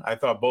decision. I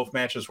thought both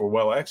matches were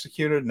well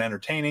executed and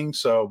entertaining.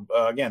 So,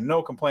 again,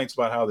 no complaints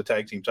about how the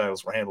tag team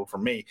titles were handled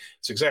from me.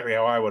 It's exactly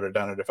how I would have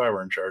done it if I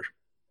were in charge.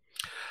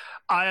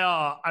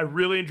 I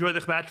really enjoyed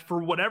this match.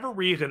 For whatever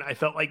reason, I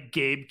felt like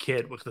Gabe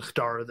Kidd was the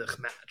star of this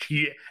match.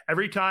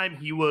 Every time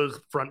he was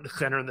front and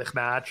center in this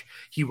match,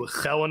 he was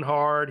selling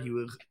hard. He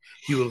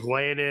was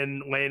laying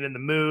in the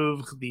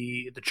moves,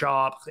 the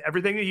chops,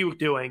 everything that he was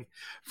doing.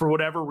 For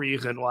whatever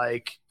reason,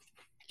 like,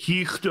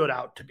 he stood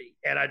out to me,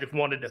 and I just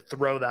wanted to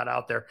throw that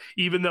out there.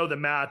 Even though the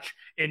match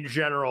in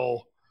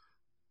general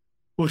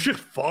was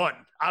just fun.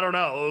 I don't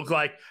know. It was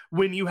like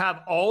when you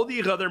have all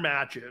these other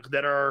matches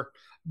that are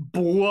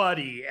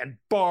bloody and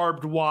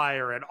barbed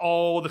wire and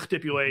all the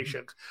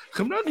stipulations,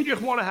 sometimes you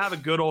just want to have a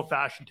good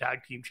old-fashioned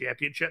tag team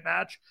championship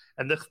match,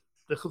 and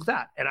this was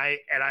that. And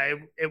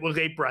it was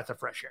a breath of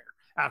fresh air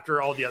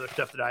after all the other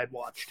stuff that I had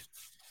watched.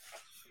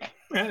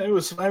 And it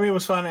was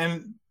fun.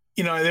 And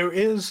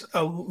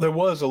there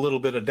was a little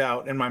bit of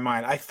doubt in my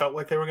mind. I felt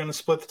like they were going to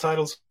split the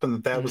titles,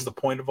 and that was the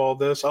point of all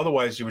this.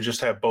 Otherwise, you would just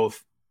have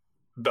both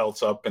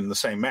belts up in the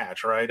same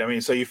match, right? I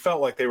mean, so you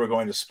felt like they were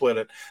going to split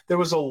it. There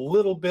was a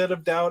little bit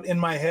of doubt in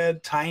my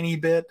head, tiny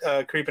bit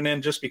creeping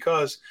in, just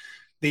because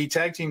the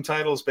tag team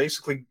titles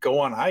basically go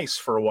on ice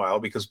for a while,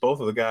 because both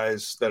of the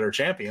guys that are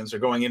champions are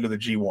going into the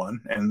G1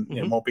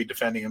 and won't be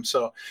defending them.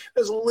 So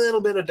there's a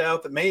little bit of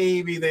doubt that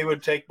maybe they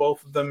would take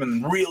both of them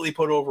and really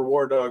put over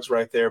War Dogs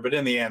right there. But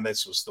in the end,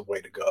 this was the way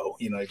to go.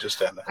 Just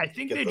had to. I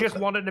think they just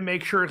wanted to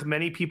make sure as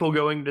many people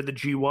going to the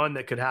G1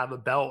 that could have a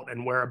belt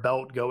and wear a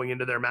belt going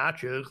into their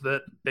matches,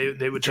 that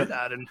they would do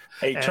that. And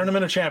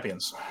Tournament of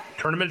Champions.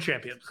 Tournament of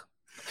Champions.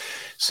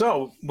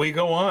 So we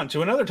go on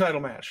to another title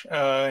match,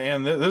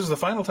 and this is the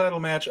final title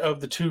match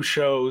of the two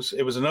shows.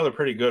 It was another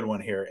pretty good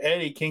one here.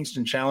 Eddie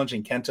Kingston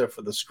challenging Kenta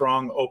for the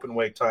strong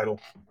openweight title.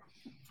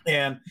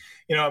 And,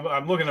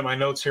 I'm looking at my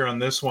notes here on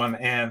this one,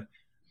 and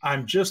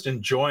I'm just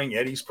enjoying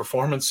Eddie's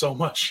performance so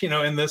much.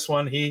 In this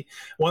one, he,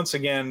 once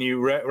again, you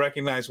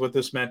recognize what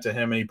this meant to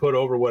him, and he put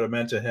over what it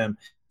meant to him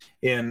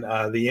in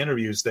the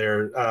interviews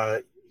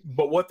there.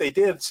 But what they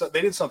did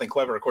something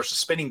clever. Of course, the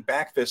spinning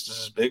back fist is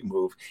his big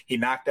move. He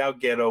knocked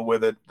out Geto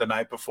with it the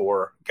night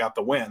before, got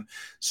the win.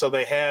 So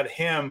they had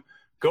him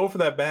go for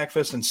that back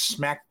fist and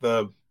smack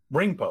the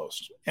ring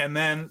post. And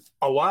then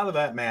a lot of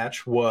that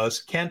match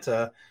was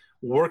Kenta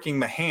working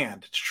the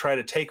hand to try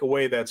to take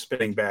away that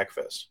spinning back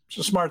fist. It's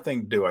a smart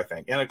thing to do, I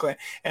think.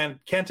 And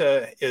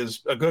Kenta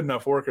is a good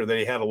enough worker that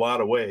he had a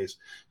lot of ways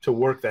to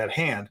work that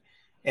hand.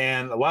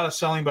 And a lot of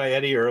selling by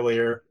Eddie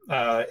earlier.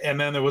 And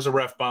then there was a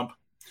ref bump,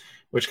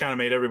 which kind of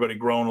made everybody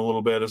groan a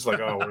little bit. It's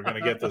like, oh, we're going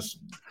to get this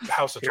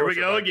House of Torture.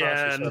 Here we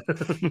go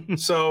again.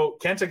 So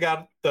Kenta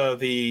got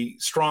the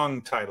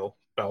strong title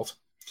belt,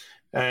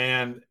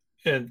 and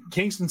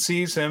Kingston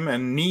sees him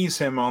and knees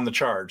him on the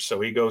charge. So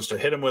he goes to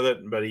hit him with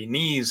it, but he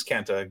knees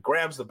Kenta,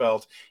 grabs the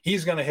belt.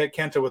 He's going to hit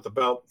Kenta with the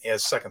belt. He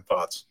has second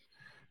thoughts.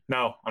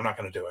 No, I'm not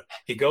going to do it.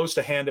 He goes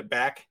to hand it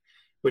back,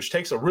 which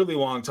takes a really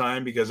long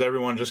time because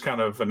everyone just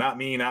kind of not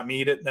me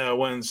it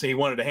when he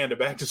wanted to hand it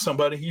back to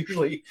somebody.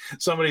 Usually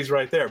somebody's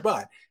right there,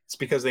 but it's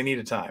because they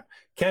needed time.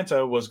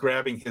 Kenta was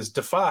grabbing his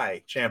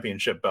Defy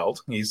championship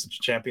belt. He's the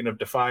champion of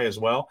Defy as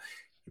well.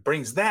 He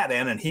brings that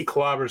in and he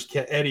clobbers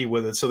Eddie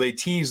with it. So they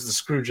tease the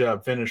screw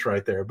job finish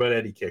right there, but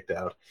Eddie kicked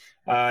out.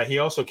 He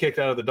also kicked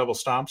out of the double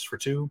stomps for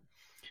 2.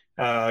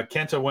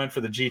 Kenta went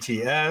for the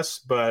GTS,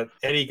 but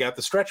Eddie got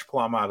the stretch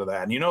plum out of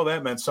that. And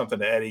that meant something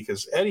to Eddie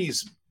because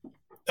Eddie's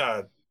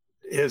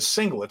his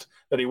singlet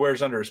that he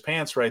wears under his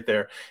pants right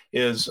there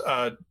is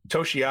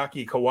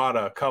Toshiaki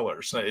Kawada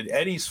colors.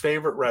 Eddie's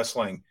favorite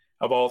wrestling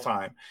of all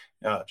time,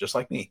 just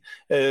like me,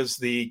 is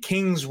the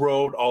King's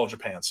Road All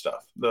Japan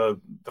stuff. The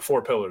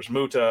 4 pillars,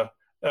 Muta,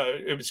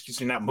 excuse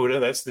me, not Muta,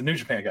 that's the New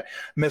Japan guy,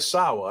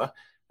 Misawa,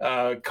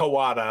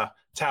 Kawada,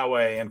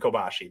 Taue, and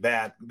Kobashi,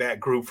 that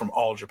group from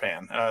All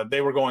Japan.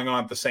 They were going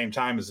on at the same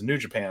time as the New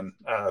Japan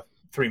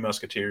Three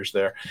Musketeers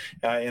there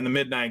in the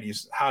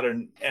mid-'90s, How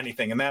to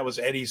Anything, and that was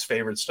Eddie's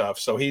favorite stuff.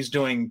 So he's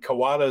doing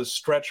Kawada's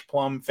stretch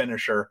plum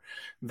finisher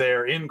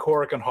there in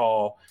Korakuen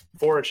Hall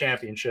for a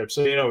championship.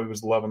 So, he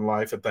was loving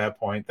life at that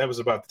point. That was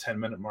about the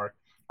 10-minute mark.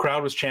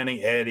 Crowd was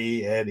chanting,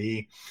 Eddie,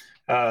 Eddie.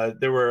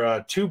 There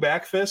were 2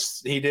 back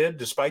fists he did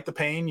despite the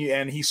pain,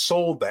 and he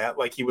sold that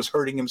like he was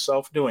hurting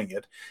himself doing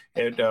it.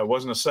 It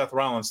wasn't a Seth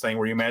Rollins thing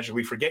where you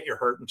magically forget you're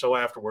hurt until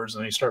afterwards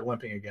and then you start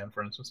limping again,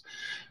 for instance.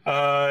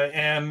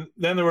 And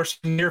then there were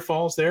some near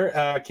falls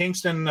there.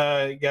 Kingston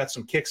got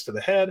some kicks to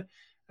the head,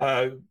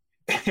 and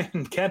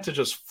Kenta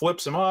just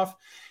flips him off,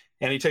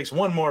 and he takes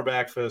one more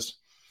back fist.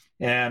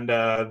 And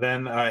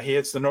then he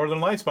hits the Northern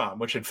Lights Bomb,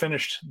 which had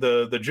finished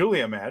the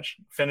Julia match,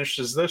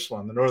 finishes this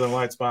one, the Northern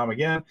Lights Bomb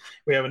again.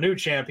 We have a new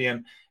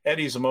champion.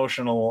 Eddie's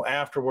emotional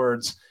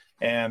afterwards.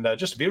 And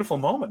just a beautiful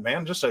moment,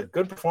 man. Just a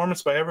good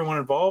performance by everyone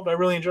involved. I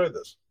really enjoyed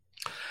this.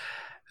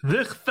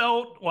 This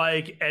felt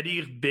like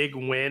Eddie's big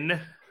win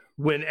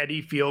when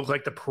Eddie feels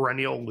like the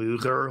perennial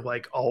loser,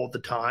 like all the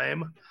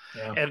time.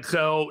 Yeah. And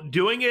so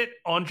doing it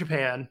in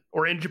Japan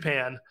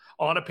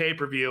on a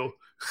pay-per-view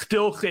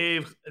still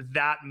saves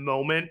that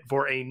moment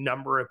for a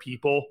number of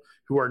people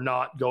who are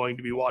not going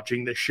to be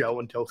watching this show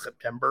until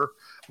September,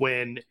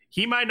 when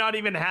he might not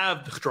even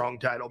have the strong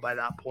title by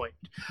that point.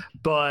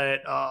 But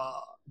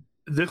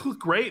this was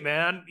great,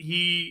 man.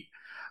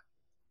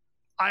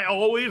 I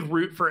always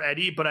root for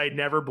Eddie, but I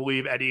never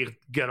believe Eddie's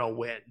gonna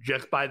win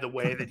just by the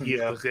way that he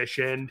is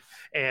positioned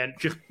and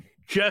just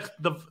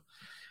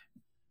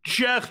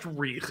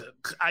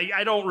reasons.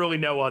 I don't really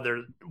know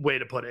other way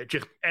to put it.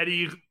 Just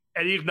Eddie's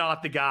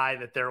not the guy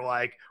that they're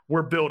like,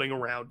 we're building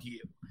around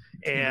you.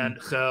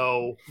 And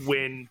so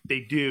when they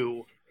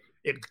do,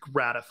 it's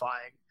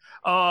gratifying.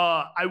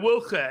 I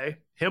will say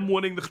him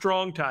winning the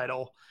strong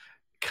title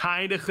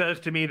kind of says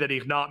to me that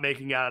he's not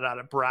making it out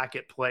of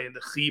bracket play in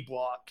the C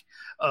block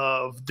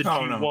of the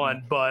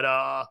G1, but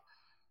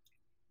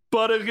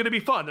it's going to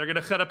be fun. They're going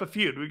to set up a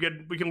feud. We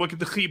can look at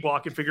the C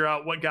block and figure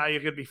out what guy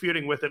you're going to be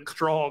feuding with in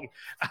strong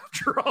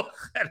after all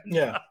that and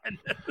done.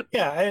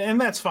 Yeah, and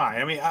that's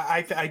fine. I mean,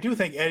 I do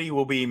think Eddie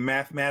will be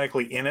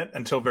mathematically in it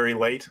until very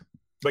late.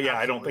 But yeah,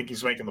 absolutely. I don't think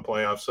he's making the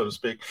playoffs, so to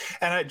speak.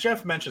 And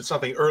Jeff mentioned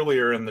something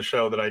earlier in the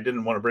show that I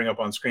didn't want to bring up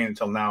on screen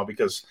until now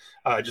because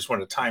I just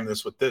wanted to time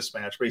this with this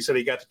match. But he said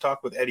he got to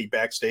talk with Eddie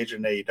backstage at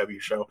an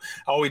AEW show.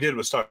 All we did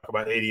was talk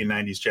about 80s and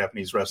 90s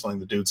Japanese wrestling.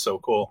 The dude's so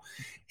cool.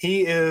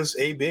 He is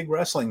a big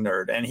wrestling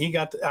nerd, and he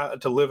got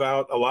to live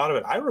out a lot of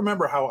it. I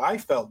remember how I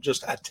felt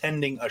just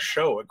attending a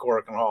show at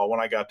Korakuen Hall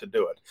when I got to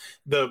do it.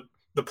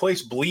 The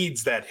place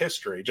bleeds that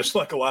history, just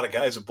like a lot of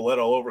guys have bled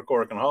all over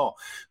Korakuen Hall.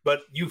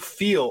 But you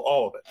feel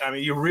all of it. I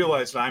mean, you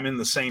realize that I'm in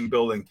the same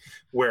building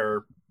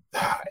where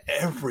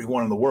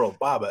everyone in the world,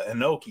 Baba,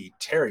 Inoki,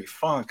 Terry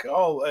Funk,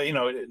 all,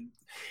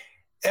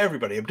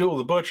 everybody, Abdul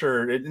the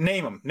Butcher,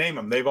 name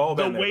them. They've all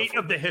been there. The weight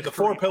of the history. The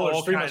Four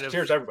Pillars, Three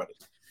Musketeers, everybody.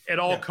 It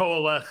all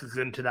coalesces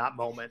into that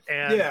moment.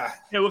 And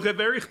it was a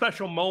very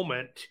special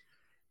moment.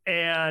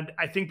 And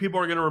I think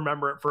people are going to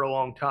remember it for a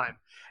long time.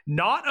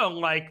 Not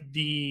unlike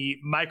the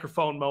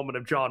microphone moment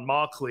of Jon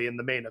Moxley in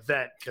the main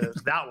event, because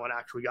that one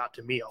actually got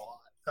to me a lot.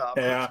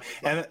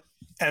 And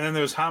then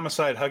there was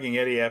Homicide hugging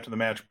Eddie after the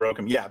match broke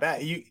him. Yeah,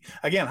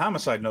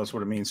 Homicide knows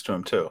what it means to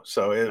him too.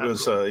 So it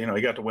was,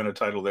 he got to win a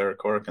title there at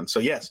Korakuen. So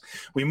yes,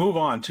 we move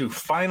on to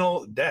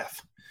Final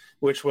Death,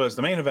 which was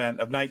the main event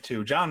of night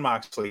 2, Jon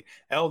Moxley,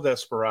 El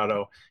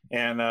Desperado,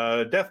 and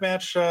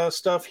deathmatch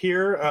stuff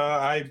here.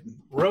 I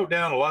wrote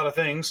down a lot of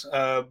things,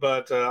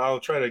 but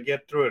I'll try to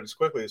get through it as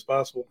quickly as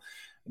possible.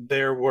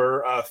 There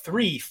were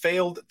 3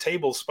 failed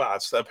table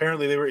spots.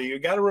 Apparently, you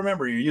got to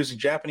remember you're using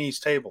Japanese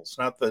tables,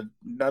 not the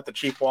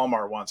cheap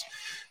Walmart ones,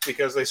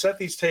 because they set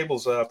these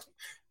tables up.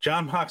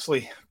 Jon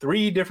Moxley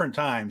 3 different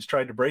times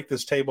tried to break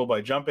this table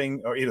by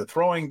jumping or either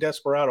throwing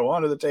Desperado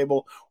onto the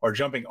table or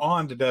jumping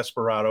onto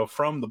Desperado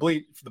from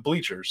the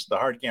bleachers, the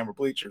hard camera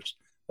bleachers,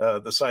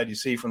 the side you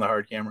see from the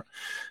hard camera,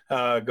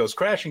 goes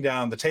crashing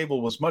down. The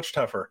table was much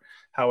tougher,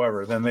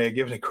 however, than they had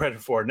given it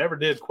credit for. Never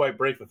did quite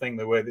break the thing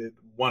the way they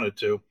wanted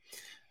to.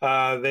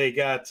 They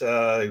got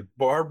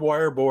barbed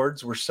wire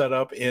boards were set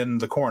up in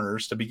the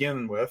corners to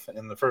begin with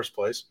in the first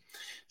place.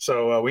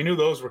 So we knew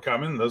those were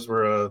coming. Those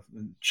were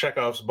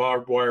Chekhov's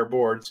barbed wire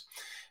boards.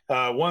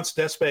 Once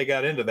Despe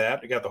got into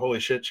that, he got the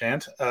holy shit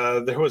chant.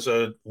 There was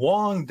a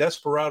long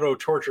Desperado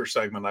torture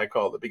segment, I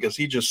called it, because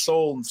he just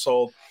sold and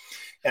sold.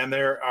 And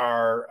there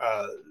are,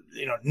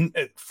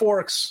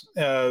 forks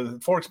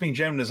being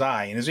jammed in his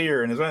eye, in his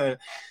ear, in his eye.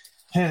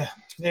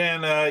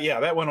 And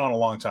that went on a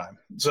long time.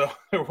 So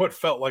what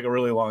felt like a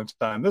really long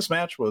time. This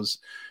match was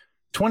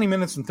 20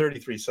 minutes and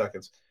 33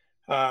 seconds.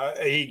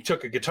 He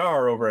took a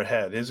guitar over a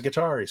head. His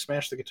guitar, he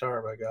smashed the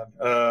guitar, by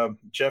God.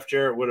 Jeff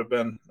Jarrett would have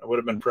been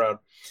proud.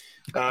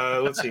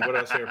 Let's see, what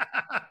else here?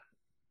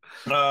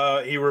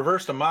 He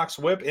reversed a Mox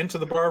whip into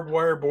the barbed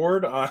wire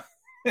board,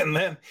 and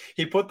then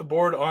he put the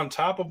board on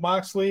top of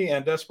Moxley,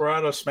 and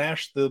Desperado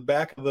smashed the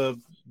back of the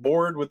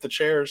board with the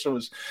chair, so it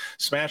was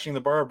smashing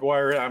the barbed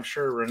wire. I'm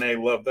sure Renee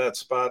loved that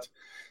spot.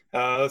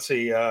 Let's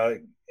see.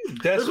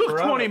 This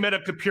was 20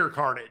 minutes of pure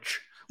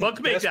carnage. Let's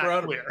make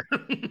that clear.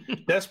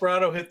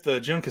 Desperado hit the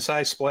Jun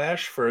Kasai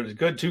splash for a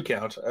good 2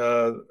 count,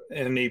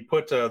 and he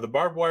put the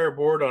barbed wire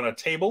board on a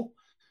table.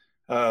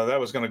 That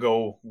was going to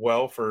go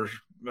well for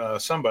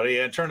somebody,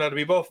 and it turned out to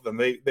be both of them.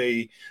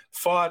 They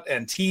fought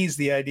and teased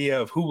the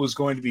idea of who was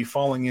going to be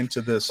falling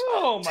into this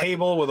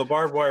table with a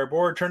barbed wire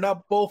board. Turned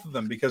out both of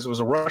them, because it was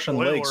a Russian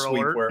leg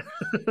sweep where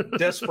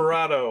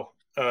Desperado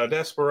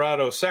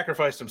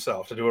sacrificed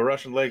himself to do a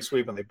Russian leg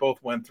sweep, and they both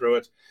went through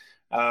it.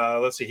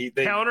 Let's see.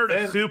 They countered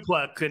a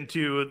suplex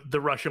into the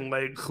Russian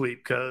leg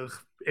sweep, because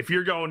if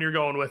you're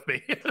going with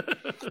me.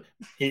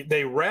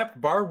 They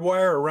wrapped barbed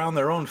wire around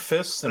their own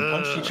fists and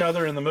punched each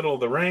other in the middle of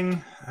the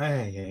ring.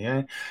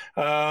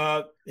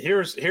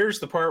 Here's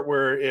the part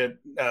where it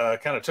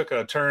kind of took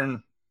a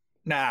turn.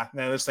 Nah,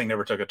 this thing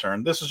never took a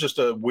turn. This is just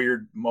a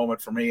weird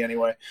moment for me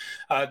anyway.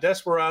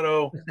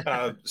 Desperado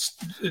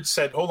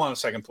said, "Hold on a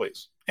second,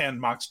 please."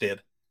 And Mox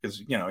did, because,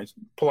 he's a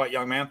polite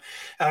young man.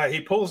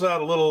 He pulls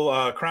out a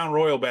little Crown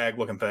Royal bag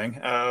looking thing,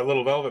 a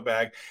little velvet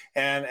bag.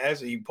 And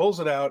as he pulls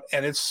it out,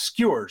 and it's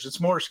skewers,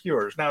 it's more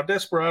skewers. Now,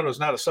 Desperado is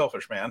not a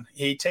selfish man.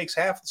 He takes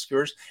half the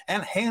skewers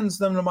and hands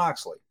them to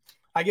Moxley.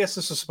 I guess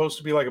this is supposed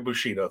to be like a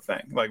Bushido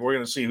thing. Like, we're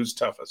going to see who's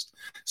toughest.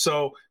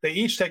 So they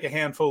each take a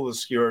handful of the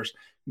skewers.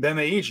 Then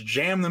they each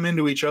jam them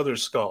into each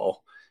other's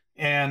skull.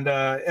 And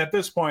at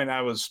this point,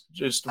 I was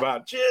just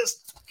about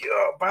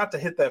to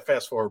hit that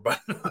fast forward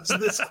button. I was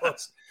this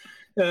close.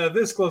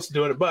 This close to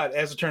doing it, but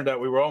as it turned out,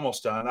 we were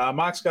almost done.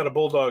 Mox got a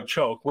bulldog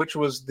choke, which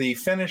was the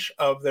finish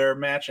of their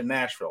match in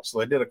Nashville. So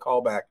they did a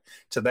callback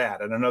to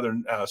that, and another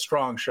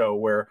strong show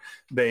where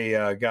they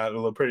got a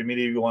little pretty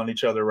medieval on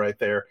each other right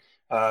there.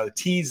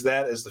 Teased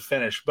that as the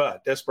finish,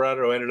 but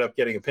Desperado ended up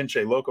getting a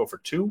pinche loco for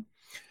 2.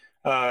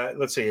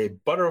 Let's see, a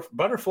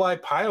butterfly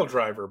pile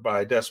driver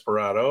by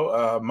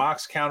Desperado.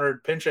 Mox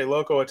countered pinche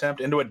loco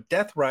attempt into a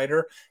Death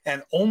Rider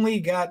and only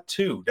got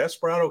 2.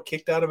 Desperado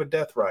kicked out of a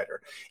Death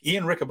Rider.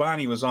 Ian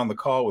Riccaboni was on the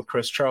call with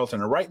Chris Charlton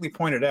and rightly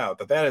pointed out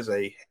that is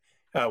a,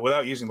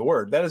 without using the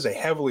word, that is a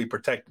heavily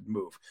protected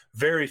move.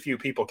 Very few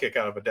people kick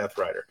out of a Death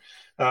Rider.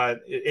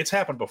 It's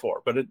happened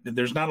before, but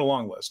there's not a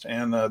long list.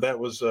 And that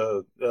was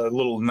a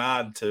little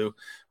nod to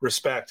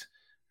respect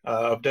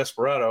of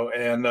Desperado.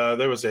 And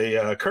there was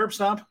a curb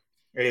stomp,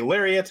 a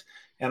lariat,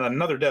 and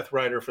another Death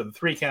Rider for the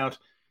 3 count.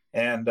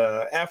 And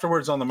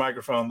afterwards on the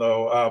microphone,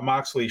 though,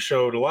 Moxley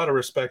showed a lot of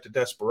respect to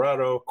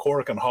Desperado,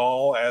 Korakuen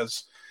Hall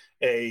as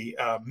a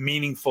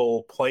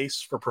meaningful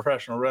place for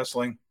professional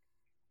wrestling.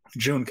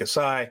 Jun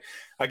Kasai.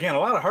 Again, a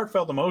lot of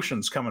heartfelt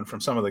emotions coming from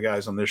some of the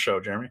guys on this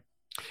show, Jeremy.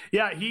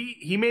 Yeah,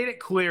 he made it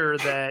clear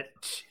that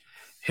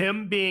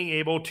him being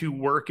able to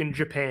work in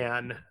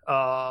Japan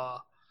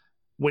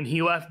when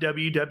he left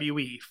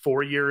WWE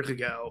 4 years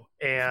ago,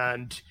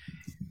 and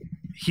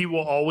he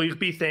will always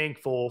be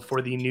thankful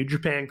for the New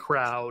Japan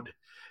crowd,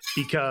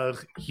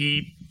 because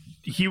he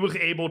was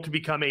able to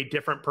become a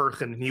different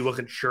person, and he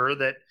wasn't sure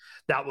that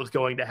was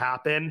going to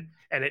happen,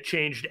 and it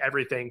changed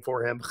everything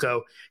for him.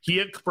 So he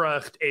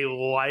expressed a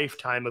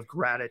lifetime of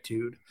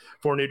gratitude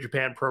for New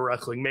Japan Pro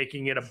Wrestling,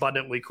 making it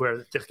abundantly clear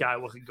that this guy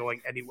wasn't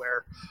going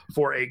anywhere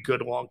for a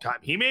good long time.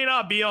 He may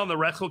not be on the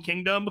Wrestle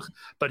Kingdom,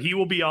 but he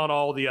will be on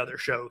all the other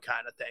show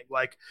kind of thing.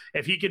 Like,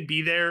 if he can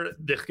be there,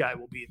 this guy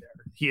will be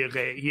there. He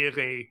is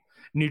a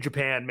New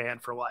Japan man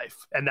for life,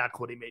 and that's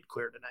what he made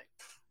clear tonight.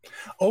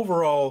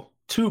 Overall,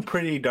 2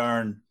 pretty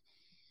darn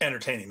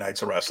entertaining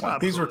nights of wrestling.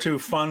 Absolutely. These were 2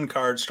 fun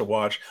cards to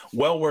watch.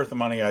 Well worth the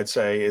money, I'd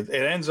say. It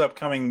ends up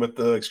coming with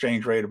the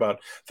exchange rate about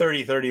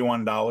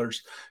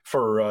 $31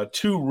 for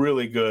 2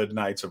 really good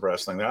nights of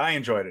wrestling. I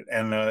enjoyed it.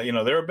 And,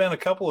 there have been a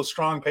couple of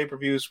strong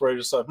pay-per-views where I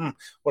just thought,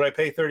 would I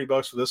pay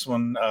 $30 for this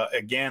one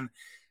again?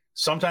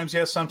 Sometimes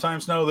yes,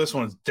 sometimes no. This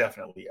one's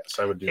definitely yes.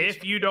 I would do this.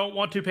 If you don't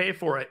want to pay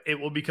for it, it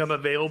will become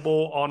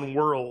available on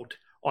World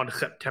on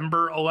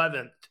September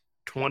 11th,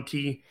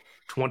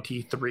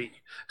 2023.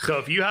 So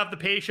if you have the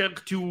patience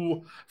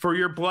for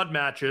your blood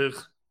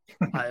matches,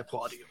 I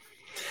applaud you.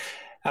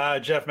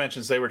 Jeff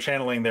mentions they were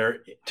channeling their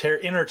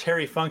inner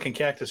Terry Funk and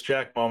Cactus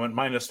Jack moment,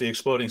 minus the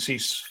exploding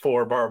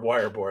C4 barbed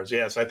wire boards.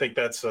 Yes, I think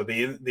that's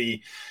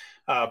the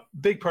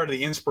big part of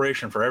the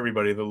inspiration for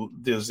everybody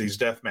is these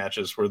death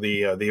matches were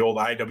the old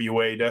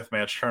IWA death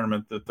match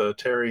tournament that the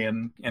Terry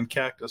and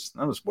Cactus,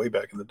 that was way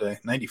back in the day,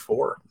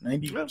 94,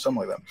 90, something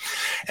like that.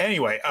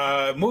 Anyway,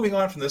 moving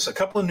on from this, a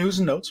couple of news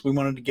and notes we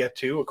wanted to get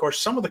to. Of course,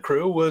 some of the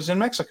crew was in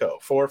Mexico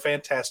for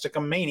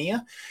Fantastica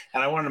Mania,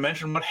 and I wanted to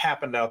mention what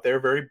happened out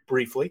there very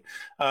briefly.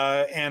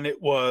 And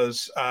it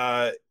was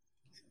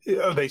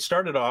they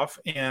started off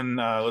in,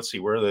 let's see,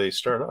 where they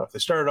started off. They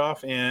started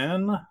off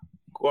in,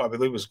 I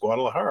believe it was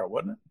Guadalajara,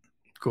 wasn't it?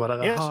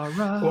 Guadalajara.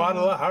 Yes.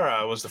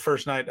 Guadalajara was the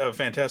first night of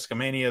Fantastica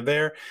Mania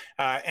there.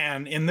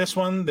 And in this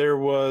one, there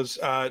was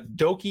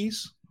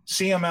Doki's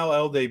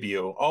CMLL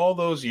debut. All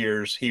those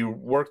years, he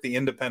worked the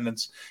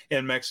independents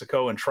in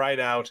Mexico and tried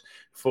out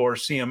for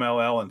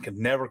CMLL and could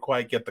never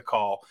quite get the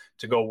call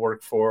to go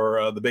work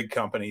for the big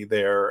company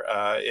there.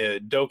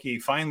 Doki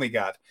finally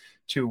got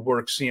to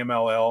work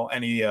CMLL,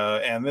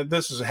 and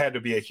this has had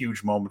to be a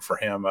huge moment for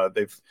him.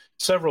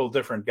 Several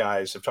different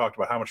guys have talked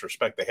about how much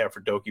respect they have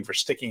for Doki for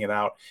sticking it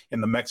out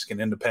in the Mexican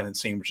independent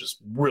scene, which is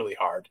really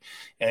hard.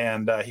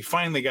 And he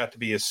finally got to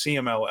be a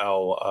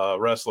CMLL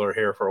wrestler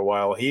here for a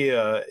while. He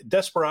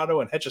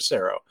Desperado and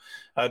Hechicero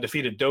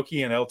defeated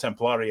Doki and El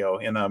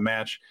Templario in a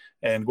match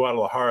in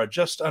Guadalajara,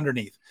 just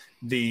underneath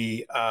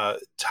the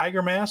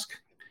Tiger Mask,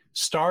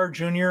 Star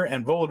Jr.,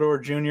 and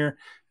Volador Jr.,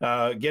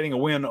 getting a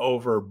win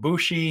over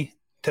Bushi,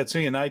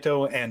 Tetsuya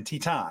Naito, and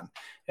Titan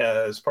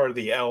as part of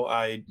the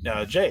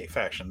LIJ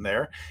faction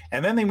there.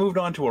 And then they moved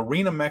on to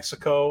Arena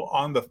Mexico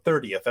on the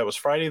 30th. That was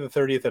Friday the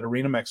 30th at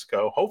Arena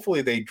Mexico.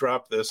 Hopefully they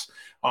drop this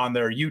on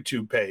their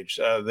YouTube page.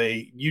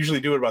 They usually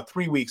do it about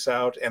 3 weeks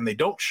out, and they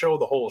don't show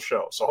the whole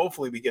show. So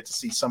hopefully we get to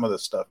see some of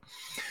this stuff.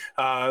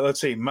 Let's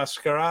see.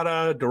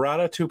 Mascarada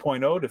Dorada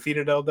 2.0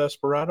 defeated El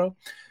Desperado.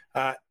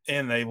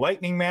 In a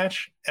lightning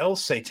match, El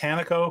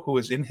Satanico, who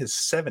was in his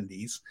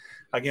 70s,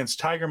 against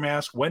Tiger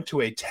Mask, went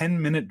to a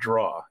 10-minute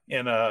draw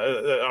in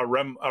a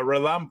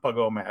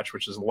Relampago match,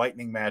 which is a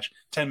lightning match,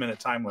 10-minute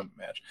time limit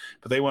match.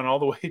 But they went all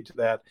the way to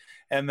that.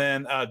 And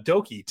then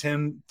Doki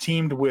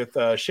teamed with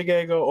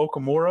Shigego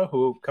Okamura,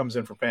 who comes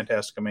in from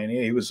Fantastica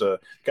Mania. He was a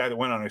guy that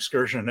went on an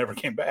excursion and never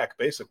came back,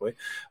 basically.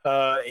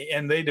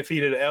 And they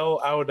defeated El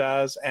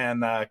Audaz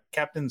and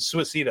Captain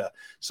Suicida.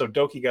 So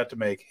Doki got to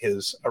make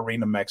his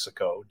Arena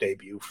Mexico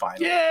debut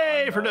finally.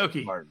 Yay for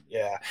Doki. Martin.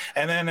 Yeah.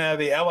 And then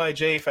the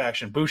LIJ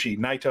faction, Bushi,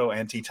 Naito,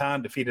 and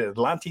Titan defeated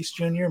Atlantis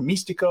Jr.,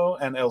 Mystico,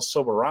 and El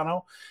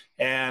Soberano.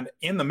 And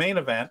in the main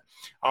event,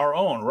 our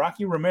own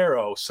Rocky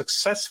Romero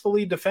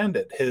successfully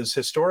defended his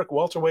historic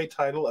welterweight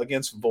title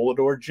against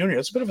Volador Jr.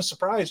 It's a bit of a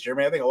surprise,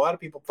 Jeremy. I think a lot of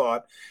people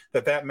thought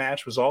that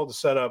match was all to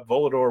set up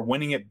Volador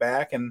winning it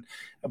back,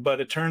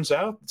 but it turns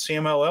out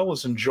CMLL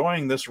was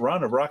enjoying this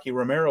run of Rocky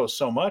Romero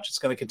so much it's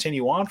going to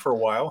continue on for a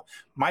while.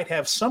 Might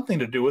have something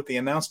to do with the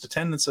announced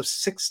attendance of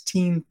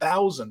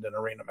 16,000 in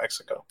Arena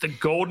Mexico. The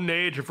golden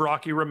age of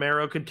Rocky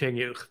Romero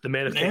continues. The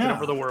man has taken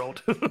over the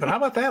world. But how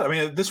about that? I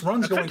mean, this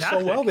run's going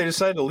so well, they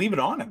decided to leave it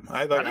on him.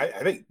 I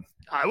think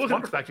I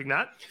wasn't expecting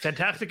that.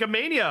 Fantastica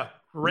Mania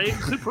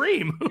reigned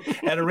supreme.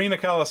 At Arena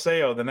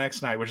Coliseo the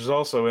next night, which is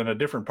also in a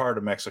different part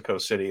of Mexico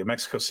City.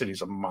 Mexico City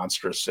is a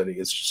monstrous city.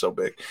 It's just so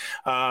big.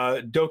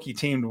 Doki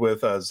teamed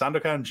with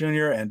Zandokan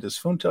Jr. and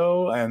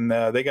Disfunto,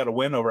 and they got a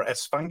win over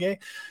Esfange,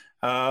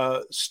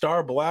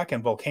 Star Black,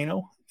 and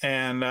Volcano.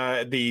 And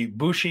the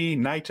Bushi,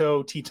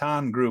 Naito,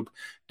 Titan group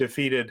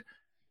defeated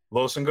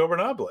Los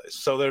Ingobernables.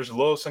 So there's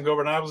Los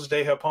Ingobernables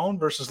de Japón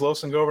versus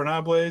Los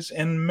Ingobernables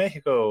in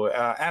Mexico.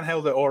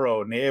 Angel de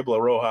Oro, Niebla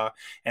Roja,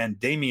 and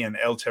Damien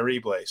El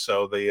Terrible.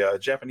 So the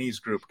Japanese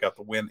group got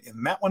the win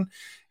in that one.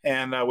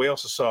 And we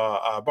also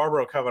saw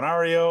Barbaro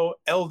Cavernario,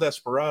 El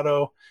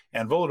Desperado,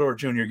 and Volador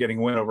Jr. getting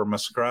a win over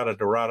Mascarada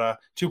Dorada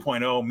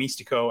 2.0,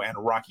 Mystico, and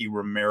Rocky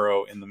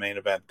Romero in the main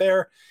event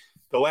there.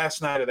 The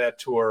last night of that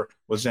tour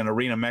was in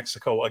Arena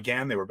Mexico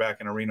again. They were back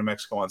in Arena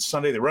Mexico on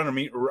Sunday. They run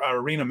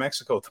Arena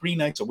Mexico 3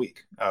 nights a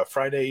week,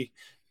 Friday,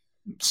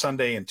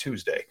 Sunday, and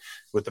Tuesday,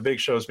 with the big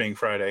shows being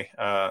Friday.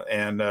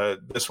 And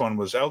this one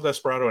was El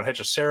Desperado and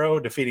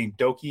Hechicero defeating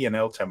Doki and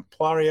El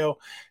Templario.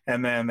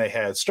 And then they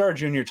had Star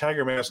Jr.,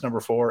 Tiger Mask number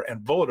 4,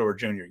 and Volador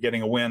Jr.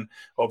 getting a win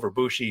over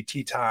Bushi,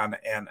 Titan,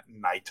 and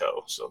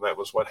Naito. So that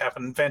was what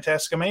happened in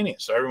Fantastica Mania.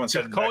 So everyone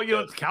said, call you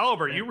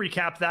Excalibur. You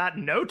recapped that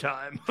in no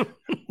time.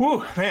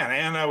 Woo, man.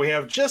 And we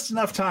have just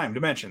enough time to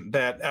mention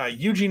that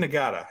Yuji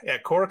Nagata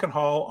at Korakuen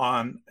Hall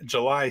on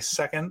July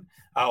 2nd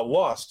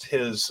lost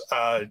his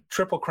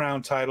Triple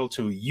Crown title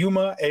to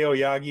Yuma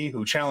Aoyagi,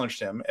 who challenged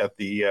him at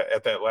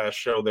that last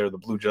show there, the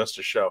Blue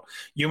Justice show.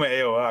 Yuma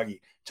Aoyagi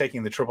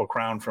taking the Triple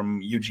Crown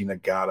from Yuji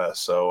Nagata.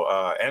 So,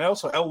 and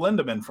also El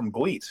Lindemann from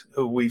GLEAT,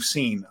 who we've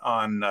seen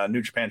on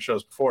New Japan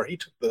shows before. He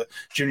took the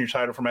junior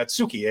title from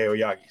Atsuki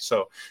Aoyagi.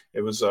 So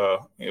it was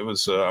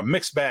a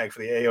mixed bag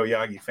for the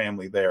Aoyagi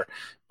family there.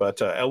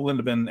 But El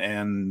Lindemann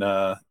and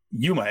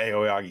Yuma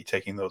Aoyagi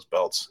taking those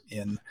belts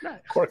in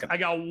Korakuen. I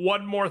got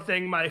one more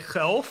thing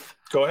myself.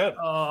 Go ahead.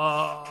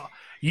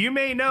 You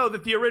may know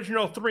that the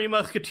original Three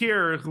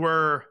Musketeers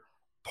were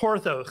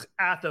Porthos,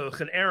 Athos,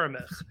 and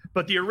Aramis,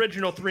 but the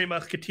original Three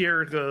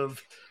Musketeers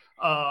of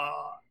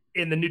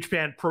in the New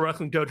Japan Pro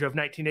Wrestling Dojo of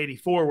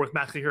 1984 was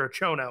Masahiro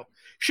Chono,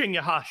 Shinya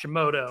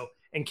Hashimoto,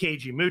 and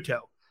Keiji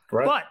Muto.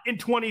 Right. But in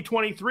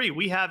 2023,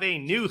 we have a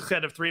new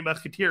set of Three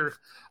Musketeers,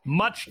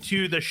 much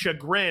to the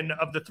chagrin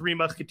of the Three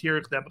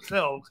Musketeers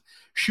themselves,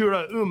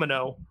 Shura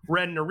Umino,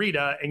 Ren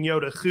Narita, and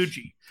Yoda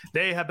Tsuji.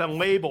 They have been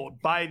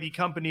labeled by the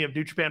company of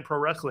New Japan Pro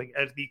Wrestling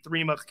as the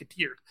Three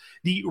Musketeers.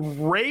 The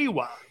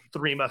Reiwa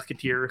Three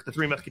Musketeers, the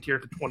Three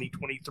Musketeers of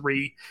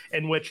 2023,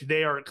 in which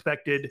they are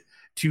expected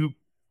to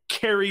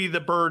carry the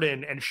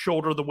burden and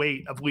shoulder the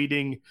weight of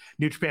leading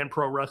New Japan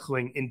Pro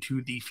Wrestling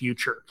into the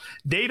future.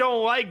 They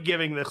don't like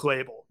giving this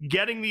label.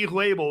 Getting these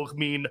labels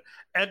mean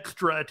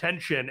extra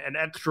attention and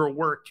extra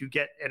work to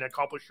get and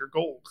accomplish your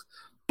goals.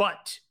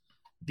 But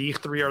these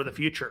three are the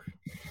future,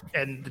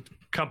 and the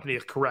company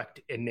is correct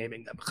in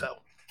naming them so.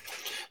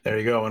 There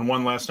you go. And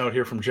one last note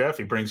here from Jeff.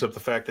 He brings up the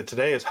fact that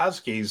today is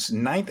Husky's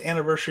 9th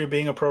anniversary of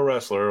being a pro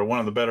wrestler, one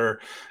of the better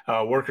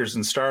workers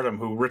in Stardom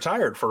who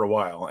retired for a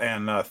while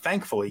and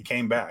thankfully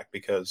came back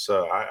because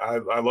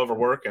I love her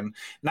work, and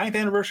 9th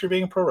anniversary of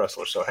being a pro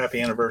wrestler. So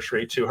happy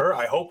anniversary to her.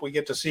 I hope we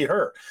get to see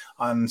her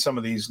on some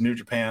of these New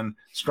Japan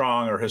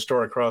Strong or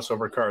historic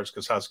crossover cards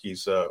because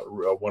Husky's a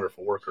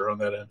wonderful worker on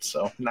that end.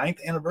 So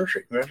 9th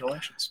anniversary.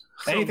 Congratulations.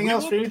 So anything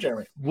else for you,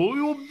 Jeremy?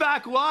 We will be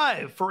back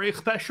live for a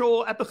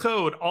special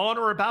episode on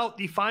or about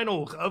the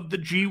finals of the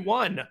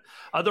G1.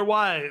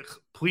 Otherwise,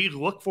 please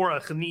look for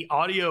us in the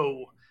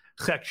audio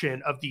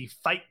section of the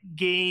Fight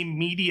Game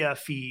Media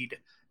feed,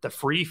 the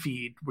free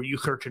feed, where you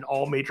search in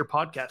all major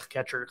podcast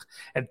catchers.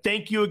 And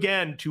thank you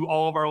again to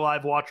all of our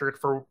live watchers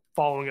for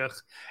following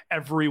us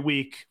every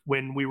week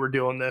when we were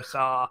doing this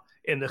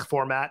in this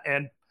format.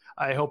 And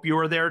I hope you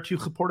are there to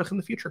support us in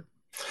the future.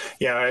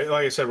 Yeah,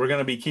 like I said, we're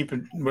going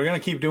to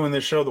keep doing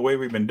this show the way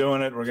we've been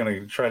doing it. We're going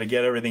to try to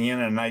get everything in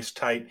a nice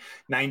tight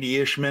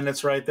 90-ish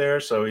minutes right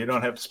there, so you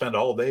don't have to spend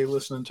all day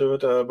listening to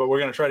it. But we're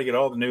going to try to get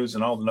all the news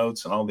and all the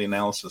notes and all the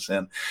analysis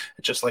in,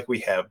 just like we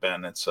have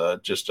been. It's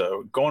just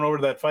going over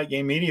to that Fight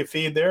Game Media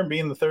feed there and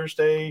being the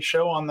Thursday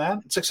show on that.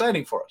 It's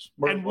exciting for us.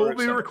 We'll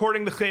be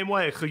recording the same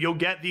way, so you'll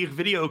get these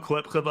video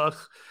clips of us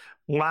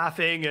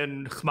laughing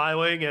and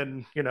smiling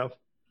and,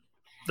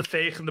 the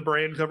face and the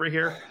brains over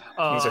here.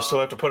 Means I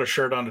still have to put a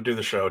shirt on to do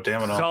the show.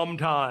 Damn it all.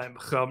 Sometimes.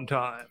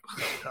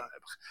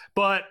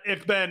 But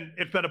it's been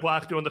a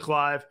blast doing this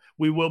live.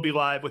 We will be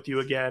live with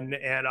you again,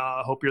 and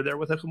hope you're there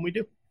with us when we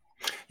do.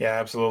 Yeah,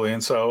 absolutely.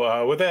 And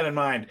so with that in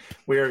mind,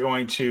 we are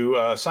going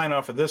to sign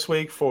off for this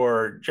week.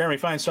 For Jeremy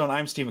Finestone,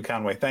 I'm Stephen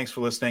Conway. Thanks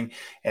for listening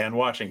and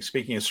watching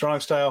Speaking of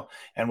Strong Style,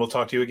 and we'll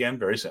talk to you again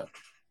very soon.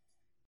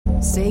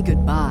 Say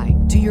goodbye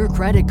to your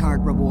credit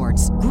card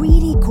rewards.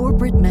 Greedy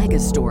corporate mega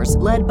stores,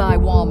 led by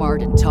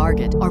Walmart and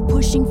Target, are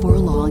pushing for a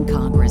law in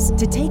Congress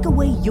to take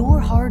away your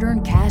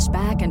hard-earned cash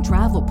back and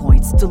travel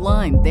points to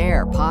line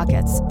their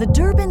pockets. The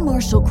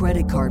Durbin-Marshall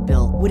credit card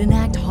bill would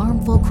enact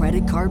harmful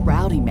credit card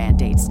routing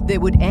mandates that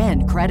would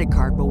end credit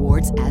card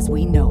rewards as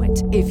we know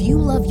it. If you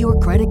love your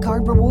credit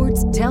card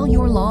rewards, tell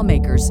your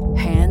lawmakers,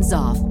 hands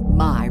off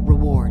my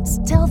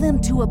rewards. Tell them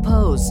to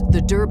oppose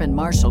the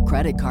Durbin-Marshall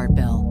credit card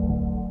bill.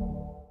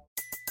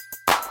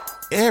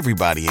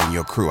 Everybody in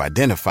your crew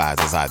identifies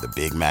as either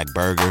Big Mac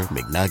Burger,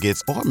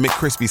 McNuggets, or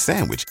McCrispy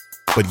Sandwich.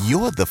 But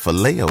you're the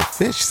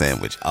Filet-O-Fish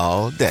Sandwich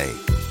all day.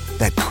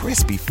 That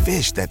crispy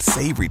fish, that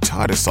savory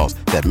tartar sauce,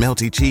 that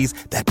melty cheese,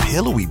 that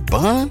pillowy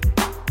bun.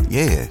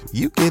 Yeah,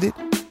 you get it.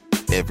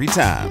 Every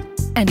time.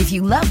 And if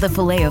you love the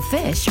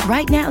Filet-O-Fish,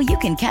 right now you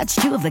can catch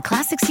two of the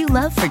classics you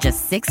love for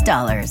just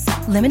 $6.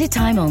 Limited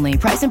time only.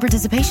 Price and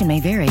participation may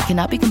vary.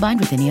 Cannot be combined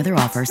with any other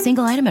offer.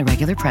 Single item at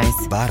regular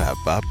price.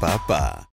 Ba-da-ba-ba-ba.